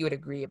 I think you would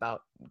agree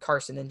about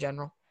Carson in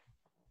general.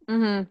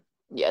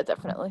 Yeah,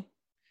 definitely.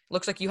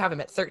 Looks like you have him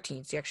at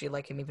 13, so you actually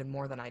like him even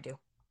more than I do.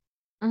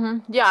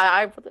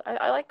 Yeah,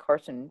 I like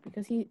Carson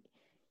because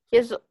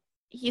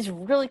he's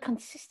really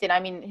consistent. I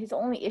mean, his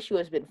only issue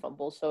has been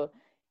fumbles. So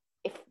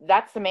if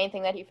that's the main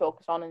thing that he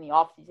focused on in the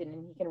offseason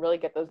and he can really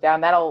get those down,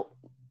 that'll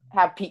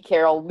have Pete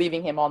Carroll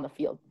leaving him on the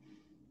field,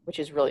 which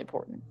is really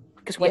important.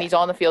 Because when he's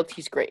on the field,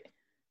 he's great.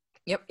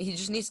 Yep, he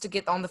just needs to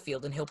get on the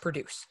field and he'll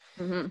produce.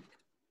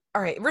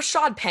 All right,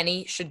 Rashad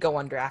Penny should go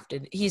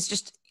undrafted.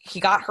 He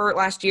got hurt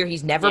last year.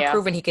 He's never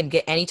proven he can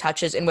get any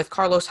touches. And with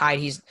Carlos Hyde,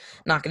 he's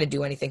not going to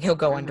do anything. He'll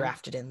go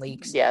undrafted in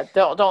leagues. Yeah,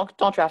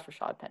 don't draft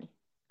Rashad Penny.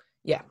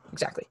 Yeah,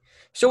 exactly.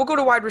 So we'll go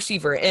to wide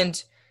receiver.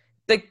 And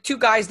the 2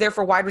 guys there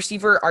for wide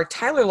receiver are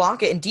Tyler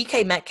Lockett and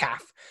DK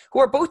Metcalf, who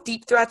are both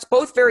deep threats,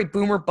 both very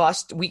boomer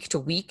bust week to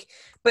week.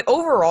 But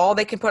overall,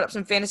 they can put up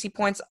some fantasy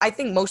points. I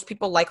think most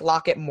people like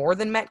Lockett more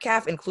than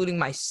Metcalf, including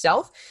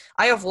myself.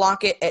 I have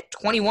Lockett at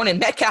 21 and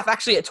Metcalf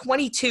actually at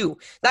 22.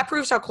 That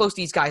proves how close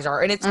these guys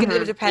are. And it's going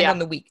to depend on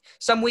the week.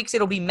 Some weeks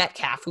it'll be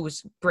Metcalf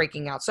who's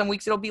breaking out. Some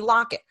weeks it'll be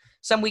Lockett.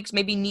 Some weeks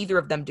maybe neither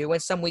of them do.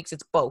 And some weeks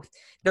it's both.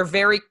 They're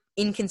very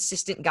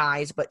inconsistent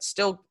guys, but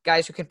still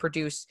guys who can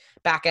produce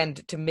back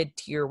end to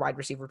mid-tier wide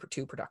receiver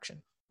 2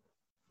 production.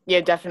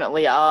 Yeah,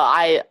 definitely.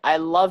 I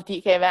love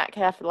DK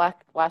Metcalf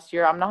last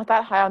year. I'm not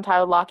that high on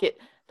Tyler Lockett,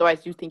 though I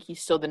do think he's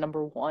still the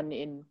number 1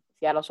 in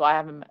Seattle, so I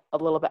have him a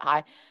little bit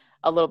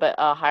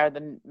higher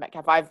than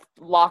Metcalf. I have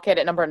Lockett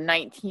at number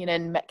 19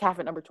 and Metcalf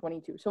at number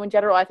 22. So in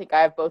general, I think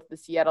I have both the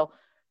Seattle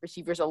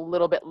receivers a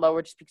little bit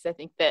lower just because I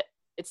think that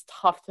it's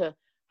tough to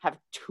have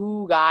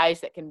 2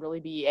 guys that can really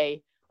be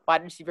a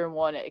wide receiver in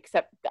 1,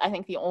 except I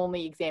think the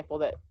only example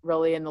that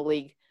really in the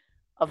league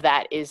of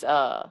that is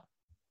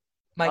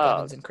Mike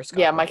Evans and Chris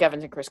Godwin. Yeah, Mike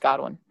Evans and Chris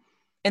Godwin.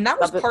 And that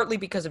was partly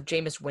because of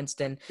Jameis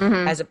Winston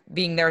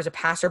being there as a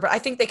passer, but I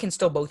think they can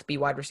still both be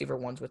wide receiver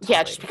 1s with Tom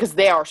Brady. Just because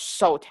they are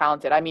so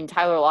talented. I mean,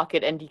 Tyler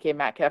Lockett and DK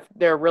Metcalf,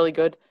 they're really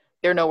good.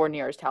 They're nowhere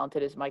near as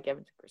talented as Mike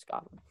Evans and Chris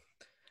Godwin.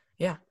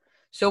 Yeah.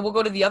 So we'll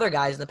go to the other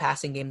guys in the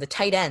passing game, the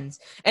tight ends.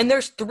 And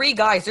there's 3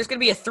 guys. There's going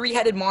to be a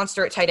 3-headed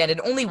monster at tight end,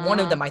 and only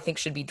one of them I think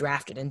should be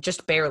drafted, and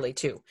just barely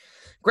 2.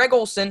 Greg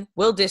Olsen,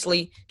 Will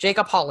Dissly,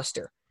 Jacob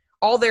Hollister.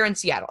 all there in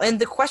Seattle. And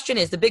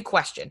the big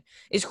question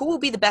is who will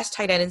be the best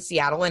tight end in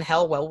Seattle and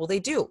how well will they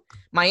do?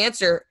 My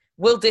answer,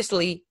 Will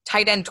Dissly,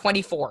 tight end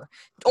 24.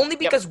 Only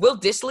because Will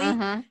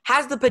Dissly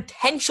has the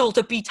potential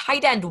to be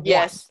tight end 1.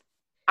 Yes.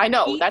 I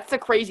know. That's the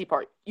crazy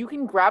part. You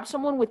can grab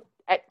someone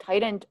at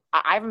tight end.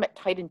 I have him at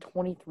tight end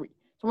 23.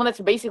 Someone that's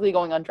basically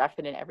going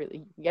undrafted in every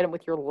league. You can get him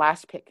with your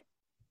last pick.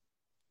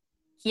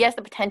 He has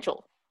the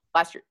potential.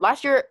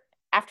 Last year,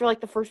 after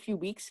like the first few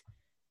weeks,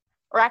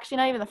 or actually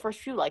not even the first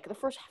few, like the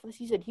first half of the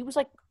season, he was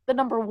like the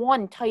number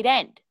 1 tight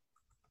end.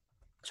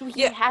 So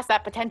he has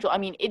that potential. I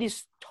mean, it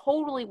is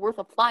totally worth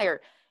a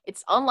flyer.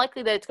 It's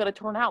unlikely that it's going to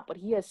turn out, but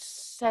he has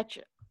such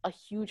a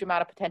huge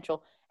amount of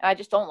potential. And I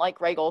just don't like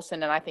Greg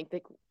Olsen, and I think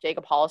that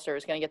Jacob Hollister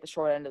is going to get the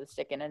short end of the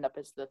stick and end up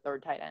as the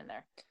 3rd tight end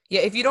there.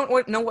 Yeah, if you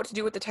don't know what to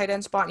do with the tight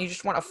end spot and you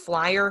just want a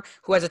flyer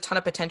who has a ton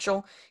of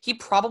potential, he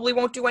probably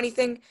won't do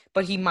anything,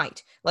 but he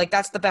might. Like,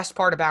 that's the best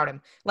part about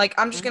him. Like,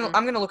 I'm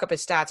gonna look up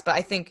his stats, but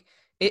I think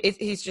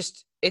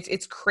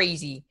it's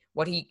crazy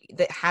what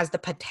that has the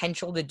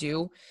potential to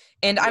do.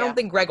 And I don't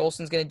think Greg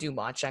Olsen's going to do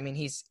much. I mean,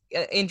 he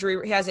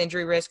has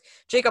injury risk.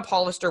 Jacob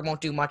Hollister won't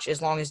do much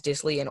as long as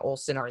Dissly and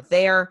Olsen are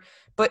there.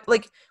 But,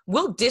 like,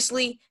 Will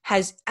Dissly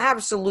has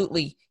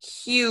absolutely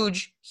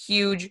huge,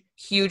 huge,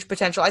 huge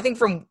potential. I think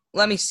from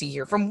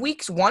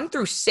weeks 1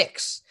 through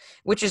 6,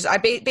 which is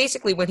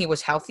basically when he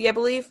was healthy, I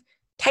believe,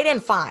 tight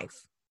end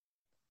 5.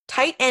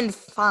 Tight end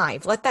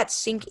 5. Let that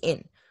sink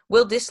in.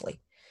 Will Dissly.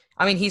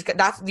 I mean,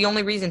 that's the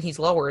only reason he's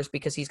lower is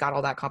because he's got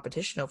all that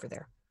competition over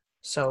there.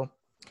 So,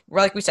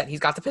 like we said, he's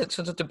got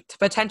the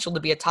potential to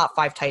be a top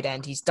 5 tight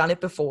end. He's done it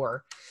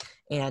before,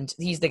 and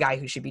he's the guy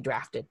who should be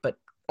drafted, but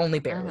only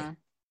barely.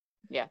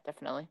 Yeah,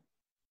 definitely.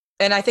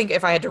 And I think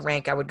if I had to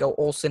rank, I would go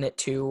Olsen at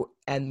 2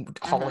 and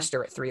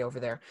Hollister at 3 over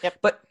there. Yep.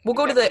 But we'll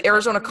go to the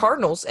Arizona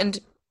Cardinals, and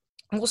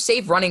we'll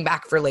save running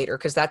back for later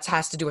because that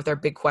has to do with our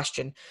big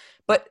question.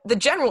 But the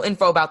general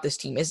info about this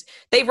team is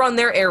they run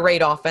their air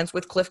raid offense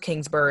with Cliff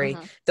Kingsbury.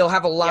 They'll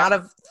have a lot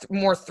of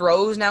more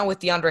throws now with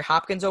DeAndre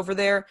Hopkins over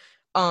there.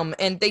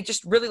 And they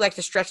just really like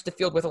to stretch the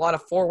field with a lot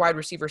of 4 wide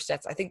receiver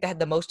sets. I think they had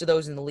the most of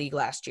those in the league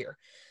last year.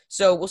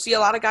 So we'll see a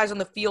lot of guys on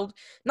the field,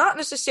 not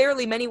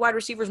necessarily many wide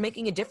receivers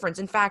making a difference.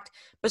 In fact,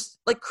 but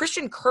like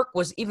Christian Kirk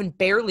was even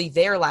barely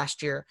there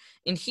last year,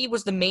 and he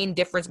was the main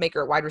difference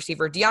maker at wide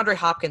receiver. DeAndre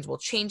Hopkins will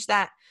change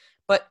that.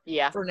 But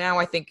for now,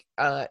 I think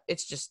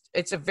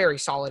it's a very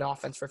solid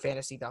offense for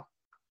fantasy, though.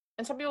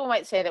 And some people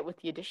might say that with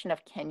the addition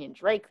of Kenyon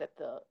Drake that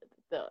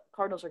the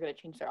Cardinals are going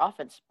to change their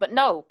offense. But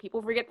no,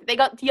 people forget that they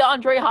got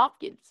DeAndre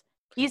Hopkins.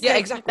 He's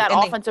going to keep that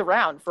offense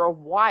around for a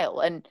while.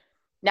 And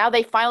now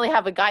they finally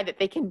have a guy that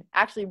they can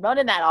actually run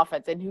in that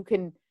offense and who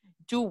can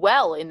do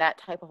well in that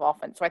type of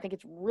offense. So I think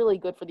it's really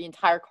good for the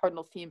entire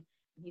Cardinals team.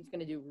 He's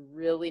going to do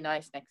really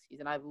nice next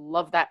season. I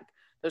love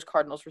those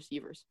Cardinals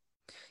receivers.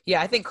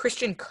 Yeah, I think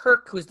Christian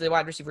Kirk, who's the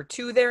wide receiver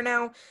 2 there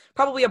now,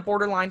 probably a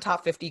borderline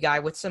top 50 guy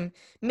with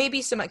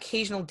maybe some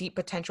occasional deep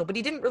potential, but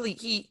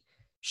he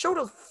showed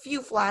a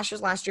few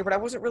flashes last year, but I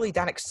wasn't really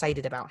that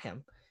excited about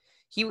him.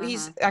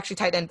 He's actually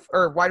tight end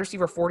or wide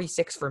receiver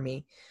 46 for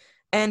me.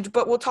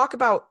 But we'll talk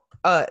about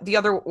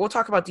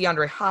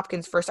DeAndre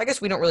Hopkins first. I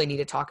guess we don't really need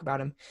to talk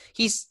about him.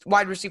 He's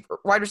wide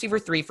receiver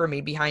 3 for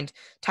me behind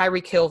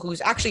Tyreek Hill,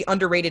 who's actually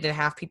underrated in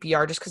half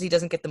PPR just because he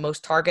doesn't get the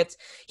most targets.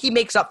 He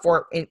makes up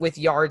for it with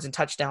yards and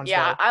touchdowns.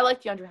 Yeah, I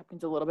like DeAndre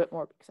Hopkins a little bit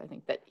more because I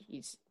think that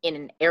he's in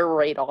an air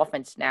raid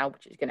offense now,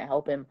 which is going to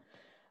help him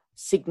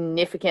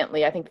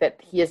significantly. I think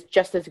that he is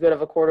just as good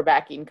of a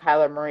quarterback in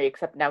Kyler Murray,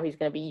 except now he's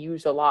going to be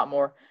used a lot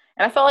more.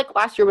 And I felt like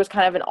last year was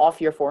kind of an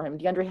off year for him.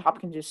 DeAndre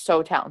Hopkins is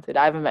so talented.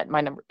 I have him at my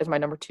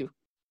number 2.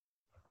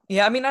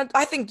 Yeah, I mean,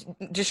 I think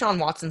Deshaun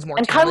Watson's more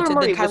talented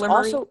than Kyler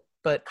Murray.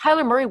 But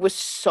Kyler Murray was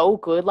so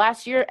good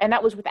last year, and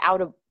that was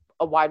without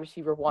a wide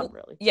receiver 1,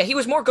 really. Yeah, he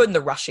was more good in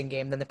the rushing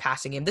game than the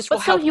passing game.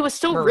 He was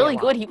still Murray really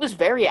good. He was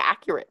very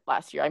accurate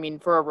last year. I mean,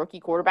 for a rookie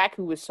quarterback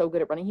who was so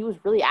good at running, he was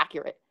really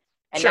accurate.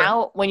 And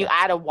now, when you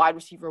add a wide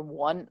receiver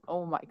 1,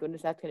 oh my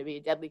goodness, that's going to be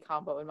a deadly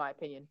combo, in my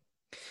opinion.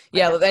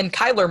 Yeah, and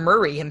Kyler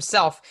Murray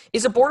himself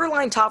is a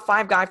borderline top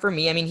 5 guy for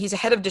me. I mean, he's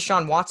ahead of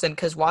Deshaun Watson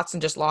because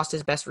Watson just lost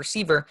his best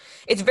receiver.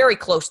 It's very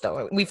close,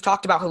 though. We've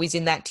talked about how he's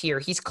in that tier.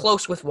 He's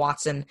close with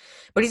Watson,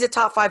 but he's a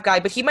top 5 guy.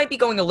 But he might be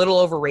going a little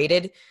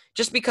overrated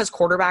just because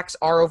quarterbacks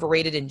are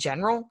overrated in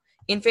general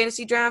in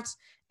fantasy drafts.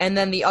 And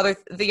then the other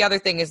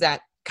thing is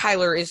that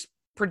Kyler is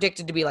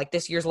predicted to be like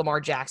this year's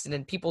Lamar Jackson,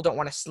 and people don't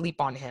want to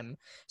sleep on him,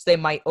 so they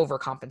might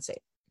overcompensate.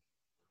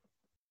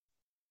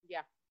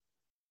 Yeah,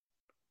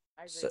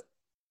 I agree.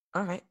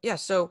 All right. Yeah.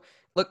 So,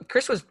 look,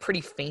 Chris was pretty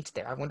faint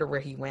there. I wonder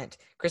where he went.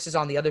 Chris is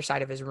on the other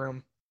side of his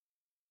room.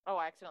 Oh,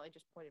 I accidentally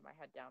just pointed my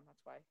head down. That's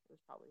why it was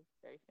probably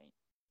very faint.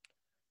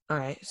 All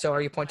right. So,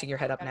 are you pointing your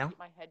head up now? Keep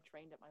my head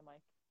trained at my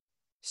mic.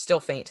 Still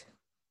faint.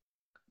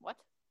 What?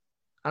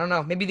 I don't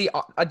know. Maybe the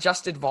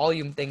adjusted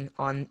volume thing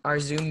on our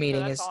Zoom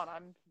meeting is. On.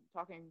 I'm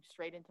talking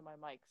straight into my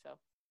mic, so.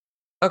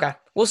 Okay,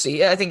 we'll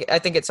see. I think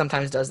it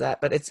sometimes does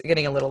that, but it's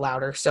getting a little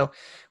louder. So,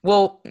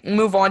 we'll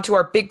move on to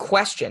our big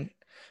question,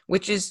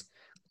 which is,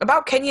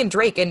 about Kenyon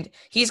Drake, and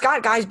he's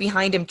got guys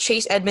behind him,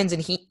 Chase Edmonds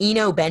and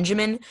Eno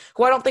Benjamin,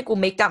 who I don't think will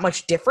make that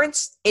much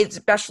difference,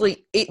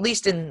 especially at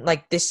least in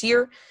like this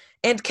year.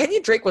 And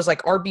Kenyon Drake was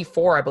like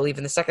RB4, I believe,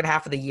 in the second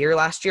half of the year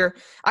last year.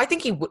 I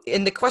think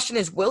and the question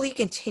is, will he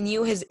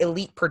continue his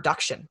elite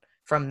production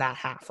from that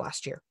half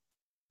last year?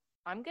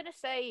 I'm going to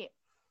say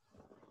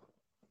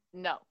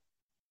no.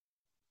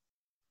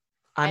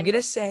 I'm going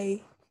to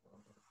say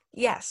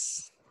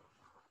yes.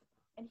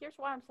 And here's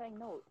why I'm saying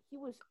no. He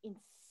was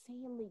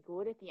insanely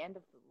good at the end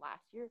of the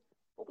last year,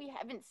 but we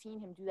haven't seen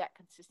him do that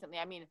consistently.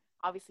 I mean,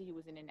 obviously he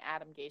was in an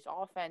Adam Gase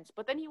offense,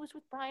 but then he was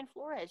with Brian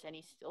Flores, and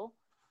he still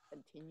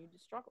continued to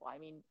struggle. I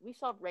mean, we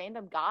saw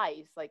random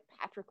guys like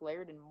Patrick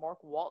Laird and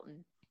Mark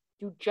Walton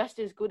do just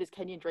as good as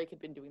Kenyon Drake had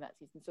been doing that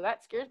season. So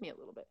that scares me a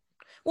little bit.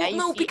 Well,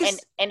 now you see because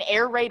an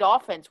air raid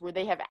offense where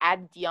they have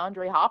added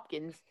DeAndre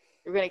Hopkins.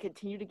 They're going to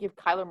continue to give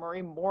Kyler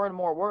Murray more and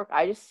more work.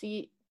 I just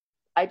see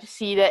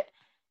that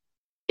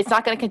it's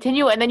not going to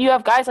continue. And then you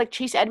have guys like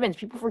Chase Edmonds.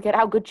 People forget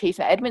how good Chase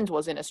Edmonds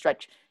was in a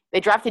stretch. They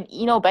drafted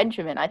Eno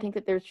Benjamin. I think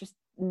that there's just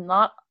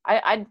not –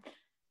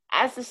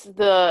 as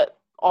the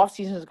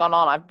offseason has gone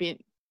on, I've been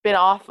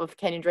off of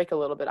Kenyon Drake a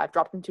little bit. I've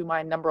dropped him to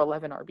my number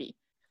 11 RB.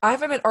 I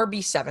have him at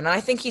RB7, and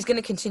I think he's going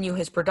to continue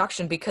his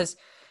production because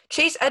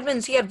Chase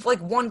Edmonds, he had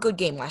like one good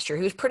game last year.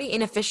 He was pretty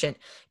inefficient.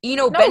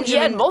 Benjamin, he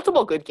had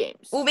multiple good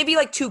games. Well, maybe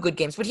like 2 good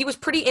games, but he was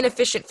pretty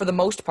inefficient for the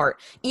most part.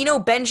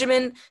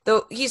 Benjamin,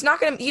 though, he was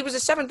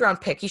a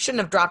 7th-round pick. He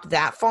shouldn't have dropped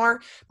that far,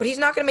 but he's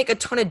not going to make a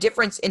ton of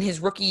difference in his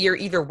rookie year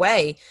either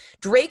way.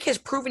 Drake has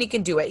proven he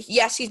can do it.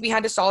 Yes, he's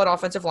behind a solid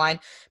offensive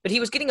line, but he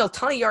was getting a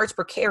ton of yards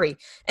per carry.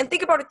 And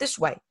think about it this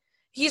way.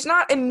 He's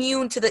not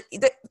immune to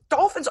the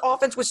Dolphins'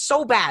 offense was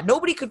so bad.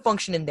 Nobody could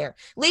function in there.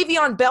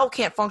 Le'Veon Bell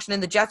can't function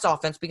in the Jets'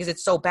 offense because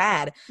it's so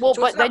bad. Well,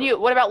 so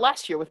what about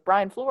last year with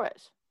Brian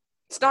Flores?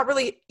 It's not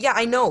really – yeah,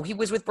 I know. He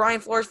was with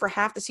Brian Flores for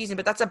half the season,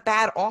 but that's a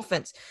bad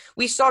offense.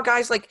 We saw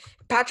guys like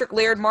Patrick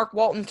Laird, Mark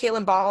Walton,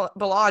 Kalen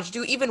Ballage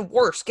do even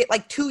worse, get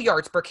like 2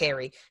 yards per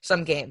carry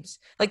some games.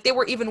 Like they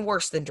were even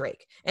worse than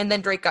Drake. And then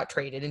Drake got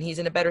traded, and he's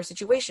in a better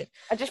situation.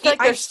 I just feel like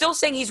I'm still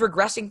saying he's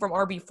regressing from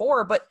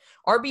RB4, but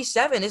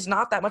RB7 is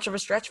not that much of a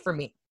stretch for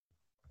me.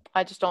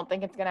 I just don't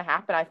think it's going to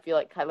happen. I feel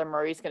like Kyler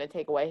Murray is going to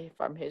take away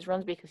from his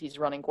runs because he's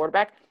running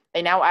quarterback.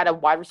 They now add a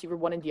wide receiver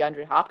 1 in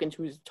DeAndre Hopkins,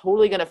 who's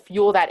totally going to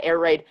fuel that air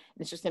raid, and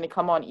it's just going to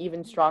come on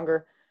even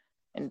stronger.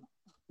 And,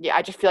 yeah,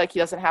 I just feel like he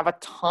doesn't have a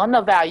ton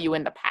of value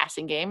in the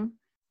passing game.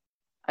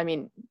 I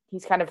mean,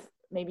 he's kind of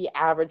maybe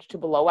average to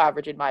below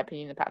average, in my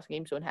opinion, in the passing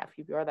game. So in half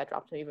PPR, that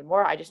drops him even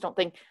more. I just don't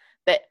think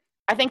that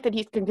 – I think that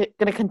he's going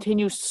to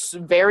continue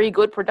very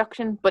good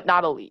production, but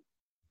not elite.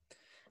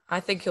 I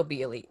think he'll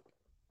be elite,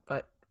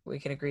 but we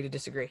can agree to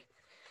disagree.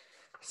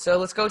 So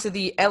let's go to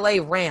the LA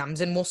Rams,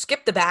 and we'll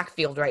skip the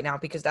backfield right now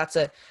because that's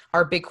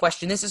our big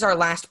question. This is our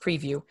last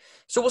preview.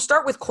 So we'll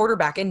start with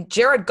quarterback, and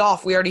Jared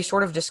Goff we already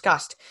sort of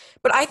discussed,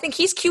 but I think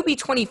he's QB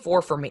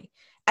 24 for me.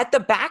 At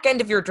the back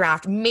end of your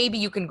draft, maybe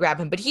you can grab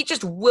him, but he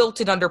just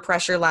wilted under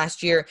pressure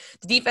last year.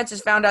 The defense has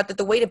found out that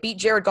the way to beat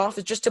Jared Goff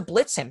is just to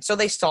blitz him, so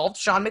they solved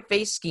Sean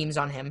McVay's schemes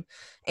on him,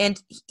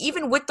 and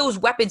even with those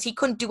weapons, he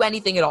couldn't do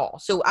anything at all.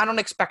 So I don't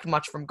expect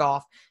much from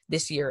Goff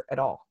this year at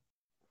all.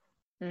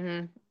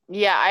 Mm-hmm.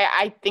 Yeah,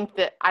 I think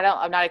that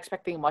I'm not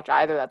expecting much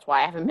either. That's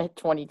why I have him at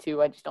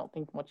 22. I just don't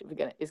think much of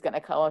it is going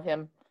to come of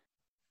him.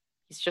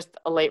 He's just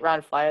a late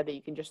round flyer that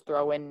you can just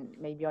throw in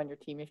maybe on your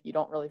team if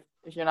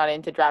you're not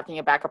into drafting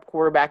a backup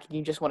quarterback and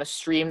you just want to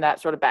stream that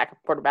sort of backup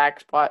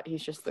quarterback spot.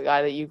 He's just the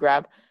guy that you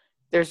grab.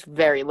 There's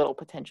very little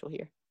potential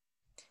here.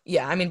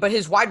 Yeah, I mean, but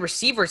his wide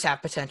receivers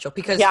have potential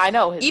because I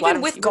know even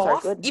with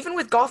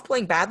Goff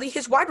playing badly,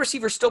 his wide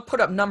receivers still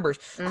put up numbers.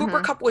 Mm-hmm.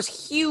 Cooper Kupp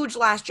was huge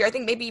last year. I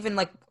think maybe even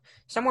like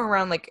somewhere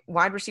around like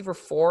wide receiver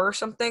 4 or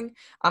something.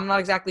 I'm not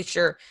exactly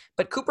sure.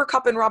 But Cooper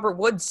Kupp and Robert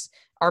Woods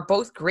are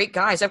both great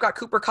guys. I've got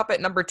Cooper Kupp at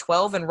number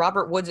 12 and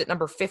Robert Woods at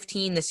number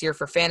 15 this year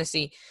for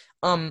fantasy.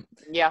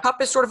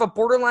 Kupp is sort of a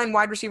borderline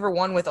wide receiver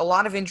 1 with a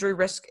lot of injury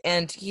risk,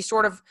 and he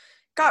sort of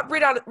got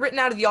written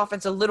out of the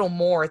offense a little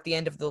more at the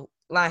end of the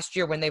last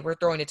year when they were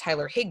throwing to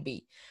Tyler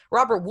Higbee.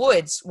 Robert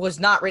Woods was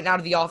not written out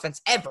of the offense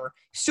ever.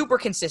 Super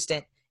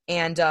consistent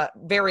and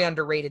very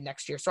underrated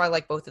next year. So I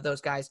like both of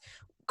those guys.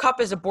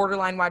 Kupp is a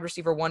borderline wide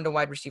receiver 1 to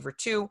wide receiver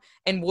 2,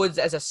 and Woods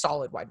as a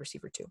solid wide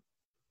receiver 2.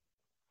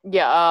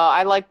 Yeah,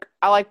 I like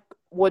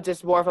Woods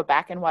as more of a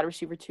back end wide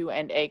receiver 2,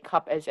 and a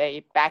Kupp as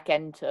a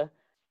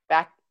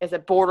as a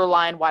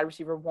borderline wide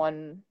receiver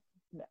 1.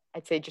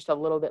 I'd say just a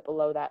little bit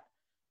below that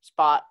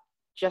spot,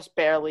 just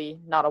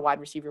barely not a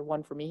wide receiver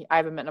 1 for me. I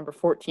have him at number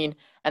 14,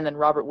 and then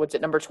Robert Woods at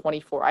number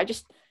 24. I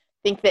just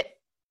think that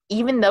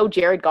even though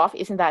Jared Goff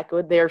isn't that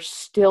good, they're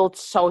still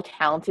so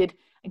talented.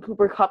 And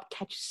Cooper Kupp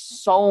catches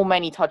so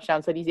many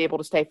touchdowns that he's able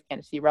to stay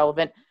fantasy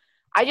relevant.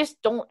 I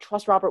just don't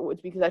trust Robert Woods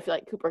because I feel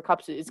like Cooper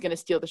Kupp is going to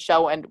steal the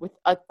show. And with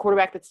a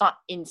quarterback that's not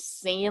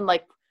insane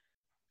like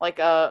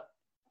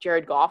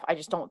Jared Goff, I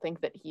just don't think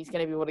that he's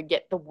going to be able to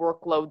get the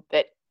workload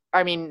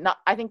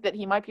I think that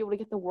he might be able to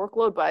get the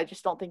workload, but I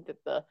just don't think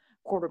that the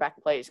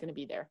quarterback play is going to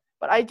be there.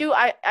 But I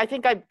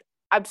think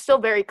I'm still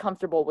very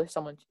comfortable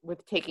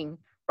with taking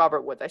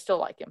Robert Woods. I still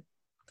like him.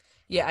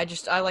 Yeah,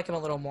 I like him a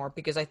little more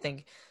because I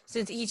think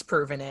since he's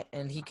proven it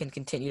and he can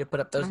continue to put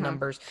up those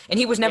numbers, and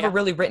he was never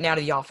really written out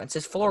of the offense.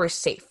 His floor is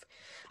safe.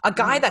 A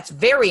guy that's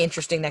very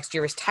interesting next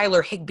year is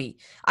Tyler Higbee.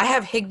 I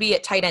have Higbee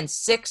at tight end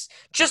 6,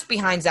 just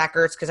behind Zach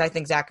Ertz because I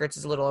think Zach Ertz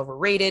is a little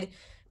overrated.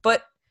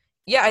 But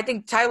yeah, I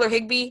think Tyler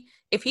Higbee,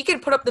 if he can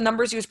put up the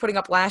numbers he was putting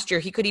up last year,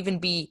 he could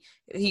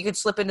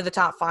slip into the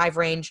top 5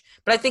 range.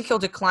 But I think he'll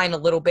decline a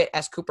little bit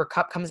as Cooper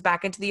Kupp comes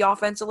back into the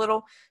offense a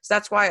little. So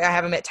that's why I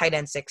have him at tight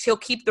end 6. He'll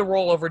keep the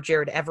role over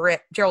Gerald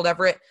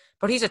Everett,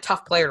 but he's a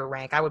tough player to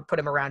rank. I would put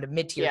him around a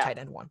mid-tier tight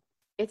end 1.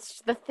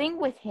 It's the thing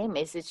with him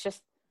is it's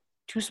just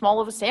too small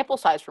of a sample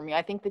size for me.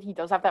 I think that he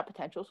does have that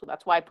potential, so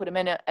that's why I put him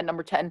in at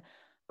number 10.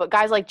 But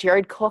guys like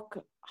Jared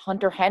Cook,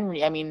 Hunter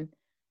Henry, I mean,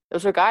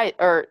 those are guys,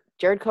 or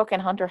Jared Cook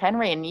and Hunter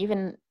Henry, and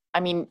even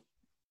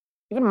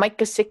Mike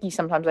Gesicki,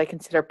 sometimes I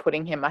consider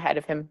putting him ahead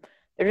of him.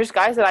 They're just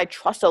guys that I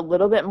trust a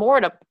little bit more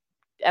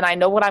and I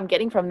know what I'm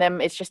getting from them.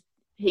 It's just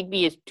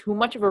Higbee is too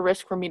much of a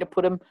risk for me to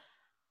put him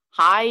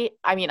high.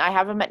 I mean, I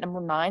have him at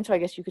number 9, so I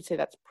guess you could say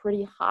that's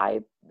pretty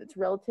high. It's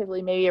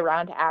relatively maybe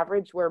around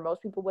average where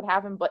most people would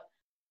have him, but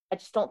I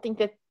just don't think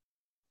that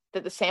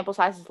the sample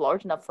size is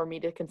large enough for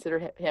me to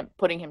consider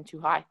putting him too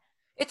high.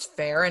 It's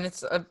fair, and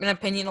it's an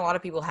opinion a lot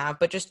of people have,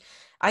 but just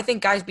I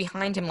think guys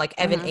behind him like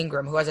Evan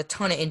Ingram, who has a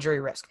ton of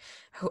injury risk.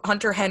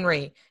 Hunter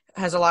Henry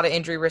has a lot of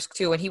injury risk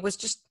too, and he was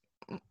just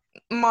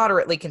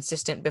moderately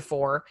consistent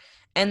before.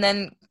 And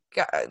then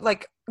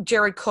like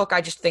Jared Cook, I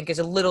just think is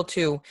a little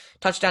too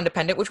touchdown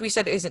dependent, which we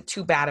said isn't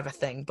too bad of a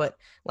thing. But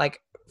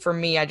like for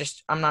me,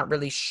 I'm not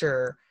really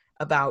sure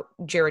about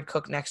Jared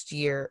Cook next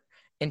year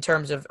in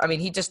terms of, I mean,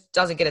 he just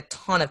doesn't get a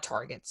ton of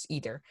targets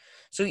either.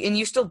 So, and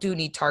you still do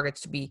need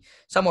targets to be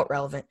somewhat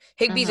relevant.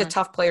 Higbee's a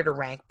tough player to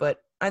rank,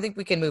 but I think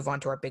we can move on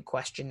to our big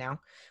question now,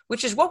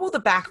 which is what will the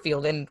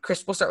backfield, and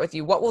Chris, we'll start with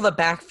you. What will the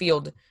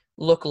backfield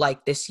look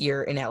like this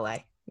year in LA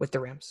with the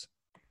Rams?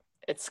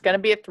 It's going to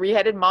be a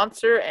 3-headed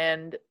monster,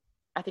 and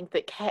I think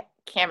that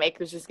Cam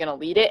Akers is going to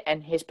lead it,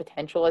 and his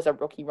potential as a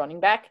rookie running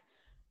back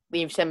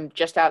leaves him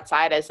just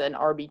outside as an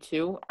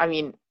RB2. I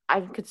mean,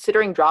 I'm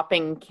considering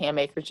dropping Cam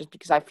Akers just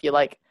because I feel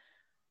like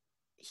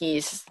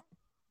he's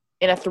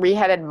in a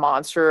 3-headed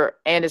monster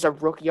and as a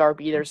rookie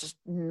RB.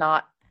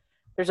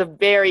 There's a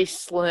very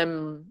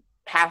slim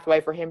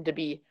pathway for him to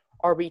be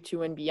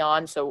RB2 and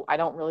beyond. So I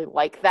don't really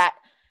like that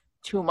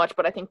too much,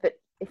 but I think that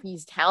if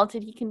he's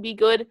talented, he can be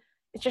good.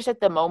 It's just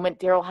at the moment,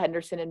 Darrell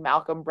Henderson and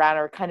Malcolm Brown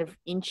are kind of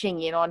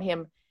inching in on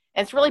him.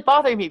 And it's really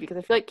bothering me because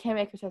I feel like Cam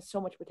Akers has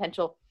so much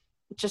potential.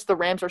 It's just the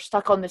Rams are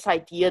stuck on this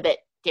idea that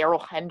Darrell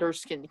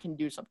Henderson can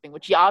do something,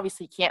 which he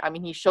obviously can't. I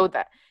mean, he showed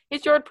that.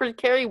 His yards per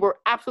carry were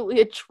absolutely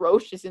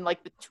atrocious in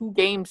like the 2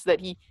 games that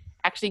he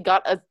actually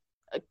got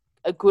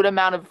a good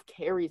amount of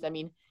carries. I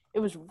mean, it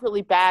was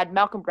really bad.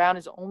 Malcolm Brown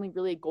is only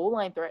really a goal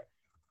line threat,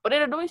 but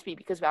it annoys me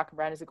because Malcolm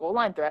Brown is a goal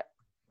line threat.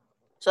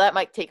 So that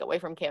might take away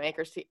from Cam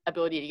Akers'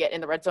 ability to get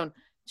in the red zone.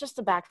 Just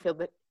the backfield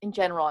that in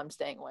general I'm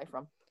staying away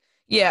from.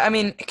 Yeah, I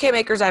mean, Cam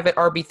Akers I have at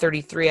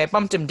RB33. I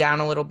bumped him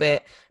down a little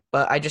bit.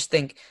 But I just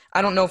think,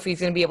 I don't know if he's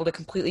going to be able to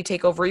completely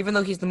take over, even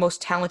though he's the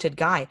most talented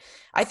guy.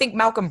 I think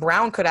Malcolm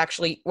Brown could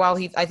actually,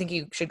 I think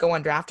he should go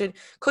undrafted,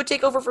 could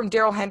take over from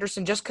Darrell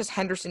Henderson just because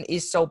Henderson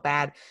is so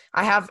bad.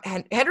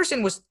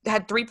 Henderson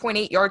had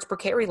 3.8 yards per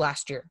carry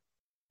last year.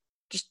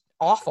 Just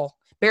awful.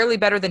 Barely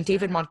better than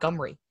David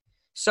Montgomery.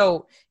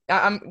 So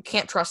I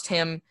can't trust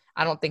him.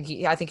 I think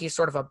he's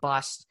sort of a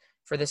bust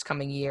for this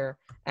coming year.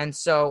 And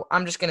so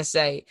I'm just going to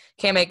say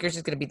Cam Akers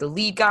is going to be the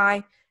lead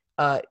guy.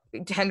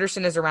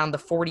 Henderson is around the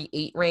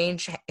 48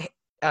 range.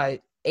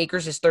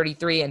 Akers is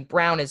 33, and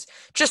Brown is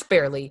just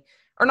barely,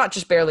 or not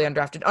just barely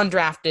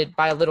undrafted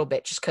by a little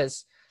bit, just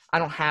because I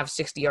don't have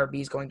 60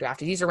 RBs going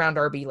drafted. He's around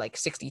RB like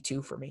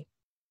 62 for me,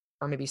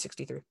 or maybe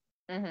 63.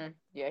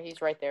 Yeah,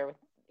 he's right there.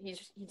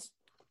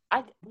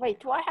 Wait,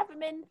 do I have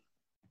him in?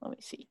 Let me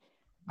see.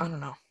 I don't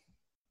know.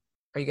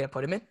 Are you gonna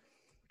put him in,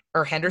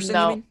 or Henderson?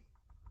 No, you mean?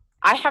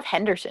 I have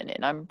Henderson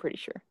in. I'm pretty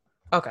sure.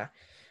 Okay.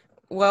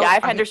 Well, yeah, I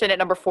have Henderson at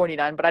number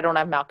 49, but I don't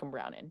have Malcolm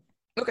Brown in.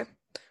 Okay.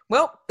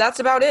 Well, that's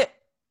about it.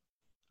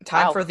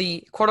 Time for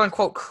the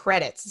quote-unquote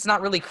credits. It's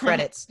not really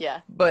credits. Yeah.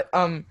 But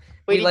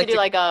we need to do the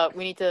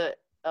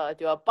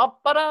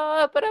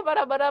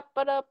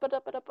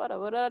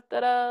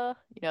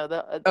you know,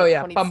 the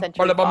 20th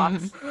Century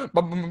Fox.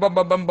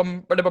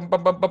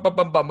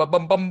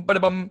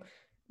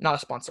 Not a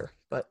sponsor,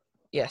 but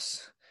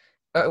yes.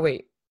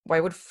 Wait, why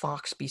would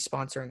Fox be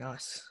sponsoring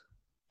us?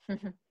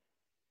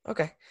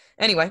 Okay.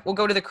 Anyway, we'll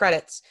go to the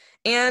credits.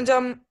 And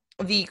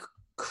the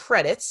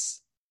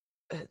credits,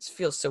 it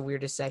feels so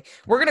weird to say.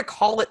 We're going to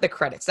call it the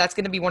credits. That's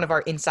going to be one of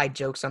our inside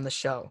jokes on the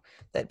show.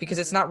 Because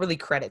it's not really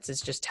credits. It's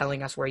just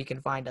telling us where you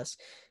can find us.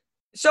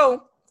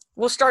 So,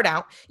 we'll start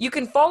out. You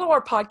can follow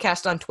our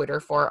podcast on Twitter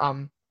for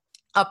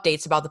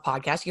updates about the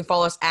podcast, you can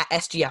follow us at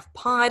SGF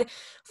Pod.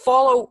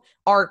 Follow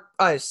our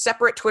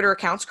separate Twitter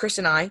accounts, Chris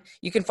and I.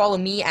 You can follow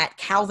me at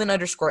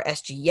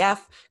Calvin_SGF.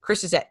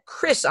 Chris is at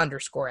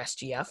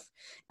Chris_SGF.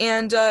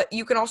 And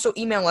you can also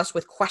email us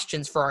with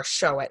questions for our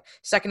show at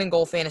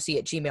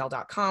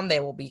secondandgoalfantasy@gmail.com. They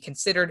will be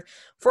considered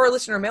for our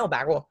listener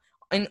mailbag. We'll,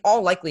 in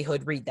all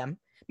likelihood, read them.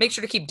 Make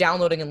sure to keep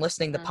downloading and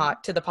listening to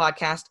the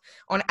podcast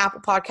on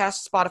Apple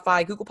Podcasts,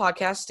 Spotify, Google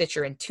Podcasts,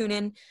 Stitcher, and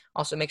TuneIn.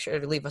 Also, make sure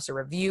to leave us a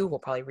review. We'll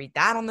probably read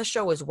that on the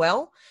show as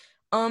well.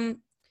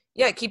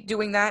 Keep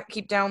doing that.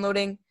 Keep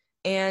downloading.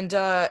 And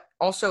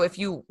also, if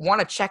you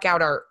want to check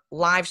out our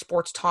live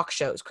sports talk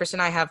shows, Chris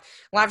and I have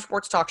live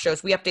sports talk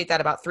shows. We update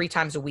that about 3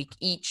 times a week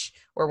each,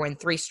 or we're in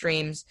 3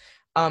 streams.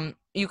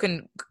 You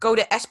can go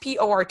to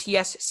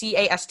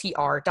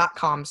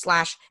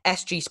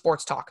sportscastr.com/SG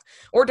Sports Talk,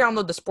 or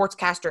download the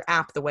Sportscaster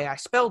app the way I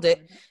spelled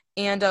it,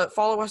 and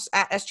follow us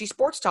at SG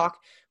Sports Talk.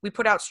 We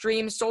put out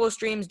streams, solo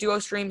streams, duo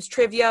streams,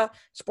 trivia,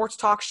 sports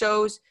talk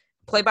shows,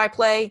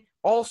 play-by-play,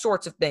 all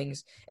sorts of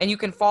things. And you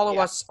can follow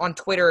us on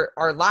Twitter,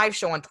 our live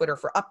show on Twitter,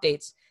 for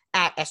updates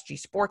at SG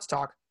Sports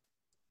Talk.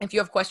 If you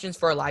have questions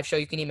for our live show,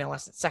 you can email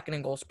us at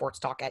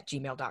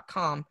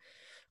secondandgoalsportstalk@gmail.com.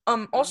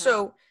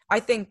 Also, I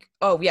think,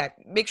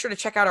 make sure to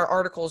check out our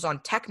articles on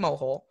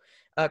Tecmo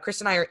Chris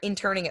and I are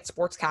interning at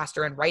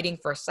Sportscaster and writing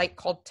for a site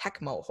called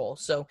Tecmo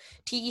So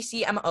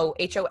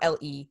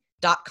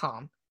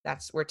TECMOHOLE.com.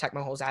 That's where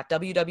Tecmo is at,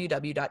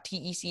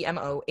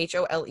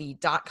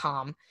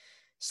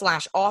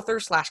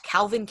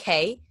 www.tecmohole.com/author/Calvin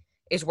K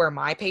is where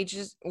my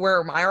pages,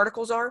 where my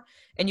articles are.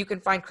 And you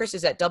can find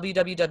Chris's at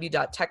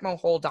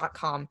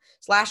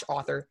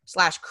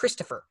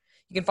www.tecmohole.com/author/Christopher.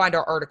 You can find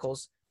our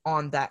articles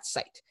on that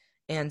site.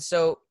 And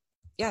so,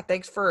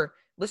 thanks for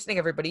listening,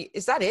 everybody.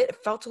 Is that it? It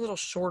felt a little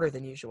shorter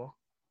than usual.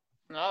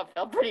 No, it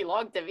felt pretty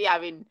long to me. I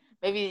mean,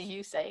 maybe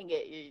you saying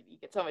it, you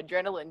get some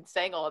adrenaline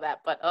saying all of that,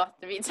 but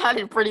to me it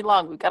sounded pretty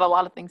long. We've got a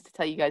lot of things to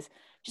tell you guys.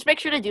 Just make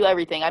sure to do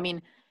everything. I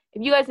mean,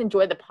 if you guys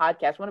enjoy the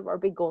podcast, one of our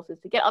big goals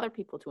is to get other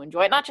people to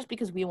enjoy it, not just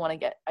because we want to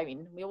get,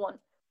 we want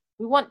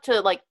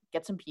to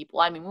get some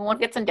people. We want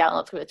to get some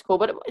downloads because it's cool,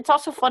 but it's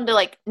also fun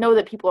to know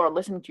that people are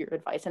listening to your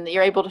advice and that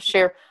you're able to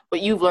share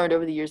what you've learned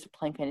over the years of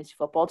playing fantasy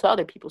football to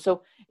other people.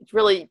 So it's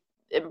really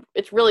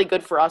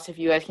good for us if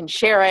you guys can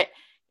share it,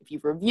 if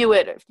you review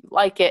it, if you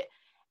like it,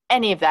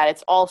 any of that.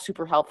 It's all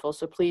super helpful.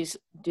 So please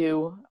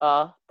do.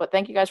 But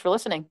thank you guys for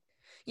listening.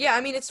 Yeah,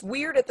 it's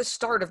weird at the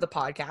start of the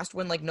podcast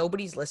when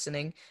nobody's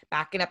listening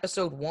back in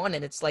episode 1,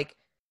 and it's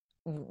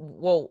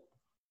well,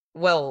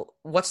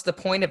 what's the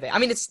point of it?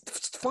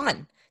 It's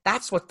fun.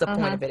 That's what the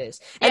point of it is.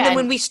 And then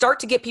when we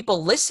start to get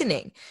people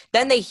listening,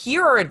 then they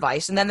hear our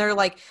advice, and then they're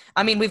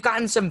we've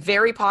gotten some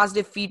very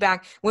positive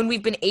feedback when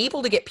we've been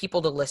able to get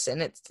people to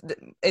listen.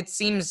 It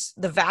seems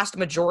the vast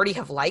majority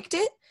have liked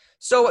it.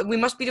 So we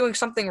must be doing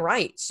something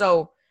right.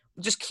 So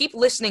just keep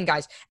listening,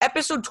 guys.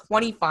 Episode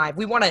 25.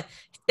 We want to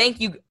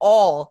thank you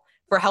all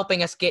for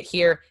helping us get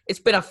here. It's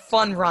been a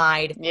fun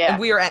ride. Yeah.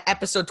 And we are at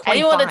episode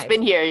 25.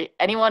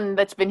 Anyone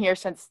that's been here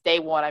since day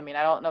one, I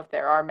don't know if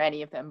there are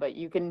many of them, but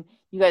you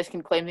guys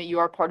can claim that you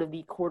are part of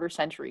the quarter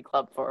century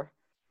club for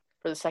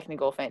the Second and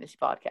Goal Fantasy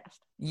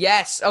podcast.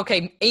 Yes.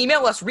 Okay.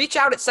 Email us. Reach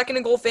out at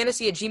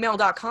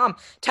secondandgoalfantasy@gmail.com.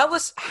 Tell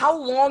us how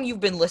long you've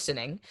been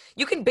listening.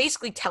 You can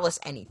basically tell us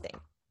anything.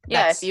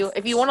 Yeah.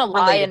 If you want to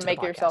lie and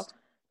make yourself,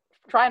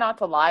 try not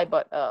to lie,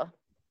 but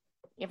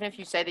even if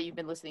you say that you've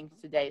been listening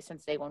today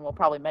since day one, we'll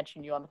probably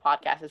mention you on the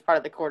podcast as part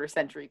of the quarter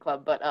century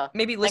club. But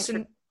maybe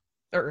listen.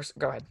 Or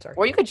go ahead. Sorry.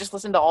 Or you could just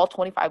listen to all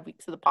 25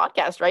 weeks of the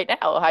podcast right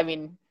now.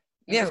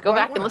 Just go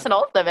back and listen to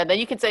all of them, and then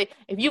you can say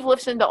if you've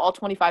listened to all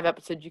 25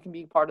 episodes, you can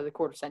be part of the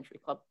quarter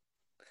century club.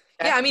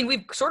 Okay? Yeah,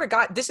 we've sort of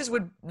got this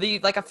would be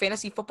like a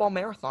fantasy football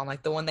marathon,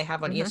 like the one they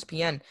have on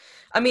ESPN.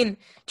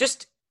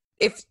 Just.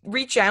 If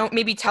reach out,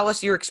 maybe tell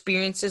us your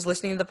experiences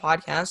listening to the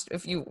podcast.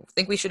 If you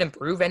think we should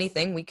improve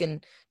anything, we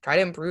can try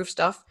to improve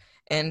stuff.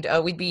 And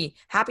we'd be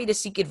happy to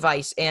seek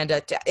advice. And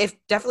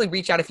definitely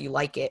reach out if you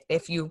like it.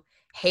 If you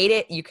hate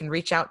it, you can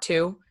reach out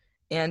too.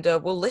 And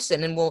we'll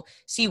listen and we'll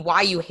see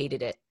why you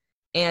hated it.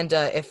 And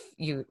if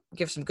you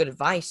give some good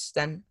advice,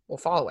 then we'll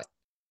follow it.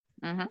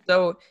 Mm-hmm.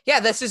 So,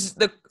 this is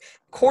the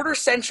Quarter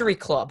Century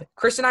Club.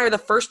 Chris and I are the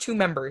first 2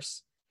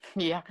 members.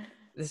 Yeah.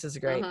 This is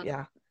great. Mm-hmm.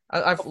 Yeah.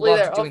 Hopefully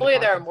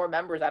there are more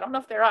members. I don't know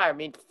if there are.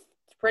 It's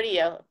pretty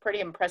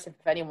impressive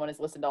if anyone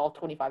has listened to all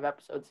 25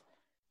 episodes.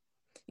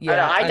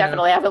 Yeah, I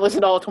definitely haven't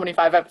listened to all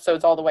 25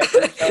 episodes all the way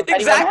through. So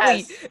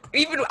exactly.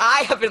 Even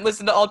I haven't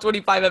listened to all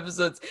 25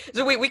 episodes.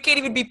 So we can't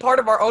even be part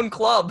of our own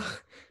club.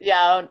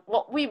 Yeah.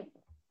 Well, we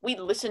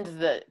listened to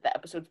the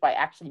episodes by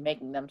actually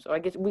making them. So I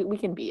guess we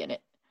can be in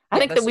it. I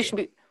think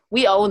that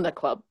we own the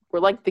club. We're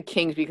like the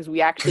kings because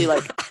we actually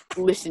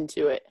listen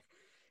to it.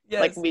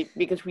 Yes.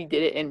 Because we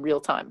did it in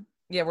real time.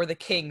 Yeah, we're the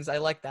kings. I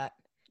like that.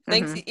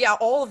 Thanks. Mm-hmm. Yeah,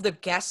 all of the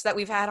guests that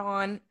we've had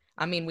on.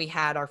 We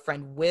had our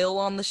friend Will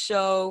on the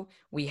show.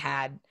 We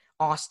had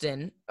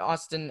Austin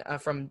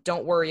from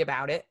Don't Worry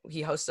About It.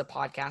 He hosts a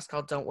podcast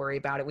called Don't Worry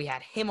About It. We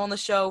had him on the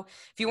show.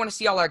 If you want to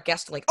see all our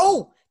guests,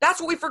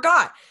 that's what we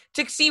forgot.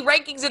 To see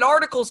rankings and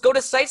articles, go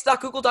to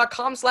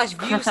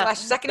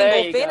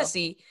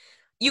sites.google.com/view/second-and-goal-fantasy.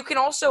 You can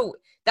also,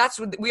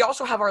 we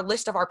also have our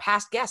list of our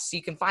past guests, so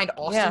you can find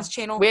Austin's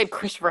channel. We had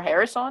Christopher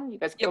Harris on. You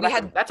guys go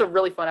back. That's a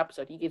really fun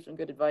episode. He gave some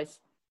good advice.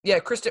 Yeah,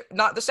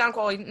 not the sound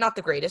quality, not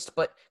the greatest,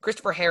 but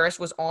Christopher Harris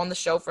was on the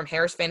show from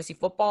Harris Fantasy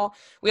Football.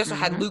 We also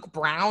had Luke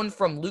Brown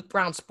from Luke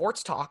Brown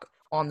Sports Talk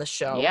on the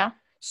show. Yeah.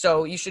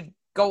 So you should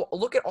go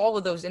look at all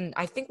of those. And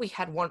I think we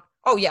had one.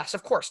 Oh, yes,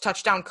 of course.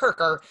 Touchdown Kirk,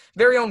 our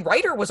very own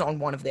writer, was on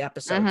one of the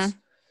episodes.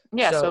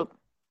 Yeah, so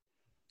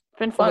it's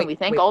been fun. We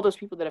thank all those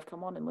people that have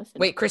come on and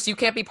listened. Wait, Chris, you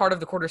can't be part of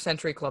the Quarter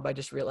Century Club, I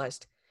just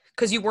realized.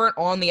 Because you weren't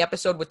on the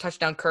episode with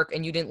Touchdown Kirk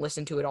and you didn't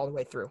listen to it all the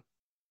way through.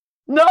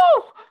 No!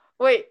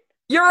 Wait.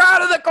 You're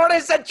out of the Quarter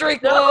Century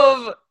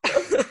Club!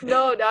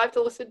 No, now I have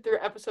to listen through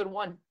episode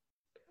 1.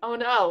 Oh,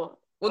 no.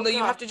 Well, you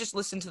have to just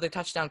listen to the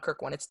Touchdown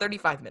Kirk one. It's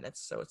 35 minutes,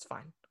 so it's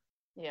fine.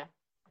 Yeah.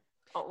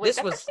 Oh, wait,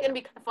 that's going to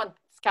be kind of fun.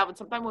 Calvin,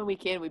 sometime when we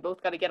can, we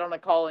both got to get on a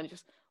call and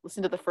just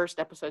listen to the first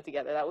episode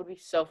together. That would be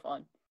so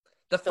fun.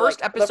 The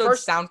first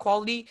episode's sound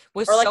quality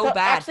was so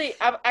bad.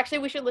 Actually,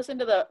 we should listen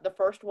to the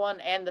first one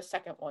and the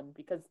second one,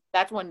 because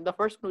that's when the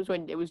first one was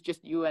when it was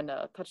just you and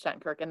Touchdown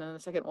Kirk, and then the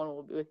second one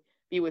will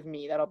be with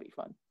me. That'll be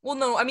fun. Well,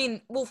 no, I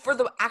mean, for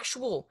the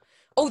actual,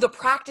 the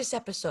practice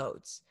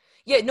episodes.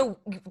 Yeah, no,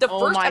 the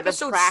first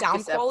episode's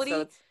sound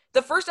quality.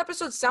 The first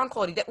episode's sound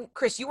quality.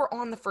 Chris, you were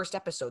on the first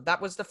episode.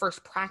 That was the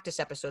first practice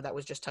episode. That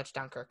was just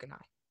Touchdown Kirk and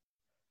I.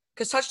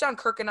 Because Touchdown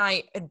Kirk and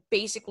I had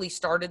basically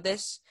started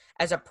this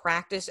as a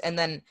practice, and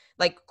then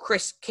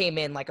Chris came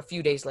in a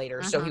few days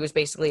later, so he was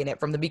basically in it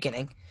from the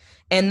beginning.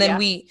 And then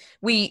we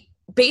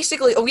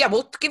basically,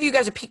 we'll give you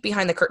guys a peek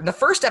behind the curtain. The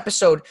first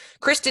episode,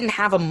 Chris didn't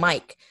have a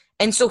mic,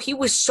 and so he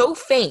was so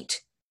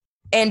faint,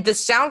 and the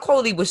sound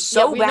quality was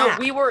so bad.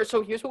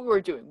 So here's what we were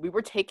doing. We've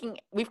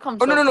come.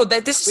 No.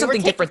 This is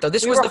something different though.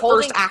 This was the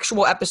first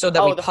actual episode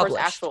that we published.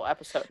 The first actual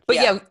episode. But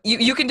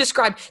you can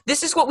describe.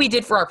 This is what we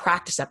did for our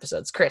practice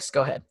episodes. Chris,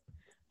 go ahead.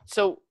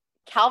 So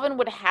Calvin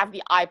would have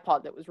the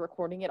iPod that was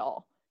recording it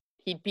all.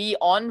 He'd be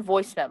on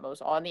voice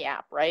memos on the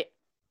app, right?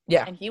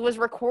 Yeah. And he was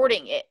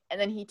recording it, and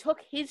then he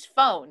took his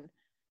phone.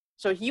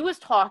 So he was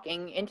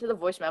talking into the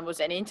voice memos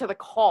and into the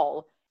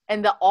call,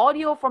 and the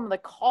audio from the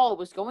call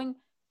was going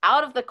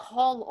out of the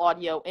call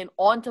audio and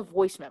onto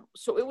voice memos.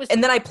 So it was.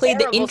 And then I played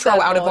the intro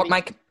out of the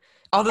computer.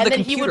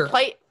 He would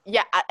play,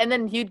 and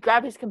then he'd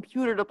grab his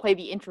computer to play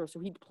the intro.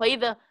 So he'd play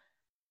the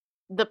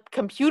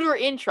computer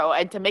intro,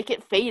 and to make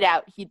it fade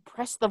out, he'd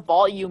press the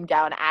volume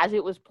down as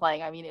it was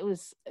playing. I mean, it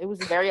was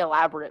very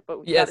elaborate, but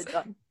we got it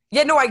done.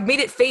 Yeah, no, I made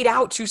it fade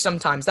out too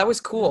sometimes. That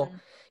was cool. Mm-hmm.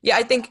 Yeah,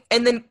 I think,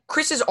 and then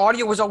Chris's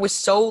audio was always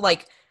so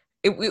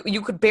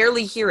you could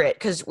barely hear it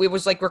because it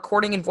was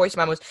recording in voice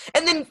memos.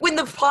 And then when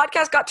the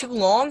podcast got too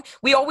long,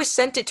 we always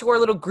sent it to our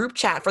little group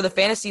chat for the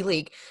fantasy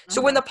league. Mm-hmm.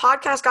 So when the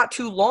podcast got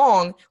too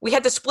long, we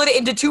had to split it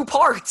into 2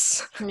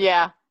 parts.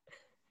 Yeah.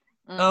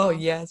 Mm-hmm. Oh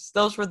yes,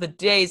 those were the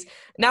days.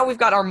 Now we've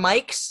got our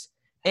mics,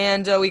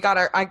 and we got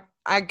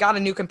I got a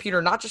new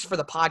computer, not just for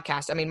the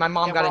podcast. I mean, my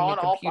mom got a new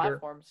computer. All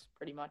platforms,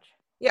 pretty much.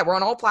 Yeah, we're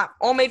on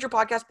all major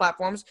podcast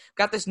platforms.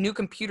 Got this new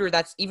computer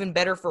that's even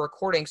better for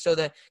recording, so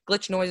the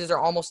glitch noises are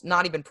almost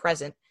not even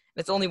present.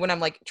 It's only when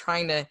I'm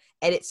trying to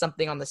edit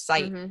something on the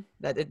site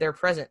that they're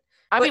present.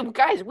 I mean,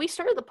 guys, we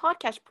started the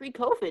podcast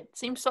pre-COVID. It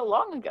seems so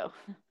long ago.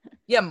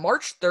 Yeah,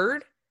 March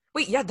 3rd.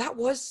 Wait, yeah, that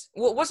was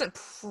it wasn't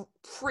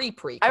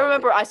pre-COVID.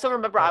 I still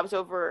remember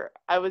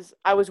I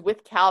was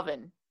with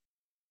Calvin,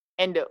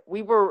 and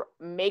we were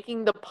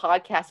making the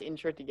podcast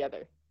intro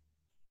together.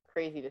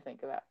 Crazy to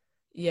think about.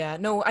 Yeah,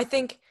 no, I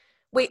think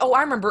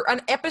I remember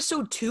on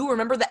episode 2,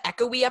 remember the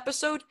echoey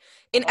episode?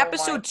 In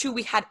episode 2,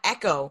 we had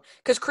echo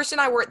because Chris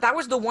and I that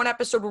was the one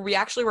episode where we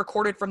actually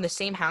recorded from the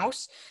same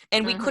house,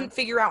 and we couldn't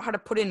figure out how to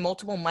put in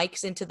multiple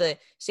mics into the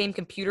same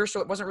computer, so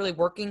it wasn't really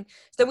working.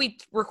 So then we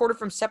recorded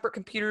from separate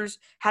computers,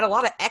 had a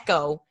lot of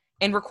echo,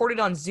 and recorded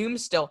on Zoom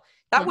still.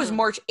 That was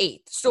March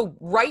 8th. So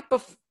right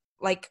before,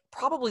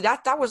 probably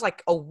that was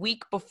a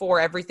week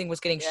before everything was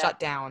getting shut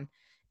down.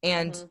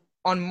 And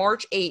on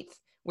March 8th,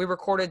 we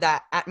recorded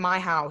that at my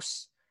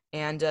house.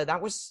 And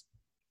that was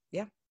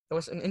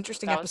an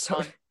interesting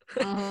episode.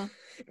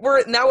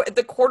 We're now at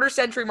the Quarter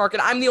Century mark,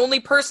 and I'm the only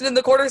person in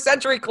the Quarter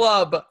Century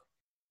Club.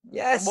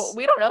 Yes. Well,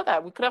 we don't know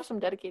that. We could have some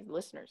dedicated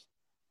listeners.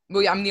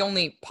 Well, yeah, I'm the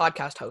only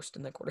podcast host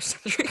in the Quarter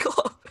Century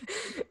Club.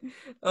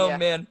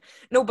 Man.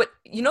 No, but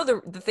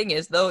the thing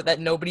is, though, that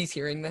nobody's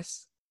hearing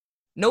this.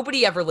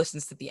 Nobody ever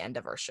listens to the end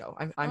of our show.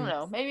 I don't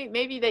know.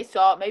 Maybe they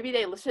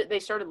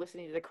started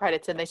listening to the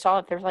credits, and they saw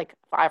that there's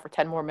 5 or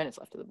 10 more minutes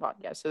left of the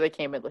podcast, so they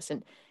came and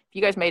listened. If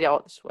you guys made it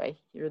all this way,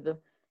 you're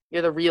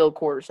the real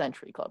Quarter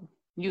Century Club.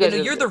 You're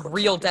the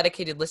real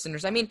dedicated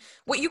listeners. I mean,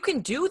 what you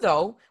can do,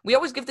 though, we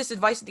always give this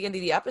advice at the end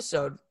of the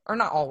episode, or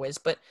not always,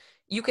 but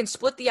you can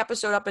split the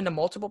episode up into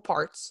multiple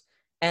parts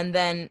and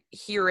then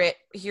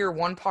hear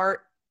one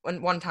part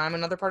one time,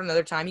 another part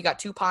another time. You got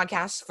 2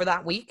 podcasts for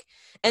that week.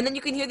 And then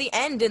you can hear the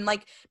end and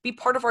like be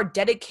part of our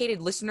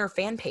dedicated listener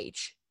fan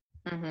page.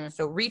 Mm-hmm.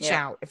 So reach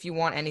out if you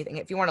want anything.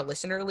 If you want a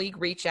listener league,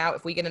 reach out.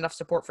 If we get enough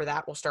support for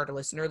that, we'll start a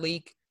listener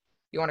league.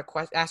 You want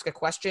to ask a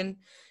question?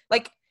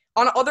 Like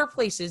on other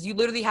places, you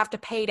literally have to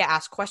pay to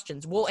ask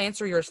questions. We'll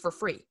answer yours for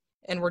free.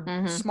 And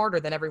we're smarter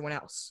than everyone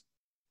else.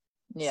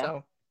 Yeah.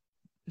 So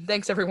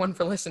thanks everyone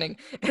for listening.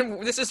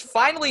 And this is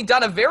finally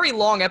done. A very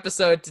long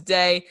episode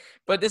today,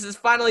 but this is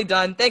finally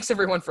done. Thanks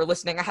everyone for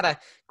listening. I had a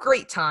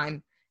great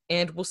time,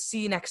 and we'll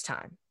see you next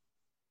time.